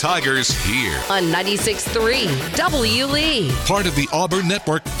High Tigers here on 96.3 W. Lee. Part of the Auburn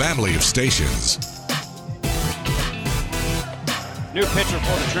Network family of stations. New pitcher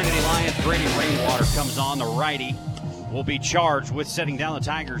for the Trinity Lions, Brady Rainwater, comes on. The righty will be charged with setting down the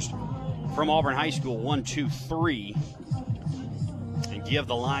Tigers from Auburn High School 1-2-3 and give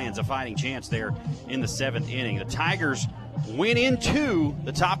the Lions a fighting chance there in the 7th inning. The Tigers went into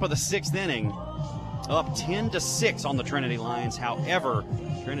the top of the 6th inning up 10-6 on the Trinity Lions. However,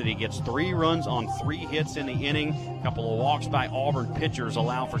 Trinity gets 3 runs on 3 hits in the inning. A couple of walks by Auburn pitchers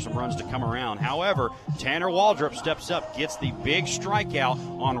allow for some runs to come around. However, Tanner Waldrop steps up, gets the big strikeout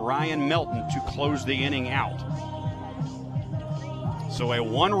on Ryan Melton to close the inning out. So a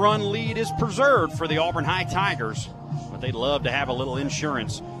 1-run lead is preserved for the Auburn High Tigers, but they'd love to have a little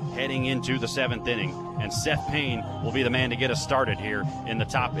insurance heading into the 7th inning. And Seth Payne will be the man to get us started here in the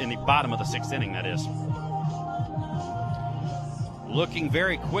bottom of the 6th inning, that is. Looking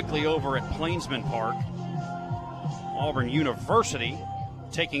very quickly over at Plainsman Park, Auburn University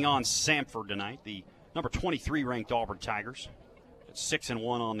taking on Samford tonight, the number 23 ranked Auburn Tigers. It's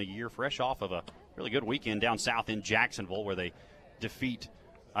 6-1 on the year, fresh off of a really good weekend down south in Jacksonville, where they defeat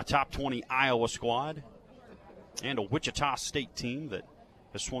a top 20 Iowa squad and a Wichita State team that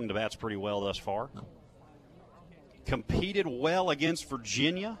has swung the bats pretty well thus far. Competed well against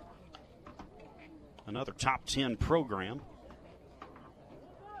Virginia, another top 10 program.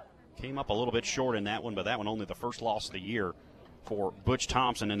 Came up a little bit short in that one, but that one only the first loss of the year for Butch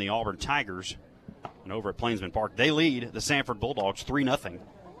Thompson and the Auburn Tigers. And over at Plainsman Park, they lead the Samford Bulldogs 3-0.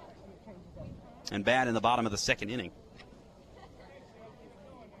 And bad in the bottom of the 2nd inning.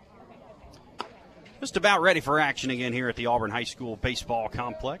 Just about ready for action again here at the Auburn High School Baseball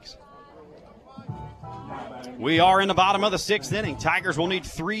Complex. We are in the bottom of the 6th inning. Tigers will need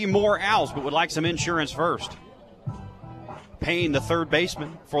 3 more outs, but would like some insurance first. Payne, the third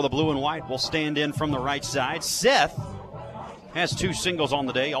baseman for the blue and white, will stand in from the right side. Seth has 2 singles on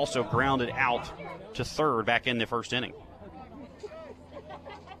the day, also grounded out to third back in the first inning.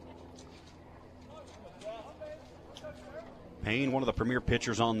 Payne, one of the premier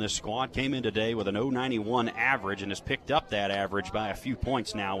pitchers on this squad, came in today with an 0.91 average and has picked up that average by a few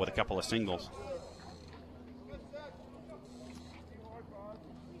points now with a couple of singles.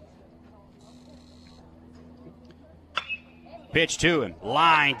 Pitch to him.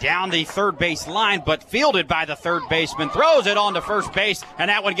 Line down the third base line, but fielded by the third baseman. Throws it on to first base, and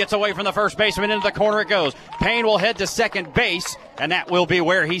that one gets away from the first baseman. Into the corner it goes. Payne will head to second base, and that will be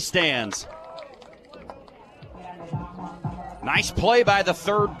where he stands. Nice play by the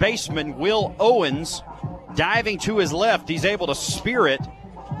third baseman, Will Owens. Diving to his left. He's able to spear it,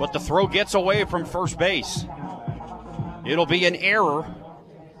 but the throw gets away from first base. It'll be an error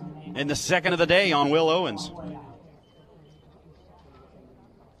in the second of the day on Will Owens.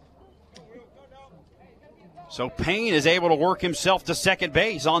 So Payne is able to work himself to second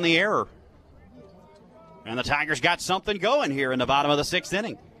base on the error. And the Tigers got something going here in the bottom of the 6th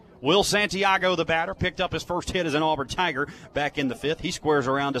inning. Will Santiago, the batter, picked up his first hit as an Auburn Tiger back in the 5th. He squares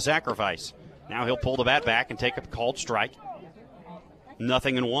around to sacrifice. Now he'll pull the bat back and take a called strike.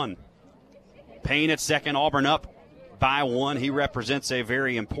 0-1. Payne at second, Auburn up by 1. He represents a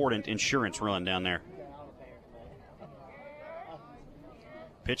very important insurance run down there.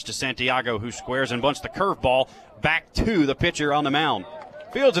 Pitch to Santiago, who squares and bunts the curveball back to the pitcher on the mound.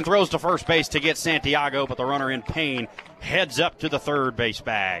 Fields and throws to first base to get Santiago, but the runner in Payne heads up to the third base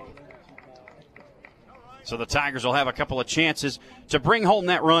bag. So the Tigers will have a couple of chances to bring home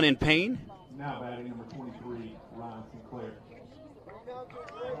that run in Payne. Now batting number 23, Ryan Sinclair.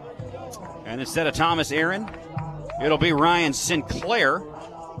 And instead of Thomas Aaron, it'll be Ryan Sinclair,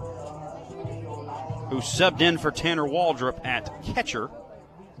 who subbed in for Tanner Waldrop at catcher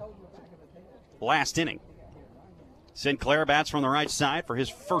last inning. Sinclair bats from the right side for his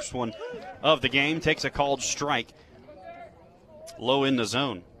first one of the game. Takes a called strike low in the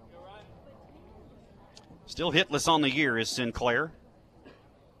zone. Still hitless on the year is Sinclair.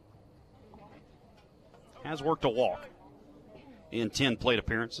 Has worked a walk in 10 plate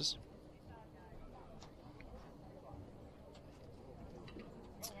appearances.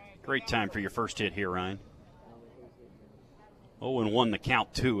 Great time for your first hit here, Ryan. 0-1 the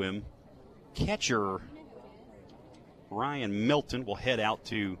count to him. Catcher Ryan Milton will head out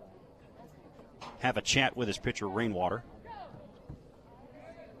to have a chat with his pitcher, Rainwater.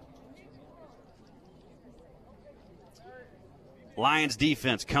 Lions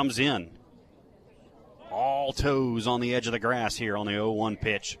defense comes in. All toes on the edge of the grass here on the 0-1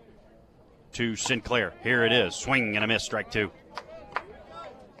 pitch to Sinclair. Here it is. Swing and a miss, strike 2.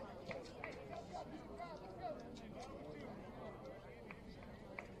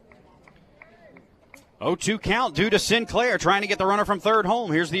 Oh, 0-2 count due to Sinclair trying to get the runner from third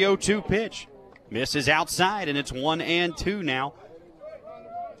home. Here's the 0-2 pitch. Misses outside, and it's 1-2 now.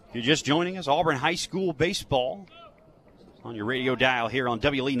 If you're just joining us, Auburn High School baseball on your radio dial here on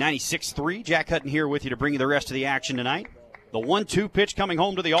WLE 96.3. Jack Hutton here with you to bring you the rest of the action tonight. The 1-2 pitch coming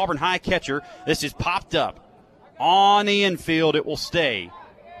home to the Auburn High catcher. This is popped up on the infield. It will stay.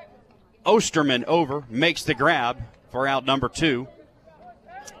 Osterman over, makes the grab for out number 2.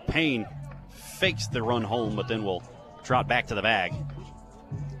 Payne fakes the run home, but then will trot back to the bag.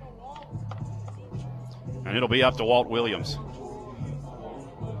 And it'll be up to Walt Williams.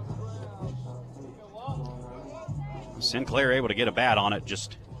 Sinclair able to get a bat on it,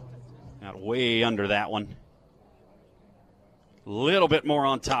 just got way under that one. A little bit more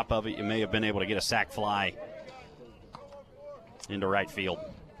on top of it. You may have been able to get a sac fly into right field.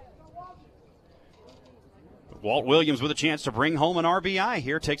 Walt Williams with a chance to bring home an RBI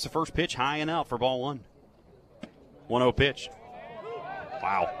here. Takes the first pitch high and out for ball 1. 1-0 pitch.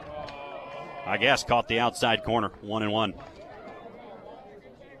 Wow. I guess caught the outside corner. 1-1.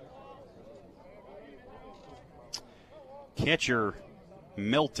 Catcher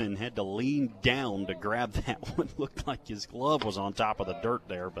Milton had to lean down to grab that one. Looked like his glove was on top of the dirt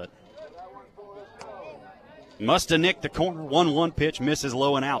there, but must have nicked the corner. 1-1 pitch, misses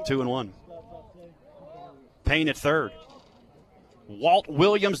low and out. 2-1. Payne at third. Walt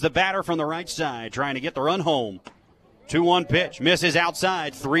Williams, the batter from the right side, trying to get the run home. 2-1 pitch, misses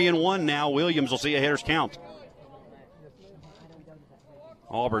outside. 3-1 now. Williams will see a hitter's count.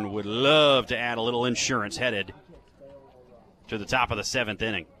 Auburn would love to add a little insurance headed to the top of the 7th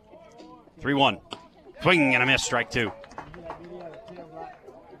inning. 3-1. Swing and a miss, strike 2.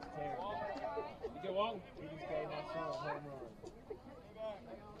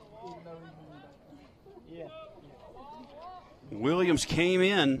 Williams came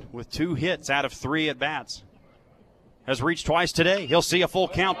in with 2 hits out of 3 at-bats. Has reached twice today. He'll see a full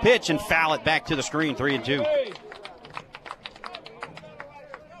count pitch and foul it back to the screen, 3-2.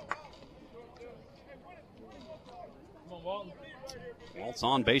 Walt's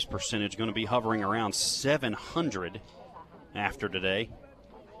on-base percentage going to be hovering around 700 after today.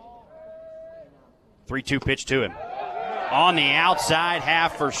 3-2 pitch to him. On the outside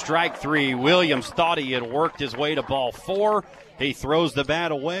half for strike 3. Williams thought he had worked his way to ball 4. He throws the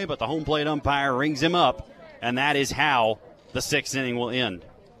bat away, but the home plate umpire rings him up, and that is how the 6th inning will end.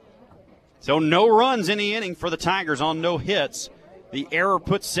 So no runs in the inning for the Tigers on no hits. The error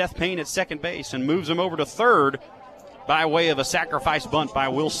puts Seth Payne at second base and moves him over to third by way of a sacrifice bunt by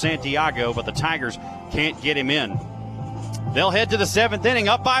Will Santiago, but the Tigers can't get him in. They'll head to the 7th inning,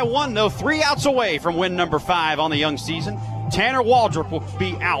 up by 1, though, 3 outs away from win number 5 on the young season. Tanner Waldrop will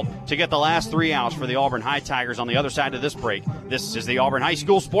be out to get the last 3 outs for the Auburn High Tigers on the other side of this break. This is the Auburn High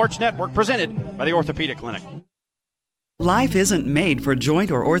School Sports Network, presented by the Orthopedic Clinic. Life isn't made for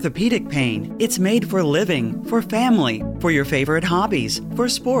joint or orthopedic pain. It's made for living, for family, for your favorite hobbies, for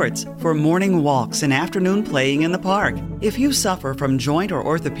sports, for morning walks and afternoon playing in the park. If you suffer from joint or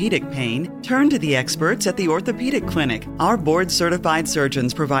orthopedic pain, turn to the experts at the Orthopedic Clinic. Our board-certified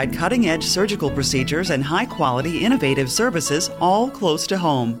surgeons provide cutting-edge surgical procedures and high-quality, innovative services all close to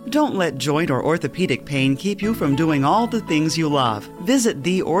home. Don't let joint or orthopedic pain keep you from doing all the things you love. Visit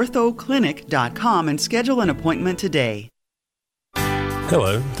theorthoclinic.com and schedule an appointment today.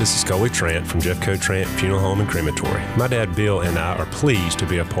 Hello, this is Coley Trant from Jeffco Trant Funeral Home and Crematory. My dad Bill and I are pleased to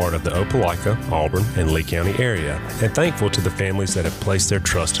be a part of the Opelika, Auburn, and Lee County area, and thankful to the families that have placed their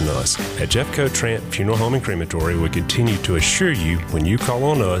trust in us. At Jeffco Trant Funeral Home and Crematory, we continue to assure you when you call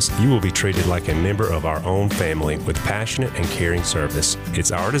on us, you will be treated like a member of our own family with passionate and caring service.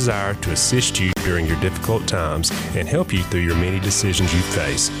 It's our desire to assist you during your difficult times and help you through your many decisions you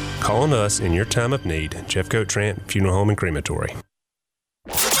face. Call on us in your time of need. Jeffco Trant Funeral Home and Crematory.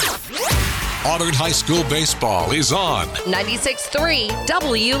 Auburn High School baseball is on 96.3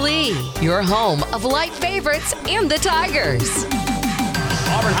 W. Lee, your home of light favorites and the Tigers.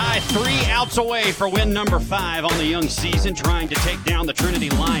 Auburn High 3 outs away for win number 5 on the young season, trying to take down the Trinity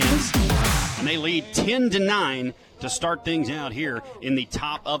Lions. And they lead 10-9 to start things out here in the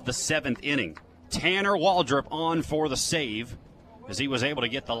top of the 7th inning. Tanner Waldrop on for the save as he was able to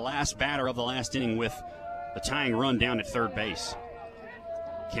get the last batter of the last inning with the tying run down at third base.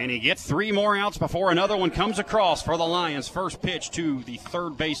 Can he get 3 more outs before another one comes across for the Lions? First pitch to the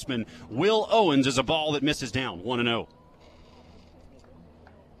third baseman, Will Owens, is a ball that misses down, 1-0.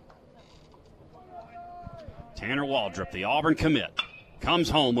 Tanner Waldrop, the Auburn commit, comes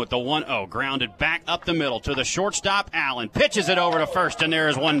home with the 1-0, grounded back up the middle to the shortstop, Allen. Pitches it over to first, and there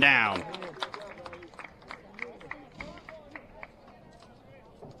is one down.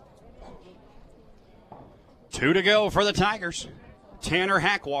 Two to go for the Tigers. Tanner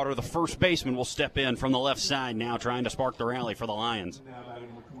Hackwater, the first baseman, will step in from the left side now, trying to spark the rally for the Lions.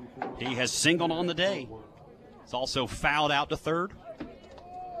 He has singled on the day. He's also fouled out to third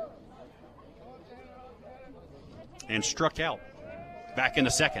and struck out. Back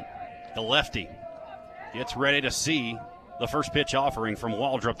into second. The lefty gets ready to see the first pitch offering from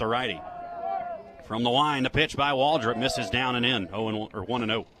Waldrop, the righty. From the line, the pitch by Waldrop misses down and in,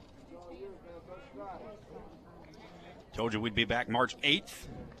 1-0. Told you we'd be back March 8th.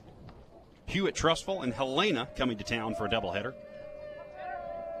 Hewitt Trustful and Helena coming to town for a doubleheader.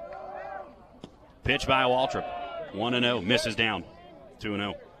 Pitch by Waldrop, 1-0, misses down,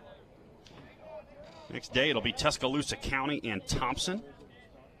 2-0. Next day it'll be Tuscaloosa County and Thompson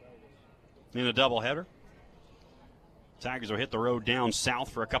in a doubleheader. Tigers will hit the road down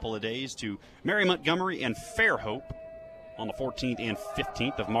south for a couple of days to Mary Montgomery and Fairhope on the 14th and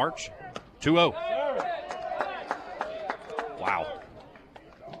 15th of March. 2-0. Wow.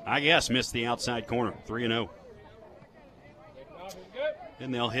 I guess missed the outside corner. 3-0. Then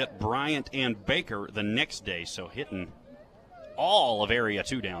they'll hit Bryant and Baker the next day, so hitting all of Area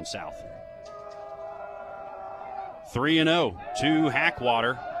 2 down south. 3-0 to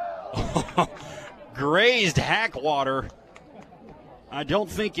Hackwater. Grazed Hackwater. I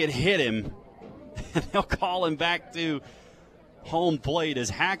don't think it hit him. They'll call him back to home plate as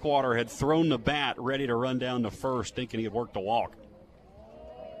Hackwater had thrown the bat ready to run down to first, thinking he had worked a walk.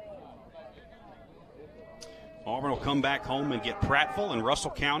 Auburn will come back home and get Prattville and Russell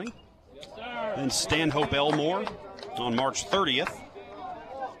County. Then Stanhope Elmore on March 30th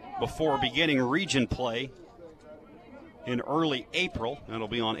before beginning region play in early April. That'll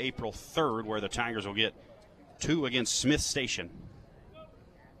be on April 3rd, where the Tigers will get 2 against Smith Station.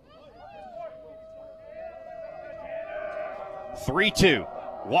 3-2.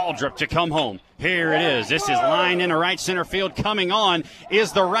 Waldrop to come home. Here it is. This is lined into right center field. Coming on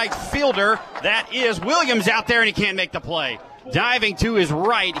is the right fielder. That is Williams out there, and he can't make the play. Diving to his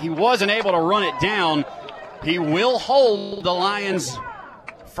right. He wasn't able to run it down. He will hold the Lions'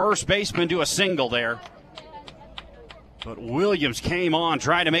 first baseman to a single there. But Williams came on,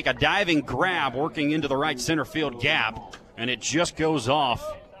 tried to make a diving grab, working into the right center field gap, and it just goes off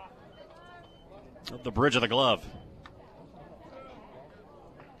of the bridge of the glove.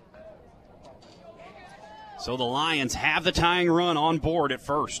 So the Lions have the tying run on board at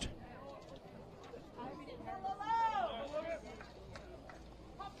first.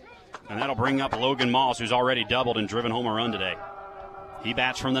 And that'll bring up Logan Moss, who's already doubled and driven home a run today. He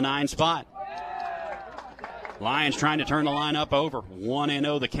bats from the 9 spot. Lions trying to turn the lineup over.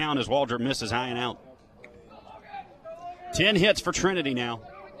 1-0 the count as Waldrop misses high and out. 10 hits for Trinity now.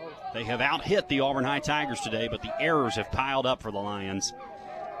 They have out-hit the Auburn High Tigers today, but the errors have piled up for the Lions.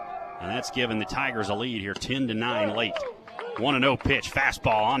 And that's given the Tigers a lead here, 10-9 late. 1-0 pitch,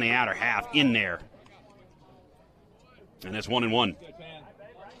 fastball on the outer half, in there. And it's 1-1.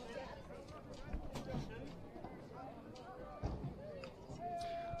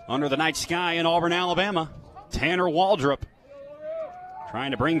 Under the night sky in Auburn, Alabama, Tanner Waldrop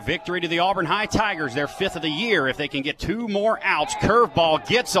trying to bring victory to the Auburn High Tigers, their 5th of the year. If they can get 2 more outs, curveball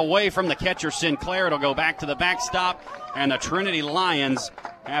gets away from the catcher Sinclair. It'll go back to the backstop, and the Trinity Lions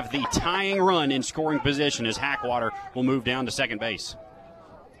have the tying run in scoring position as Hackwater will move down to second base.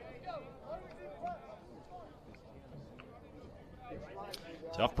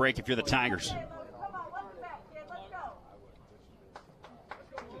 Tough break if you're the Tigers.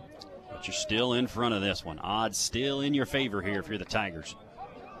 But you're still in front of this one. Odds still in your favor here if you're the Tigers.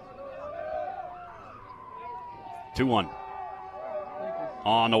 2-1.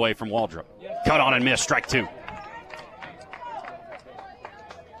 On the way from Waldrop. Cut on and miss, strike 2.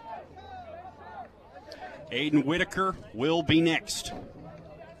 Aiden Whitaker will be next.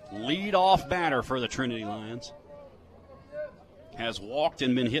 Lead-off batter for the Trinity Lions. Has walked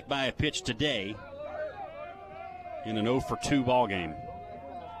and been hit by a pitch today in an 0-for-2 ball game.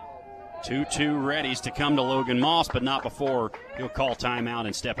 2-2 readies to come to Logan Moss, but not before he'll call timeout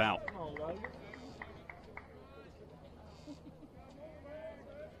and step out.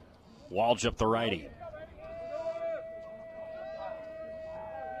 Waldrop, the righty.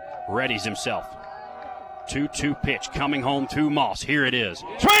 Readies himself. 2-2 pitch coming home to Moss. Here it is.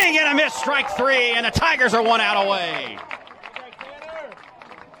 Swing and a miss, strike 3, and the Tigers are 1 out away.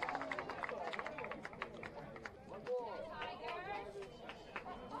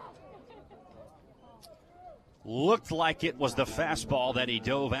 Looked like it was the fastball that he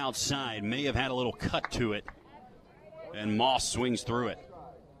dove outside. May have had a little cut to it. And Moss swings through it.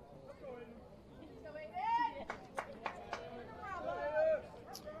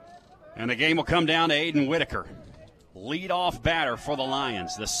 And the game will come down to Aiden Whitaker. Lead-off batter for the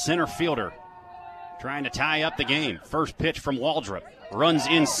Lions. The center fielder trying to tie up the game. First pitch from Waldrop. Runs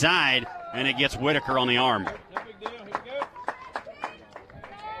inside, and it gets Whitaker on the arm.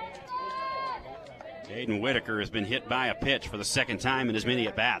 Aiden Whitaker has been hit by a pitch for the second time in as many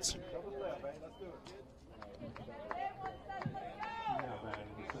at-bats.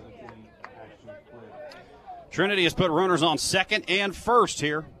 Trinity has put runners on second and first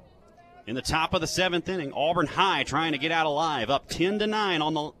here in the top of the 7th inning. Auburn High trying to get out alive, up 10-9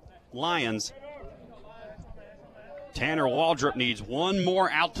 on the Lions. Tanner Waldrop needs 1 more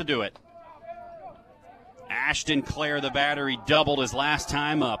out to do it. Ashton Clare, the batter, he doubled his last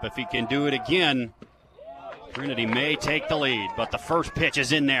time up. If he can do it again, Trinity may take the lead, but the first pitch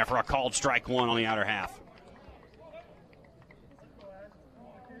is in there for a called strike 1 on the outer half.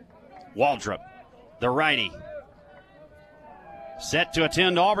 Waldrop, the righty, set to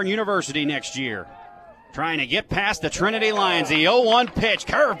attend Auburn University next year. Trying to get past the Trinity Lions. The 0-1 pitch,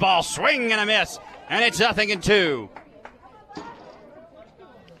 curveball, swing and a miss, and it's 0-2.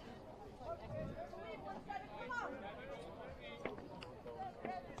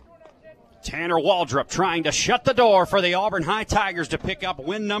 Tanner Waldrop trying to shut the door for the Auburn High Tigers to pick up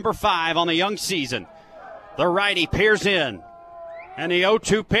win number 5 on the young season. The righty peers in. And the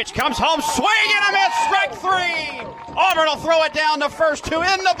 0-2 pitch comes home. Swing and a miss. Strike 3. Auburn will throw it down the first 2 in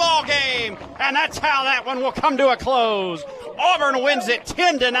the ball game. And that's how that one will come to a close. Auburn wins it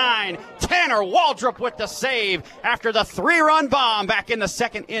 10-9. Tanner Waldrop with the save after the 3-run bomb back in the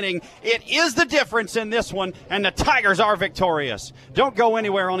second inning. It is the difference in this one, and the Tigers are victorious. Don't go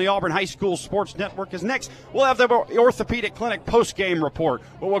anywhere on the Auburn High School Sports Network, as next we'll have the Orthopedic Clinic post-game report,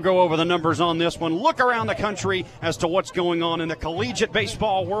 where we'll go over the numbers on this one, look around the country as to what's going on in the collegiate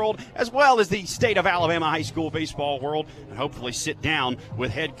baseball world, as well as the state of Alabama high school baseball world, and hopefully sit down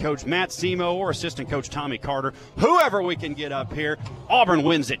with head coach Matt Semo or assistant coach Tommy Carter, whoever we can get up here. Auburn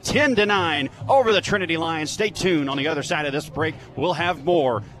wins it 10-9 over the Trinity Lions. Stay tuned. On the other side of this break, we'll have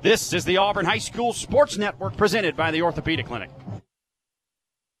more. This is the Auburn High School Sports Network, presented by the Orthopedic Clinic.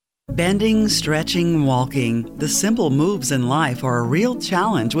 Bending, stretching, walking. The simple moves in life are a real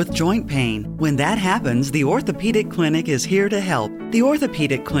challenge with joint pain. When that happens, the Orthopedic Clinic is here to help. The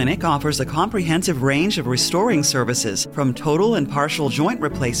Orthopedic Clinic offers a comprehensive range of restoring services, from total and partial joint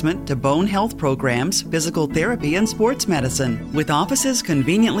replacement to bone health programs, physical therapy, and sports medicine. With offices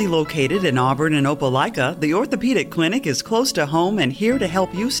conveniently located in Auburn and Opelika, the Orthopedic Clinic is close to home and here to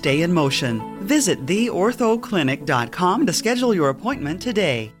help you stay in motion. Visit theorthoclinic.com to schedule your appointment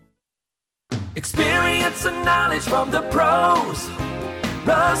today. Experience and knowledge from the pros.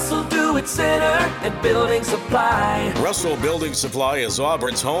 Russell Do-It Center and Building Supply. Russell Building Supply is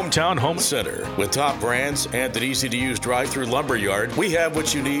Auburn's hometown home center. With top brands and an easy-to-use drive-through lumberyard, we have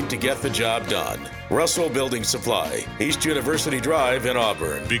what you need to get the job done. Russell Building Supply, East University Drive in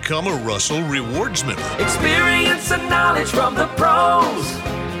Auburn. Become a Russell Rewards member. Experience and knowledge from the pros.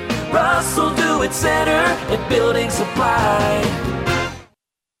 Russell Do-It Center and Building Supply.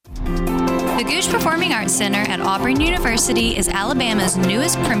 The Gooch Performing Arts Center at Auburn University is Alabama's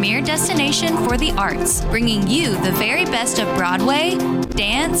newest premier destination for the arts, bringing you the very best of Broadway,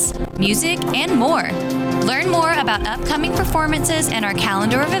 dance, music, and more. Learn more about upcoming performances and our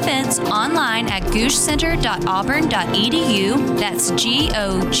calendar of events online at goochcenter.auburn.edu. That's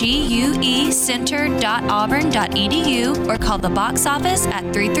GOGUE center.auburn.edu, or call the box office at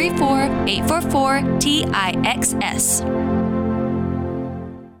 334-844-TIXS.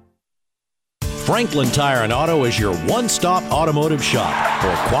 Franklin Tire and Auto is your one-stop automotive shop.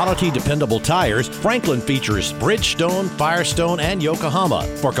 For quality, dependable tires, Franklin features Bridgestone, Firestone, and Yokohama.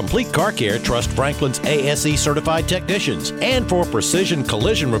 For complete car care, trust Franklin's ASE certified technicians. And for precision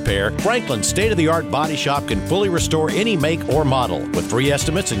collision repair, Franklin's state-of-the-art body shop can fully restore any make or model. With free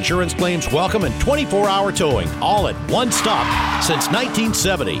estimates, insurance claims welcome, and 24-hour towing, all at one stop since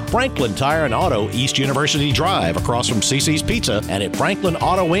 1970. Franklin Tire and Auto, East University Drive, across from CC's Pizza, and at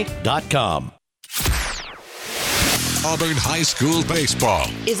FranklinAutoInc.com. Auburn High School baseball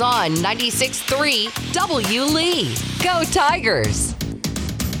is on 96.3 W. Lee. Go Tigers!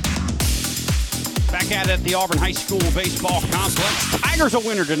 Back at it at the Auburn High School baseball complex. Tigers a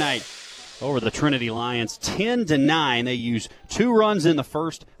winner tonight over the Trinity Lions, 10-9. They used 2 runs in the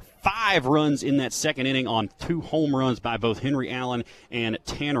first, 5 runs in that second inning on 2 home runs by both Henry Allen and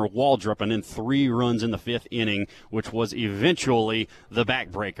Tanner Waldrop, and then 3 runs in the 5th inning, which was eventually the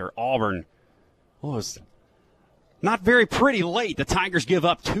backbreaker. Auburn was not very pretty late. The Tigers give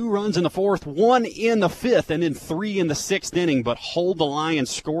up 2 runs in the 4th, 1 in the 5th, and then 3 in the 6th inning, but hold the Lions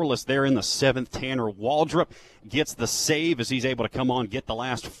scoreless there in the 7th. Tanner Waldrop gets the save as he's able to come on, get the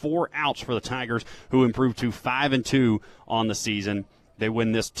last 4 outs for the Tigers, who improved to 5-2 on the season. They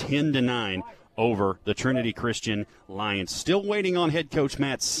win this 10-9 over the Trinity Christian Lions. Still waiting on head coach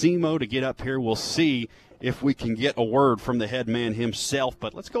Matt Semo to get up here. We'll see if we can get a word from the head man himself.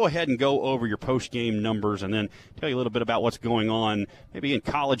 But let's go ahead and go over your post-game numbers and then tell you a little bit about what's going on maybe in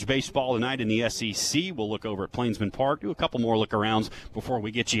college baseball tonight in the SEC. We'll look over at Plainsman Park, do a couple more look-arounds before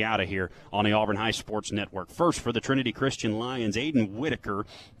we get you out of here on the Auburn High Sports Network. First, for the Trinity Christian Lions, Aiden Whitaker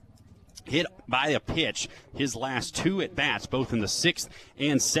hit by a pitch his last 2 at-bats, both in the 6th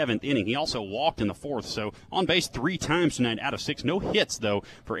and 7th inning. He also walked in the 4th, so on base 3 times tonight out of 6. No hits, though,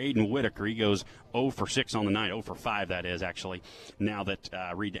 for Aiden Whitaker. He goes 0 for 6 on the night. 0 for 5, that is, actually. Now that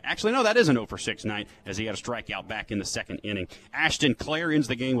actually, no, that is an 0 for 6 night, as he had a strikeout back in the 2nd inning. Ashton Clare ends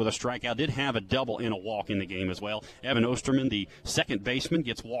the game with a strikeout. Did have a double and a walk in the game as well. Evan Osterman, the second baseman,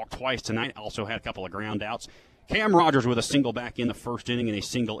 gets walked twice tonight. Also had a couple of ground outs. Cam Rogers with a single back in the 1st inning and a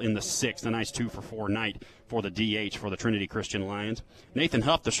single in the 6th. A nice 2 for 4 night for the DH for the Trinity Christian Lions. Nathan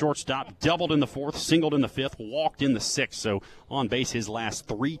Huff, the shortstop, doubled in the 4th, singled in the 5th, walked in the 6th. So on base his last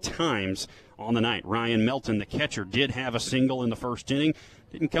 3 times on the night. Ryan Melton, the catcher, did have a single in the 1st inning.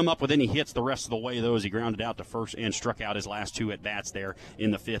 Didn't come up with any hits the rest of the way, though, as he grounded out to first and struck out his last 2 at-bats there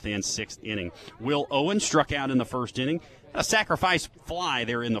in the 5th and 6th inning. Will Owen struck out in the 1st inning. A sacrifice fly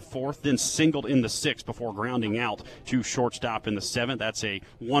there in the 4th, then singled in the 6th before grounding out to shortstop in the 7th. That's a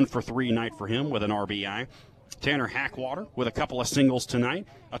 1 for 3 night for him with an RBI. Tanner Hackwater with a couple of singles tonight.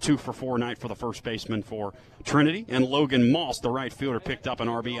 A 2-for-4 night for the first baseman for Trinity. And Logan Moss, the right fielder, picked up an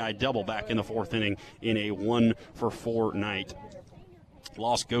RBI double back in the fourth inning in a 1-for-4 night.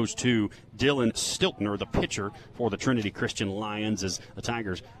 Loss goes to Dylan Stiltner, the pitcher for the Trinity Christian Lions, as the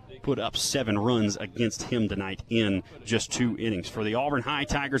Tigers put up 7 runs against him tonight in just 2 innings. For the Auburn High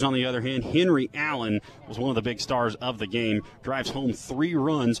Tigers, on the other hand, Henry Allen was one of the big stars of the game. Drives home 3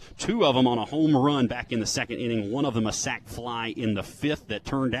 runs, 2 of them on a home run back in the second inning, one of them a sac fly in the 5th that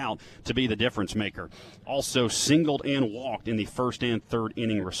turned out to be the difference maker. Also singled and walked in the first and third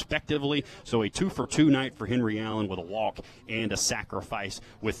inning respectively. So a 2-for-2 night for Henry Allen with a walk and a sacrifice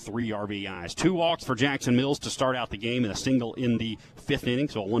with 3 RBIs. 2 walks for Jackson Mills to start out the game and a single in the 5th inning,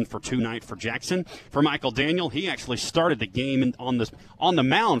 so a 1-for-2 night for Jackson. For Michael Daniel, he actually started the game on the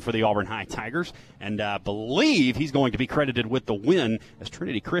mound for the Auburn High Tigers, and I believe he's going to be credited with the win, as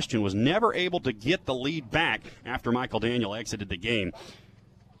Trinity Christian was never able to get the lead back after Michael Daniel exited the game.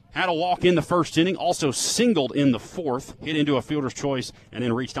 Had a walk in the first inning, also singled in the 4th, hit into a fielder's choice, and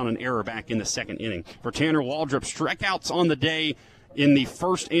then reached on an error back in the second inning. For Tanner Waldrop, strikeouts on the day in the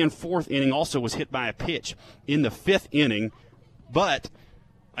first and 4th inning, also was hit by a pitch in the 5th inning, but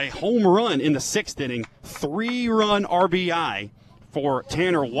a home run in the 6th inning, 3-run RBI for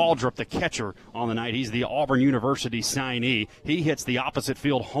Tanner Waldrop, the catcher on the night. He's the Auburn University signee. He hits the opposite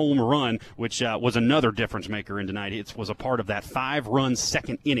field home run, which was another difference maker in tonight. It was a part of that 5-run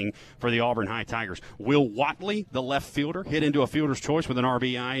second inning for the Auburn High Tigers. Will Watley, the left fielder, hit into a fielder's choice with an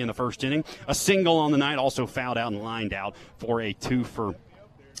RBI in the first inning. A single on the night, also fouled out and lined out for a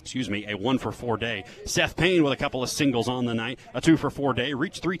 1-for-4 day. Seth Payne with a couple of singles on the night. A 2-for-4 day.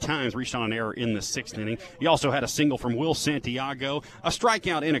 Reached 3 times, reached on an error in the 6th inning. He also had a single from Will Santiago, a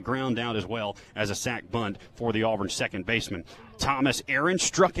strikeout and a ground out, as well as a sac bunt for the Auburn second baseman. Thomas Aaron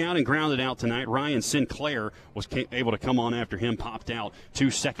struck out and grounded out tonight. Ryan Sinclair was able to come on after him, popped out to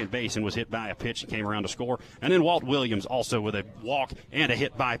second base and was hit by a pitch and came around to score. And then Walt Williams also with a walk and a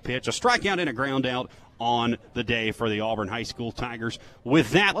hit by pitch, a strikeout and a ground out on the day for the Auburn High School Tigers. With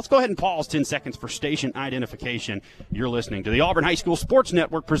that, let's go ahead and pause 10 seconds for station identification. You're listening to the Auburn High School Sports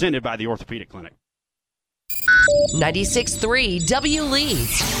Network, presented by the Orthopedic Clinic. 96.3 W Lee,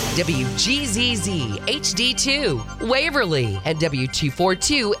 WGZZ HD2 Waverly, and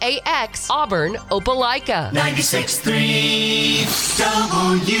W242AX Auburn Opelika. 96.3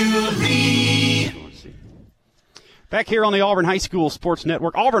 W Lee. Back here on the Auburn High School Sports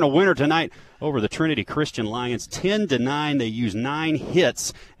Network. Auburn a winner tonight over the Trinity Christian Lions, 10-9. They used 9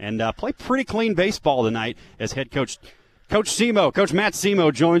 hits and play pretty clean baseball tonight, as head coach Coach Matt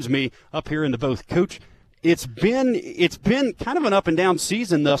Semo joins me up here in the booth. Coach, it's been kind of an up and down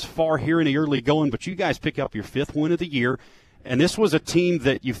season thus far here in the early going, but you guys pick up your 5th win of the year. And this was a team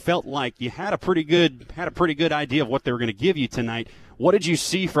that you felt like you had a pretty good idea of what they were going to give you tonight. What did you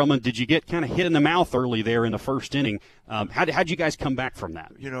see from them? Did you get kind of hit in the mouth early there in the first inning? How'd you guys come back from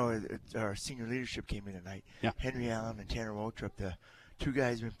that? You know, our senior leadership came in tonight. Yeah. Henry Allen and Tanner Waldrop, the 2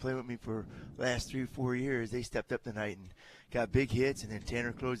 guys who've been playing with me for the last 3-4 years, they stepped up tonight and got big hits, and then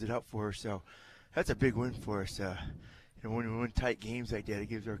Tanner closed it up for us. So that's a big win for us. When we win tight games like that, it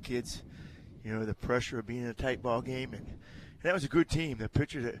gives our kids, the pressure of being in a tight ball game, and that was a good team. The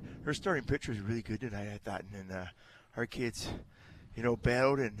pitcher, her starting pitcher was really good tonight, I thought, and then our kids,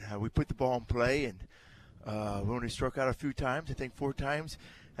 battled, and we put the ball in play, and we only struck out a few times, I think 4 times.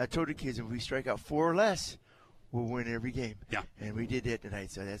 I told the kids if we strike out 4 or less, we'll win every game. Yeah. And we did that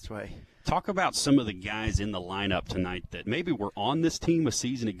tonight, so that's why. Talk about some of the guys in the lineup tonight that maybe were on this team a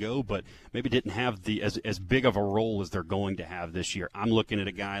season ago, but maybe didn't have as big of a role as they're going to have this year. I'm looking at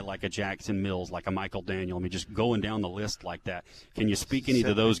a guy like a Jackson Mills, like a Michael Daniel. I mean, just going down the list like that. Can you speak any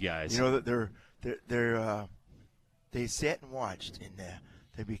to those guys? They sat and watched, and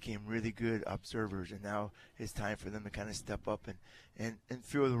they became really good observers, and now it's time for them to kind of step up and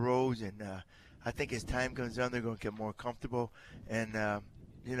fill the roles. And I think as time goes on, they're going to get more comfortable. And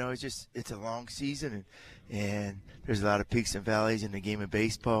it's a long season, and there's a lot of peaks and valleys in the game of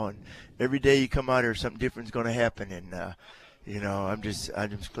baseball. And every day you come out here, something different is going to happen. And I'm just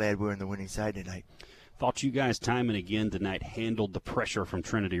glad we're on the winning side tonight. Thought you guys time and again tonight handled the pressure from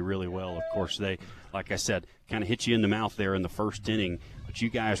Trinity really well. Of course, they, like I said, kind of hit you in the mouth there in the first inning. But you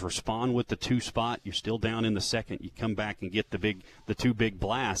guys respond with the 2 spot. You're still down in the second. You come back and get the 2 big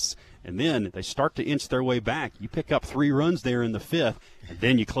blasts. And then they start to inch their way back. You pick up 3 runs there in the 5th, and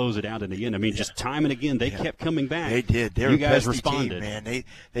then you close it out in the end. I mean, just time and again, they kept coming back. They did. You guys responded. Team, man.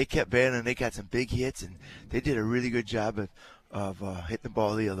 They kept battling. They got some big hits, and they did a really good job of hitting the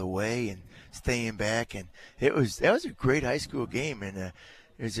ball the other way and staying back. And that was a great high school game. And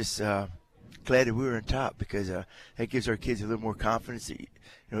it was just glad that we were on top because that gives our kids a little more confidence. You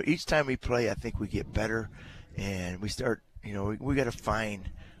know, each time we play, I think we get better, and we start. You know, we got to find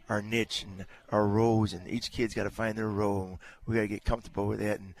our niche and our roles, and each kid's got to find their role. And we got to get comfortable with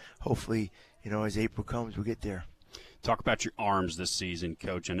that, and hopefully, you know, as April comes, we'll get there. Talk about your arms this season,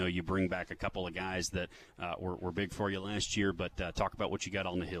 Coach. I know you bring back a couple of guys that were big for you last year, but talk about what you got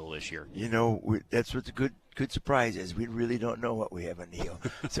on the hill this year. You know, that's what the good surprise is. We really don't know what we have on the hill.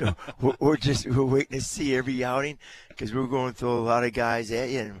 So we're waiting to see every outing because we're going through a lot of guys at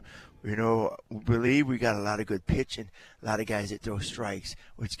you. And, you know, we believe we got a lot of good pitching, a lot of guys that throw strikes,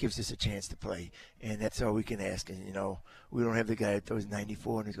 which gives us a chance to play. And that's all we can ask. And, you know, we don't have the guy that throws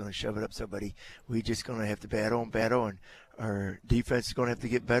 94 and is going to shove it up somebody. We're just going to have to battle, and our defense is going to have to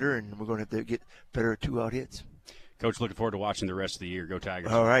get better, and we're going to have to get better at 2-out hits. Coach, looking forward to watching the rest of the year. Go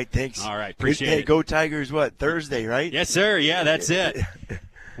Tigers. All right, thanks. All right, appreciate it. Go Tigers, what, Thursday, right? Yes, sir. Yeah, that's it.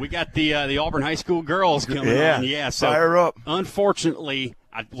 We got the Auburn High School girls coming on. Yeah, so fire up. Unfortunately,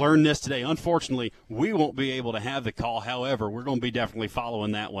 I learned this today. Unfortunately, we won't be able to have the call. However, we're going to be definitely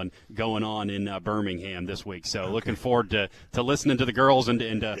following that one going on in Birmingham this week. So looking forward to listening to the girls and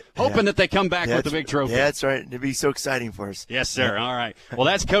hoping that they come back with the big trophy. Yeah, that's right. It'll be so exciting for us. Yes, sir. All right. Well,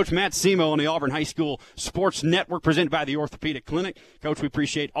 that's Coach Matt Semo on the Auburn High School Sports Network presented by the Orthopedic Clinic. Coach, we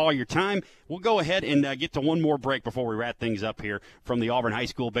appreciate all your time. We'll go ahead and get to one more break before we wrap things up here from the Auburn High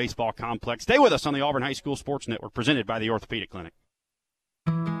School Baseball Complex. Stay with us on the Auburn High School Sports Network presented by the Orthopedic Clinic.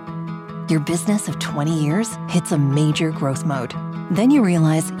 Your business of 20 years hits a major growth mode. Then you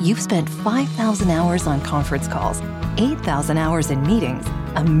realize you've spent 5,000 hours on conference calls, 8,000 hours in meetings,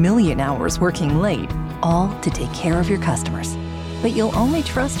 1,000,000 hours working late, all to take care of your customers. But you'll only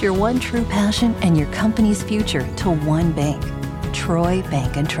trust your one true passion and your company's future to one bank, Troy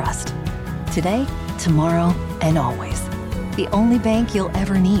Bank and Trust. Today, tomorrow, and always. The only bank you'll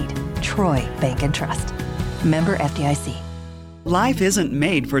ever need, Troy Bank and Trust. Member FDIC. Life isn't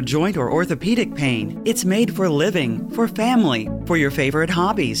made for joint or orthopedic pain. It's made for living, for family, for your favorite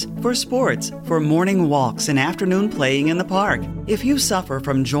hobbies, for sports, for morning walks and afternoon playing in the park. If you suffer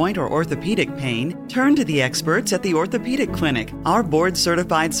from joint or orthopedic pain, turn to the experts at the Orthopedic Clinic. Our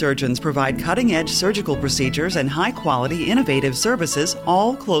board-certified surgeons provide cutting-edge surgical procedures and high-quality, innovative services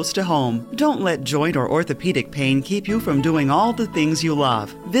all close to home. Don't let joint or orthopedic pain keep you from doing all the things you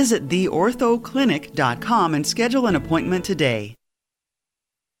love. Visit theorthoclinic.com and schedule an appointment today.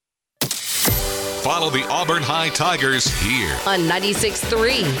 Follow the Auburn High Tigers here on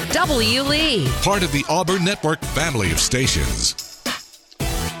 96.3 W. Lee. Part of the Auburn Network family of stations.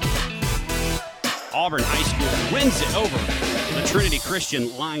 Auburn High School wins it over the Trinity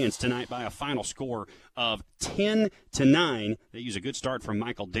Christian Lions tonight by a final score of 10-9. They use a good start from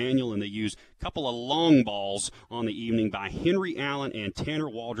Michael Daniel, and they use a couple of long balls on the evening by Henry Allen and Tanner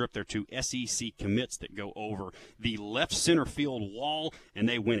Waldrop. They're two SEC commits that go over the left center field wall, and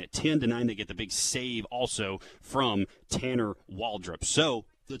they win it 10-9. They get the big save also from Tanner Waldrop. So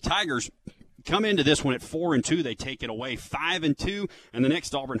the Tigers come into this one at 4-2. They take it away 5-2, and the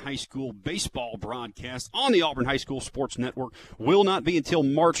next Auburn High School baseball broadcast on the Auburn High School Sports Network will not be until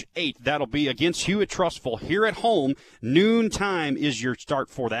March 8th. That'll be against Hewitt-Trussville here at home. Noon time is your start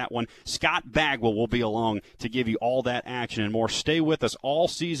for that one. Scott Bagwell will be along to give you all that action and more. Stay with us all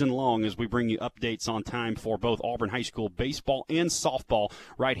season long as we bring you updates on time for both Auburn High School baseball and softball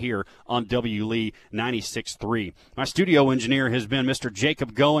right here on W. Lee 96.3. My studio engineer has been Mr.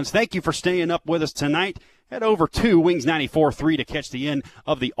 Jacob Goins. Thank you for staying up with us tonight. Head over to Wings 94.3 to catch the end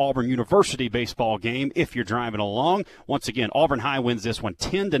of the Auburn University baseball game if you're driving along. Once again, Auburn High wins this one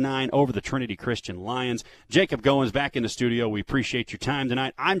 10-9 over the Trinity Christian Lions. Jacob Goins back in the studio. We appreciate your time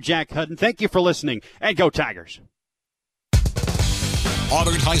tonight. I'm Jack Hudden. Thank you for listening, and go Tigers.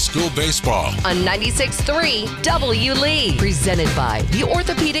 Auburn High School baseball on 96.3 W. Lee. Presented by the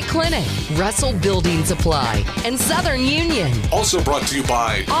Orthopedic Clinic, Russell Building Supply, and Southern Union. Also brought to you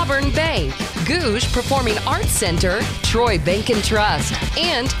by Auburn Bank, Gouge Performing Arts Center, Troy Bank and Trust,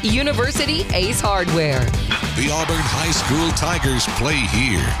 and University Ace Hardware. The Auburn High School Tigers play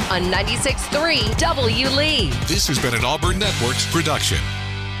here on 96.3 W. Lee. This has been an Auburn Networks production.